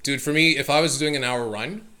 Dude, for me, if I was doing an hour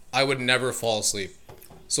run, I would never fall asleep.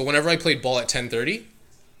 So whenever I played ball at 10:30,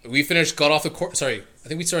 we finished, got off the court. Sorry, I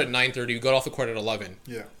think we started at 9:30. We got off the court at 11.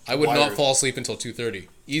 Yeah. I would not Wired. fall asleep until 2:30.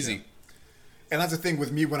 Easy. Yeah. And that's the thing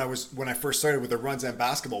with me when I first started with the runs and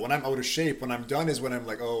basketball. When I'm out of shape, when I'm done is when I'm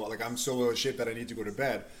like, oh, like I'm so out of shape that I need to go to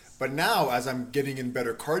bed. But now, as I'm getting in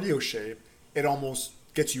better cardio shape, it almost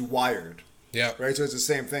gets you wired. Yeah. Right? So it's the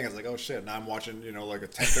same thing. It's like, oh shit, now I'm watching, like a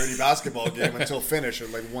 10:30 basketball game until finish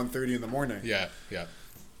at like 1:30 in the morning. Yeah, yeah.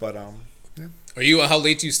 But yeah. Are you? How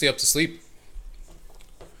late do you stay up to sleep?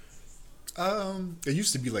 It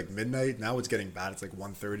used to be like midnight. Now it's getting bad. It's like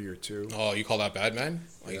 1:30 or 2. Oh, you call that bad, man?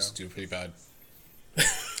 I used to do pretty bad. I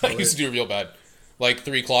Really? used to do real bad. Like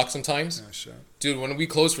 3 o'clock sometimes. Oh shit. Dude, when we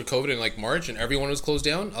closed for COVID in like March and everyone was closed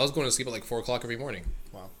down, I was going to sleep at like 4 o'clock every morning.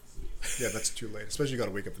 Wow. Yeah, that's too late. Especially you got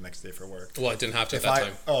to wake up the next day for work. Well, I didn't have to at that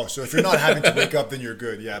time. Oh, so if you're not having to wake up, then you're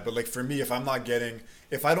good. Yeah, but like for me, if I don't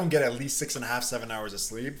get at least 6.5, 7 hours of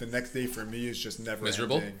sleep, the next day for me is just never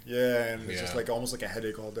Miserable? ending. Yeah, and it's Yeah. just like almost like a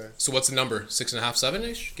headache all day. So what's the number? 6.5,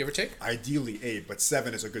 7-ish, give or take? Ideally 8, but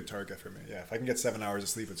 7 is a good target for me. Yeah, if I can get 7 hours of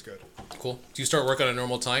sleep, it's good. Cool. Do you start work at a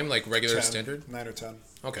normal time, like regular 10, standard? 9 or 10.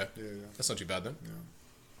 Okay. Yeah. That's not too bad then. Yeah.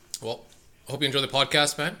 Well, I hope you enjoy the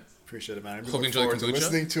podcast, man. Appreciate it, man. I Hope you look enjoy the forward to kombucha.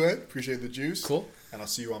 listening to it. Appreciate the juice. Cool. And I'll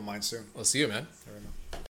see you on mine soon. I'll see you, man. I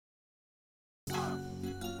don't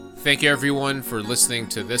know. Thank you, everyone, for listening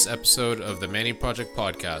to this episode of the Manny Project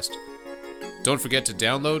Podcast. Don't forget to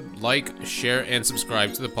download, like, share, and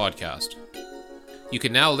subscribe to the podcast. You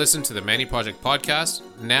can now listen to the Manny Project Podcast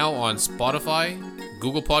now on Spotify,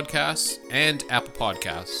 Google Podcasts, and Apple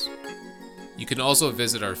Podcasts. You can also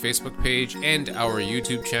visit our Facebook page and our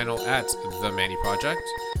YouTube channel at The Manny Project.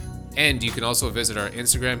 And you can also visit our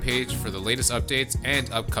Instagram page for the latest updates and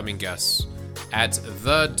upcoming guests at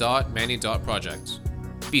the.manny.project.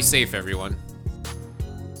 Be safe, everyone.